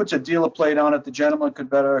 probably puts a dealer plate on it. The gentleman could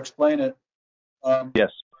better explain it. Yes.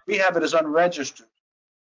 We have it as unregistered.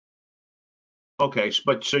 Okay,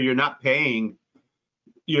 but so you're not paying,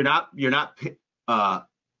 you're not in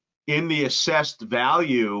the assessed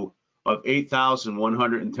value of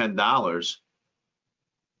 $8,110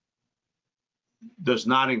 does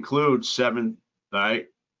not include right?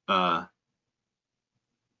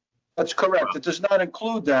 That's correct. It does not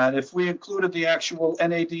include that. If we included the actual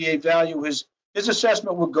NADA value, his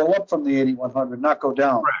assessment would go up from the 8,100, not go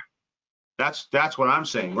down. Correct. That's what I'm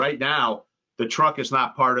saying. Right now, the truck is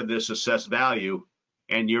not part of this assessed value,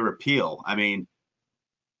 and your appeal. I mean,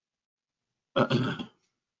 my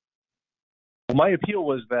appeal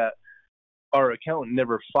was that our accountant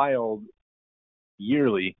never filed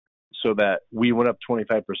yearly, so that we went up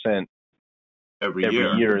 25% every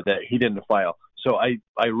year that he didn't file. So I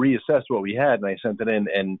reassessed what we had, and I sent it in,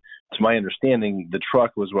 and to my understanding, the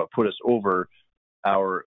truck was what put us over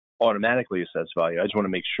our automatically assessed value. I just want to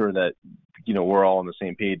make sure that, we're all on the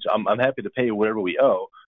same page. I'm happy to pay whatever we owe,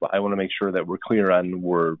 but I want to make sure that we're clear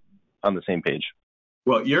we're on the same page.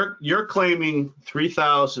 Well, you're claiming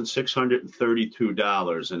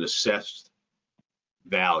 $3,632 in assessed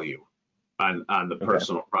value. on the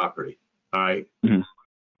personal property. All right. Mhm.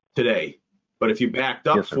 Today. But if you backed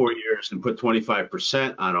up Yes, sir. 4 years and put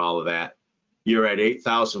 25% on all of that, you're at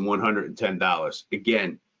 $8,110.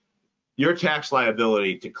 Again, your tax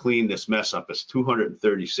liability to clean this mess up is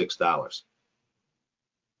 $236.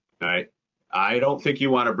 All right. I don't think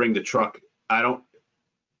you want to bring the truck. I don't,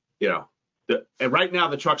 you know, and right now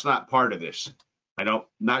the truck's not part of this.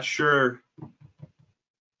 Not sure,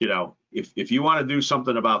 you know, if you want to do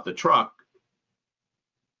something about the truck,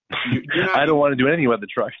 you're not, I don't want to do anything about the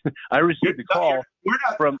truck. I received a call we're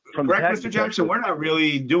not, from the correct, tax Mr. Jackson, detective. we're not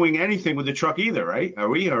really doing anything with the truck either, right? Are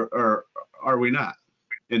we, or are we not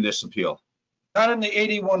in this appeal? Not in the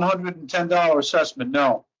 $8,110 assessment,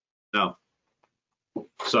 no. No.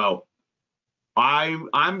 So I'm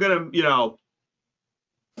gonna,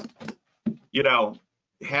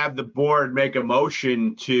 have the board make a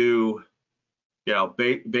motion to,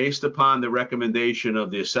 based upon the recommendation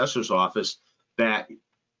of the assessor's office, that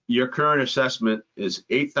your current assessment is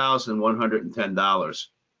 $8,110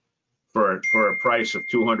 for a price of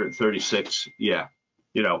 $236. Yeah,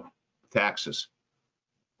 taxes.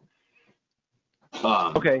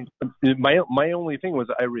 Okay. My only thing was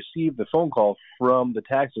I received the phone call from the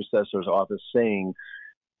tax assessor's office saying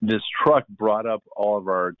this truck brought up all of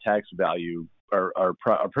our tax value, our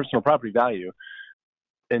personal property value,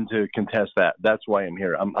 and to contest that. That's why I'm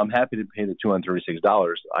here. I'm happy to pay the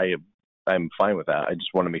 $236. I'm fine with that. I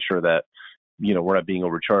just want to make sure that we're not being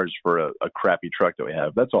overcharged for a crappy truck that we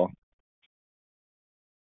have. That's all.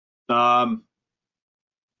 I'm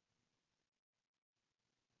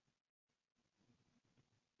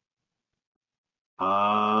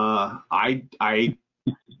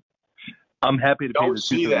happy to pay don't the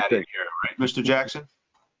see that in $236. here, right, Mr. Jackson?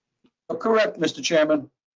 Correct, Mr.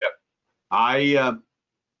 Chairman. Yep.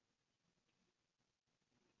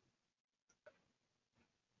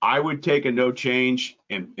 I would take a no change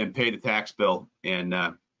and pay the tax bill. And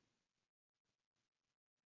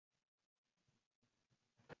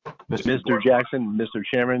Mr. Jackson, Mr.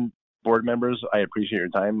 Chairman, board members, I appreciate your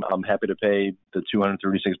time. I'm happy to pay the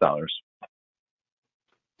 $236.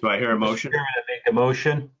 Do I hear a motion? Mr. Chairman, I make a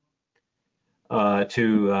motion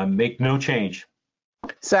to make no change.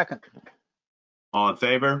 Second. All in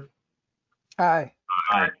favor? Aye.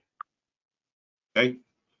 Aye. Okay.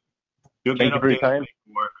 You'll Thank get you for your updated time.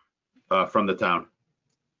 paperwork, from the town.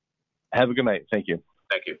 Have a good night. Thank you.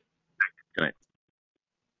 Thank you. Good night.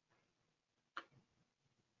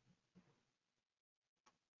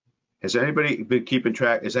 Has anybody been keeping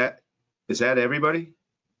track? Is that everybody?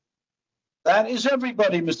 That is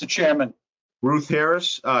everybody, Mr. Chairman. Ruth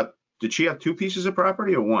Harris, did she have 2 pieces of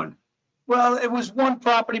property or 1? Well, it was one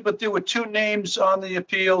property, but there were 2 names on the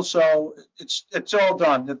appeal, so it's all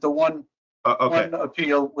done. That the one Okay. one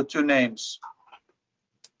appeal with 2 names.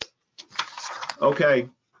 Okay.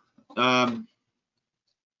 All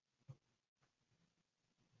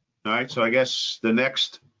right. So I guess the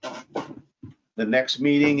next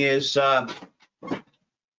meeting is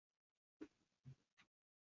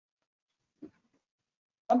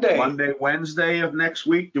Monday, Wednesday of next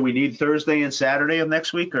week. Do we need Thursday and Saturday of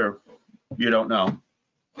next week, or you don't know?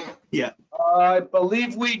 Yeah. I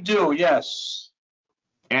believe we do, yes.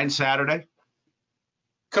 And Saturday?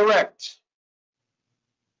 Correct.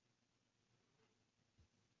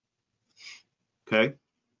 Okay.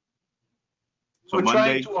 So We were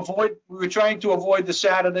Monday. trying to avoid the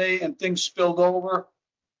Saturday, and things spilled over.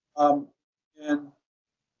 And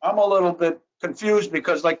I'm a little bit confused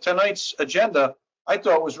because, like, tonight's agenda, I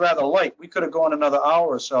thought was rather light. We could have gone another hour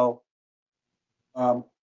or so. But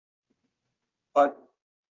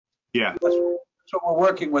Yeah. that's what we're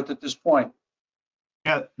working with at this point.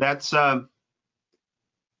 Yeah, that's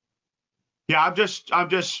yeah, I'm just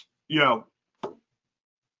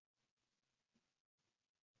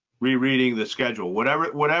rereading the schedule.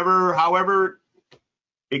 However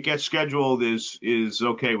it gets scheduled is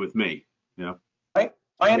okay with me. My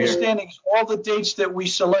understanding is all the dates that we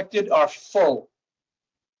selected are full.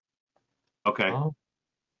 Okay. Oh.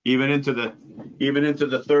 Even into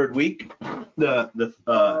the third week.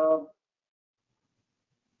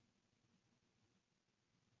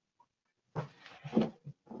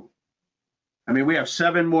 I mean, we have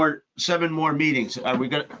 7 more meetings. Are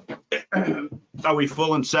we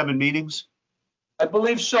full in 7 meetings? I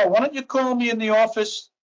believe so. Why don't you call me in the office,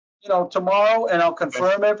 tomorrow, and I'll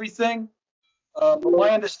confirm everything. But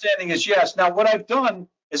my understanding is yes. Now, what I've done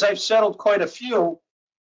is I've settled quite a few.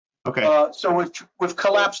 Okay. So we've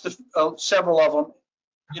collapsed several of them,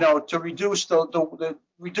 to reduce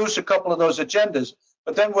reduce a couple of those agendas.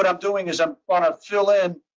 But then what I'm doing is I'm going to fill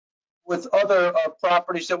in with other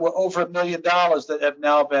properties that were over $1 million that have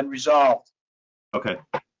now been resolved. Okay.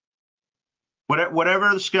 Whatever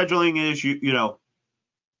the scheduling is, you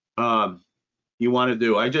want to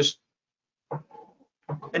do.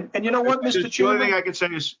 And you know what, Mr. The only Chairman? thing I can say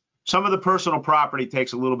is some of the personal property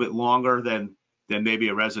takes a little bit longer than maybe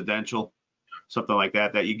a residential, something like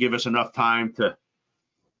that, that you give us enough time to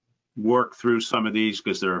work through some of these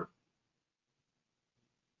because they're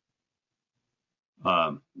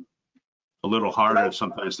a little harder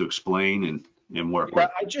sometimes to explain and work Yeah,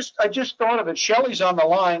 with. I just thought of it. Shelley's on the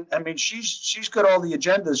line. I mean, she's got all the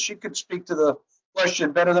agendas. She could speak to the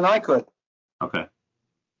question better than I could. Okay.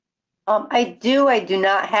 I do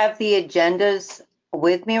not have the agendas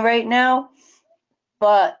with me right now,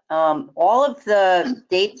 but all of the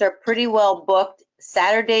dates are pretty well booked.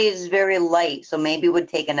 Saturday is very light, so maybe it would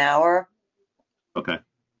take an hour. Okay.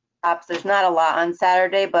 Tops. There's not a lot on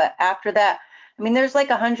Saturday, but after that, I mean, there's like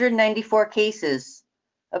 194 cases,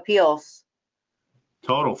 appeals.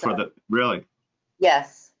 Total for the, really?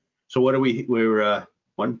 Yes. So what are we're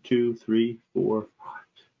 1, 2, 3, 4,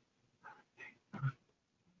 5,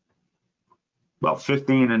 about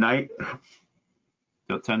 15 a night.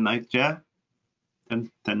 So 10 nights, yeah?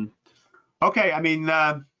 10. Okay, I mean,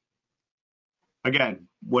 again,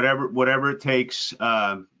 whatever it takes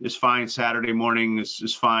is fine. Saturday morning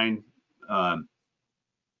is fine.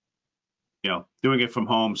 Doing it from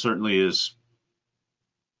home certainly is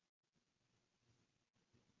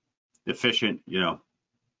efficient,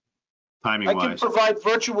 timing I can wise. provide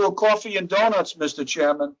virtual coffee and donuts, Mr.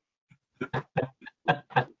 Chairman,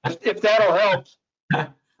 if that'll help.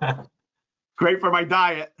 Great for my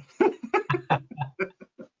diet.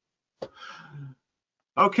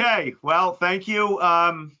 Okay, well, thank you.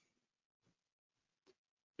 I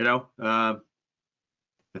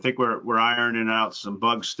think we're ironing out some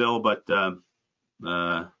bugs still, but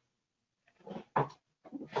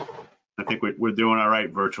I think we're doing all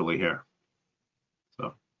right virtually here.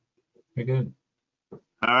 So Very good.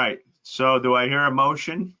 All right. So do I hear a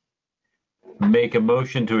motion? Make a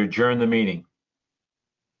motion to adjourn the meeting.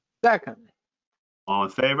 Second. All in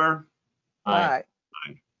favor? Aye.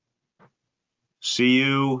 See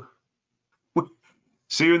you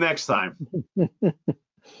next time.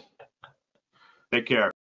 Take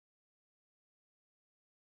care.